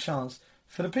stand a chance.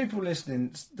 For the people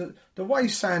listening, the way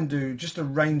Sandu just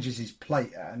arranges his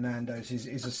plate at Nando's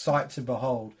is a sight to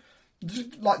behold.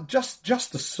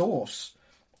 Just the sauce.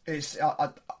 It's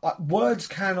words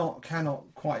cannot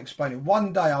quite explain it.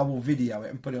 One day I will video it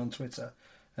and put it on Twitter,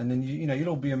 and then you'll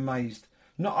all be amazed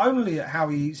not only at how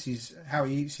he eats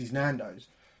his Nando's,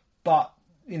 but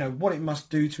what it must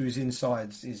do to his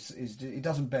insides is it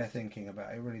doesn't bear thinking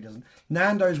about. It really doesn't.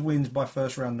 Nando's wins by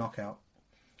first round knockout.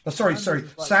 Oh, sorry.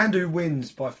 Sandu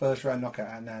wins by first round knockout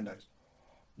at Nando's.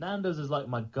 Nando's is like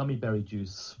my gummy berry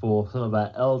juice for some of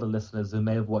our elder listeners who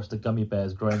may have watched the Gummy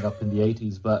Bears growing up in the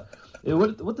 80s. But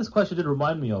what this question did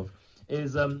remind me of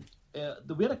is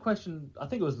we had a question, I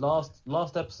think it was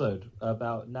last episode,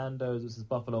 about Nando's versus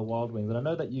Buffalo Wild Wings. And I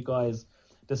know that you guys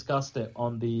discussed it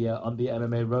on the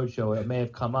MMA Roadshow. It may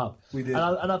have come up. We did.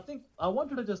 And I think I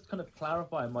wanted to just kind of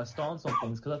clarify my stance on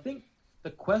things, because I think the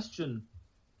question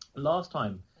last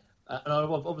time, and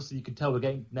obviously you can tell we're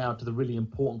getting now to the really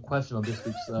important question on this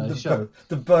week's show.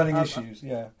 The burning issues,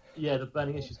 yeah. Yeah, the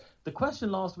burning issues. The question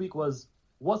last week was,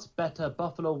 what's better,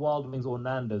 Buffalo Wild Wings or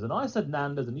Nando's? And I said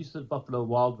Nando's, and you said Buffalo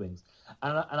Wild Wings.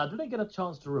 And I didn't get a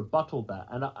chance to rebuttal that.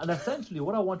 And essentially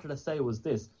what I wanted to say was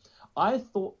this. I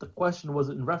thought the question was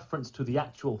in reference to the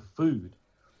actual food.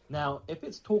 Now, if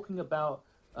it's talking about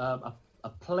a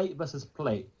plate versus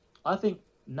plate, I think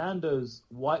Nando's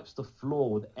wipes the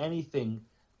floor with anything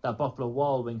that Buffalo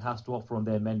Wild Wing has to offer on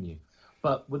their menu.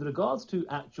 But with regards to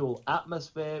actual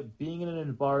atmosphere, being in an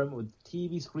environment with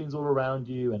TV screens all around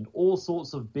you and all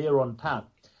sorts of beer on tap,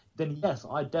 then yes,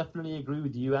 I definitely agree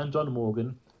with you and John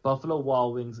Morgan. Buffalo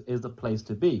Wild Wings is the place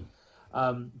to be.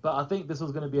 But I think this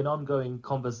was going to be an ongoing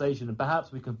conversation, and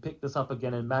perhaps we can pick this up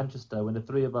again in Manchester when the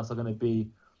three of us are going to be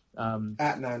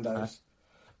at Nando's.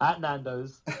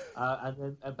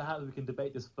 And perhaps we can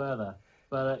debate this further.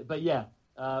 But yeah,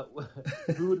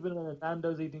 who would win in a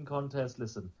Nando's eating contest?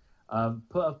 Listen,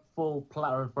 put a full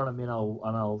platter in front of me, and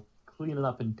I'll clean it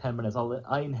up in 10 minutes.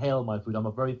 I inhale my food. I'm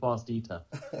a very fast eater.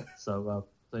 So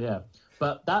yeah.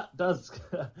 But that does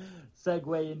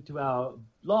segue into our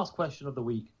last question of the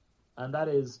week, and that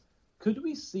is, could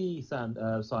we see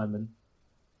Simon,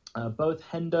 both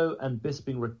Hendo and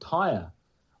Bisping retire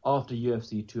after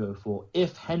UFC 204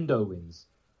 if Hendo wins?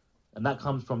 And that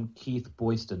comes from Keith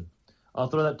Boyston. I'll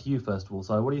throw that to you first of all.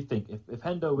 So what do you think? If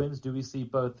Hendo wins, do we see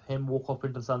both him walk off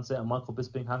into the sunset and Michael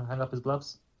Bisping hang up his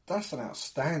gloves? That's an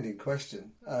outstanding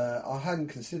question. I hadn't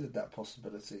considered that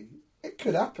possibility. It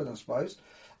could happen, I suppose.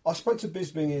 I spoke to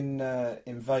Bisping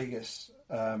in Vegas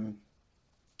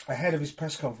ahead of his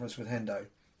press conference with Hendo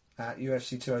at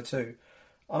UFC 202,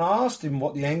 and I asked him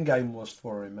what the end game was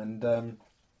for him, and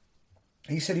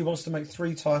he said he wants to make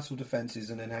 3 title defences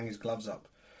and then hang his gloves up.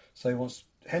 So he wants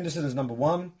Henderson as number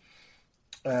 1,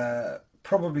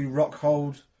 probably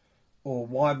Rockhold or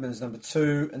Weidman's number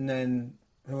 2, and then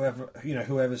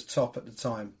whoever's top at the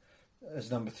time as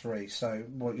number 3. So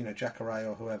Jacare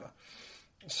or whoever.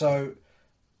 So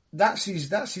that's his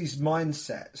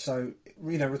mindset. So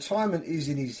retirement is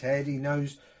in his head. He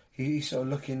knows he's sort of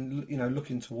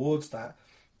looking towards that.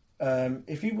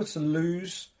 If he were to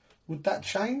lose, would that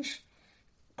change?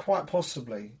 quite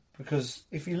possibly, because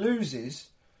if he loses,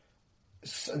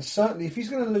 and certainly if he's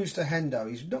going to lose to Hendo,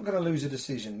 he's not going to lose a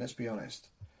decision. Let's be honest.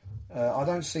 I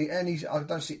don't see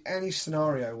any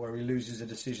scenario where he loses a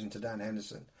decision to Dan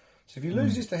Henderson. So if he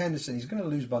loses to Henderson, he's going to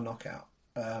lose by knockout.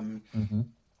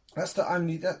 That's the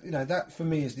only that for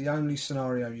me is the only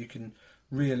scenario you can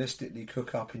realistically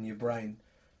cook up in your brain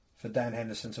for Dan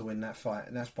Henderson to win that fight,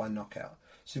 and that's by knockout.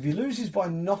 So if he loses by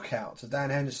knockout to Dan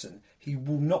Henderson, he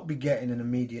will not be getting an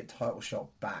immediate title shot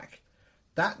back.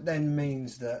 That then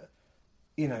means that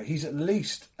he's at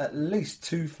least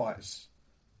 2 fights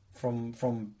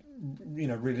from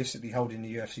realistically holding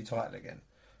the UFC title again.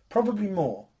 Probably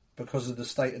more because of the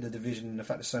state of the division and the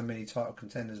fact there's so many title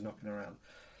contenders knocking around.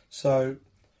 So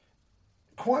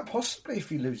quite possibly if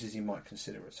he loses, he might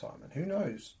consider retirement. Who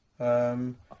knows?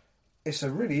 It's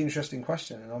a really interesting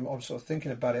question, and I'm sort of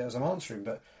thinking about it as I'm answering.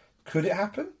 But could it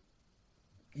happen?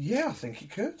 Yeah, I think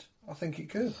it could. I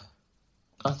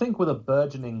think with a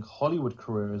burgeoning Hollywood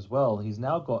career as well, he's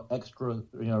now got extra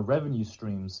revenue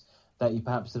streams that he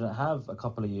perhaps didn't have a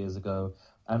couple of years ago.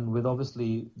 And with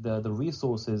obviously the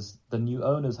resources the new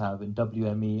owners have in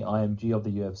WME, IMG of the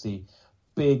UFC,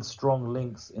 big, strong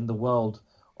links in the world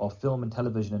of film and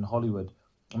television in Hollywood.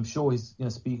 I'm sure he's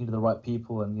speaking to the right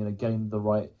people and getting the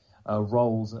right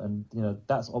roles, and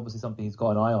that's obviously something he's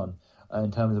got an eye on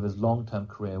in terms of his long-term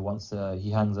career once he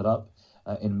hangs it up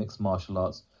in mixed martial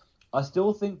arts. I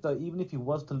still think that even if he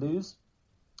was to lose,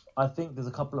 I think there's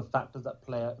a couple of factors that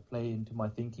play into my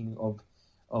thinking of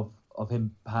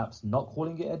him perhaps not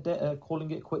calling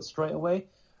it quits straight away.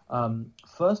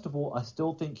 First of all, I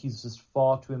still think he's just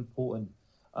far too important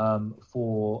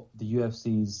for the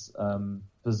UFC's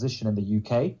position in the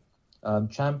UK.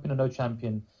 Champion or no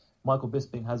champion, Michael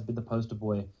Bisping has been the poster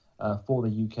boy for the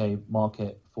UK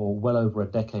market for well over a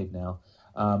decade now.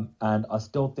 And I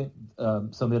still think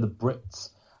some of the other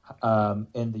Brits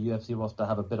in the UFC roster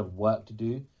have a bit of work to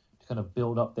do to kind of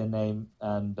build up their name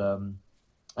and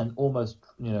almost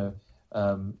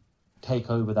take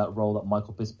over that role that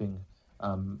Michael Bisping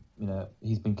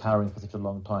he's been carrying for such a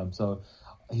long time. So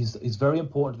he's very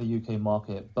important to the UK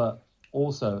market, but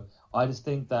also I just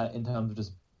think that in terms of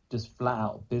just flat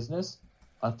out business,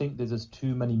 I think there's just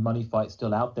too many money fights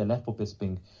still out there left for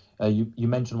Bisping. You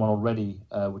mentioned one already,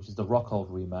 which is the Rockhold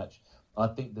rematch. I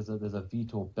think there's a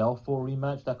Vitor Belfort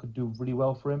rematch that could do really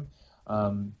well for him.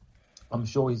 I'm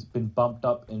sure he's been bumped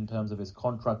up in terms of his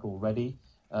contract already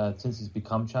since he's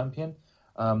become champion.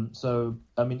 So,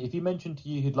 I mean, if he mentioned to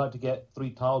you he'd like to get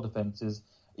 3 title defenses,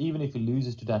 even if he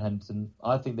loses to Dan Henderson,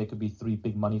 I think there could be 3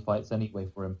 big money fights anyway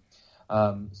for him.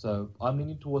 So I'm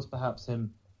leaning towards perhaps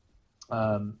him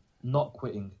not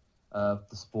quitting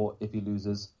the sport if he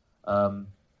loses. And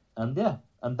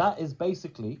that is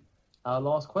basically our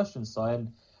last question, Si.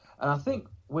 And I think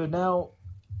we're now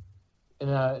in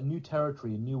a new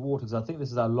territory, new waters. I think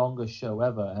this is our longest show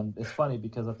ever. And it's funny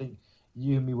because I think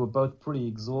you and me were both pretty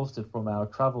exhausted from our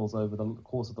travels over the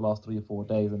course of the last 3 or 4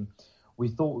 days. And we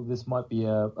thought this might be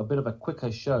a bit of a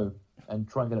quicker show and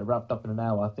try and get it wrapped up in an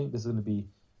hour. I think this is going to be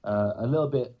a little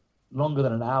bit longer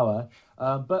than an hour.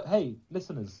 But hey,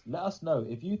 listeners, let us know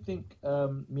if you think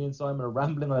me and Simon are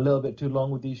rambling a little bit too long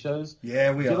with these shows.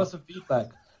 Yeah, we are. Give us some feedback.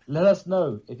 Let us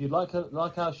know if you'd like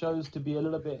our shows to be a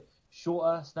little bit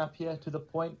shorter, snappier, to the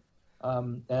point.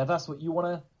 And if that's what you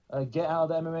want to get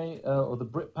out of the MMA or the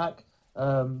BritPack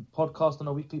podcast on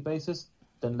a weekly basis,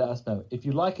 then let us know. If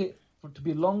you like it to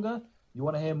be longer, you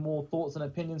want to hear more thoughts and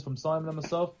opinions from Simon and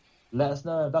myself, let us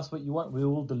know. If that's what you want, we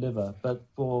will deliver. But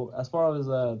as far as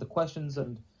the questions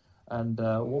and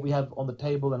what we have on the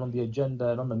table and on the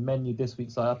agenda and on the menu this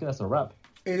week, so I think that's a wrap.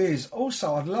 It is.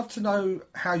 Also, I'd love to know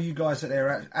how you guys out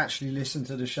there actually listen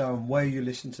to the show and where you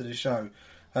listen to the show.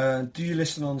 Do you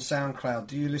listen on SoundCloud?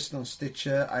 Do you listen on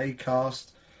Stitcher,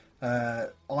 Acast,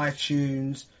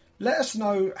 iTunes? Let us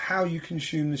know how you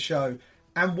consume the show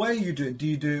and where you do it. Do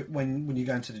you do it when you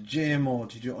go into the gym, or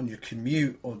do you do it on your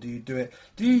commute, or do you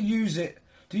use the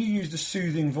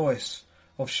soothing voice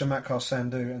of Shamakar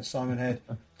Sandhu and Simon Head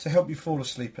to help you fall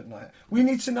asleep at night? We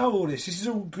need to know all this. This is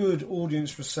all good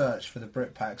audience research for the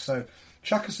BritPack. So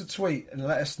chuck us a tweet and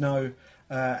let us know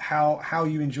how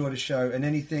you enjoy the show and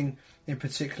anything in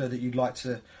particular that you'd like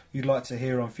to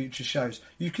hear on future shows.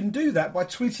 You can do that by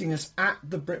tweeting us at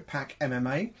the BritPack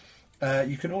MMA.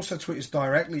 You can also tweet us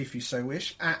directly if you so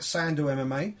wish, at Sandhu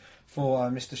MMA for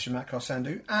Mr. Shamakar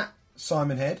Sandhu, at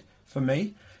Simon Head for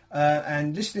me.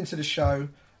 And listening to the show,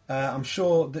 I'm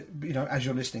sure that, as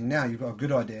you're listening now, you've got a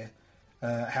good idea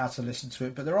how to listen to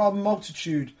it. But there are a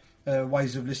multitude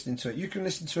ways of listening to it. You can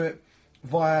listen to it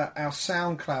via our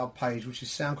SoundCloud page, which is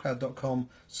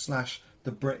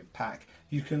soundcloud.com/thebritpack.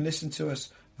 You can listen to us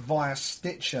via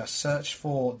Stitcher. Search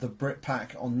for the Brit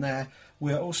Pack on there.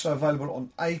 We are also available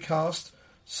on Acast.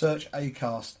 Search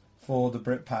Acast for the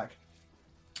Brit Pack.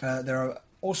 There are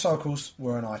also, of course,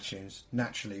 we're on iTunes.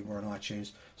 Naturally, we're on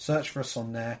iTunes. Search for us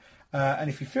on there. And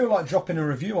if you feel like dropping a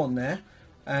review on there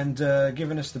and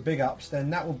giving us the big ups, then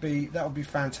that would be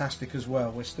fantastic as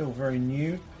well. We're still very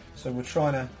new, so we're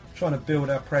trying to build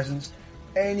our presence.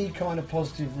 Any kind of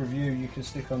positive review you can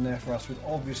stick on there for us would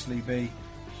obviously be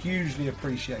hugely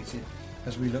appreciated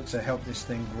as we look to help this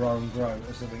thing grow and grow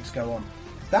as the weeks go on.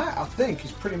 That, I think,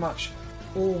 is pretty much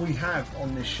all we have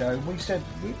on this show. We said,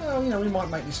 we might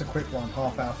make this a quick one,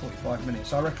 half hour, 45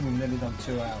 minutes. I reckon we've nearly done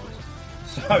 2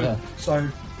 hours. So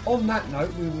on that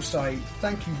note, we will say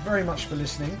thank you very much for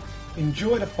listening.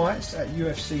 Enjoy the fights at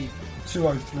UFC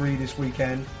 203 this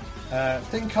weekend.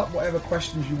 Think up whatever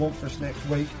questions you want for us next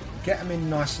week. Get them in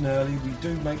nice and early. We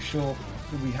do make sure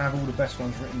that we have all the best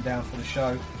ones written down for the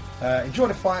show. Enjoy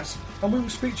the fights, and we will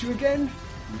speak to you again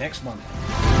next Monday.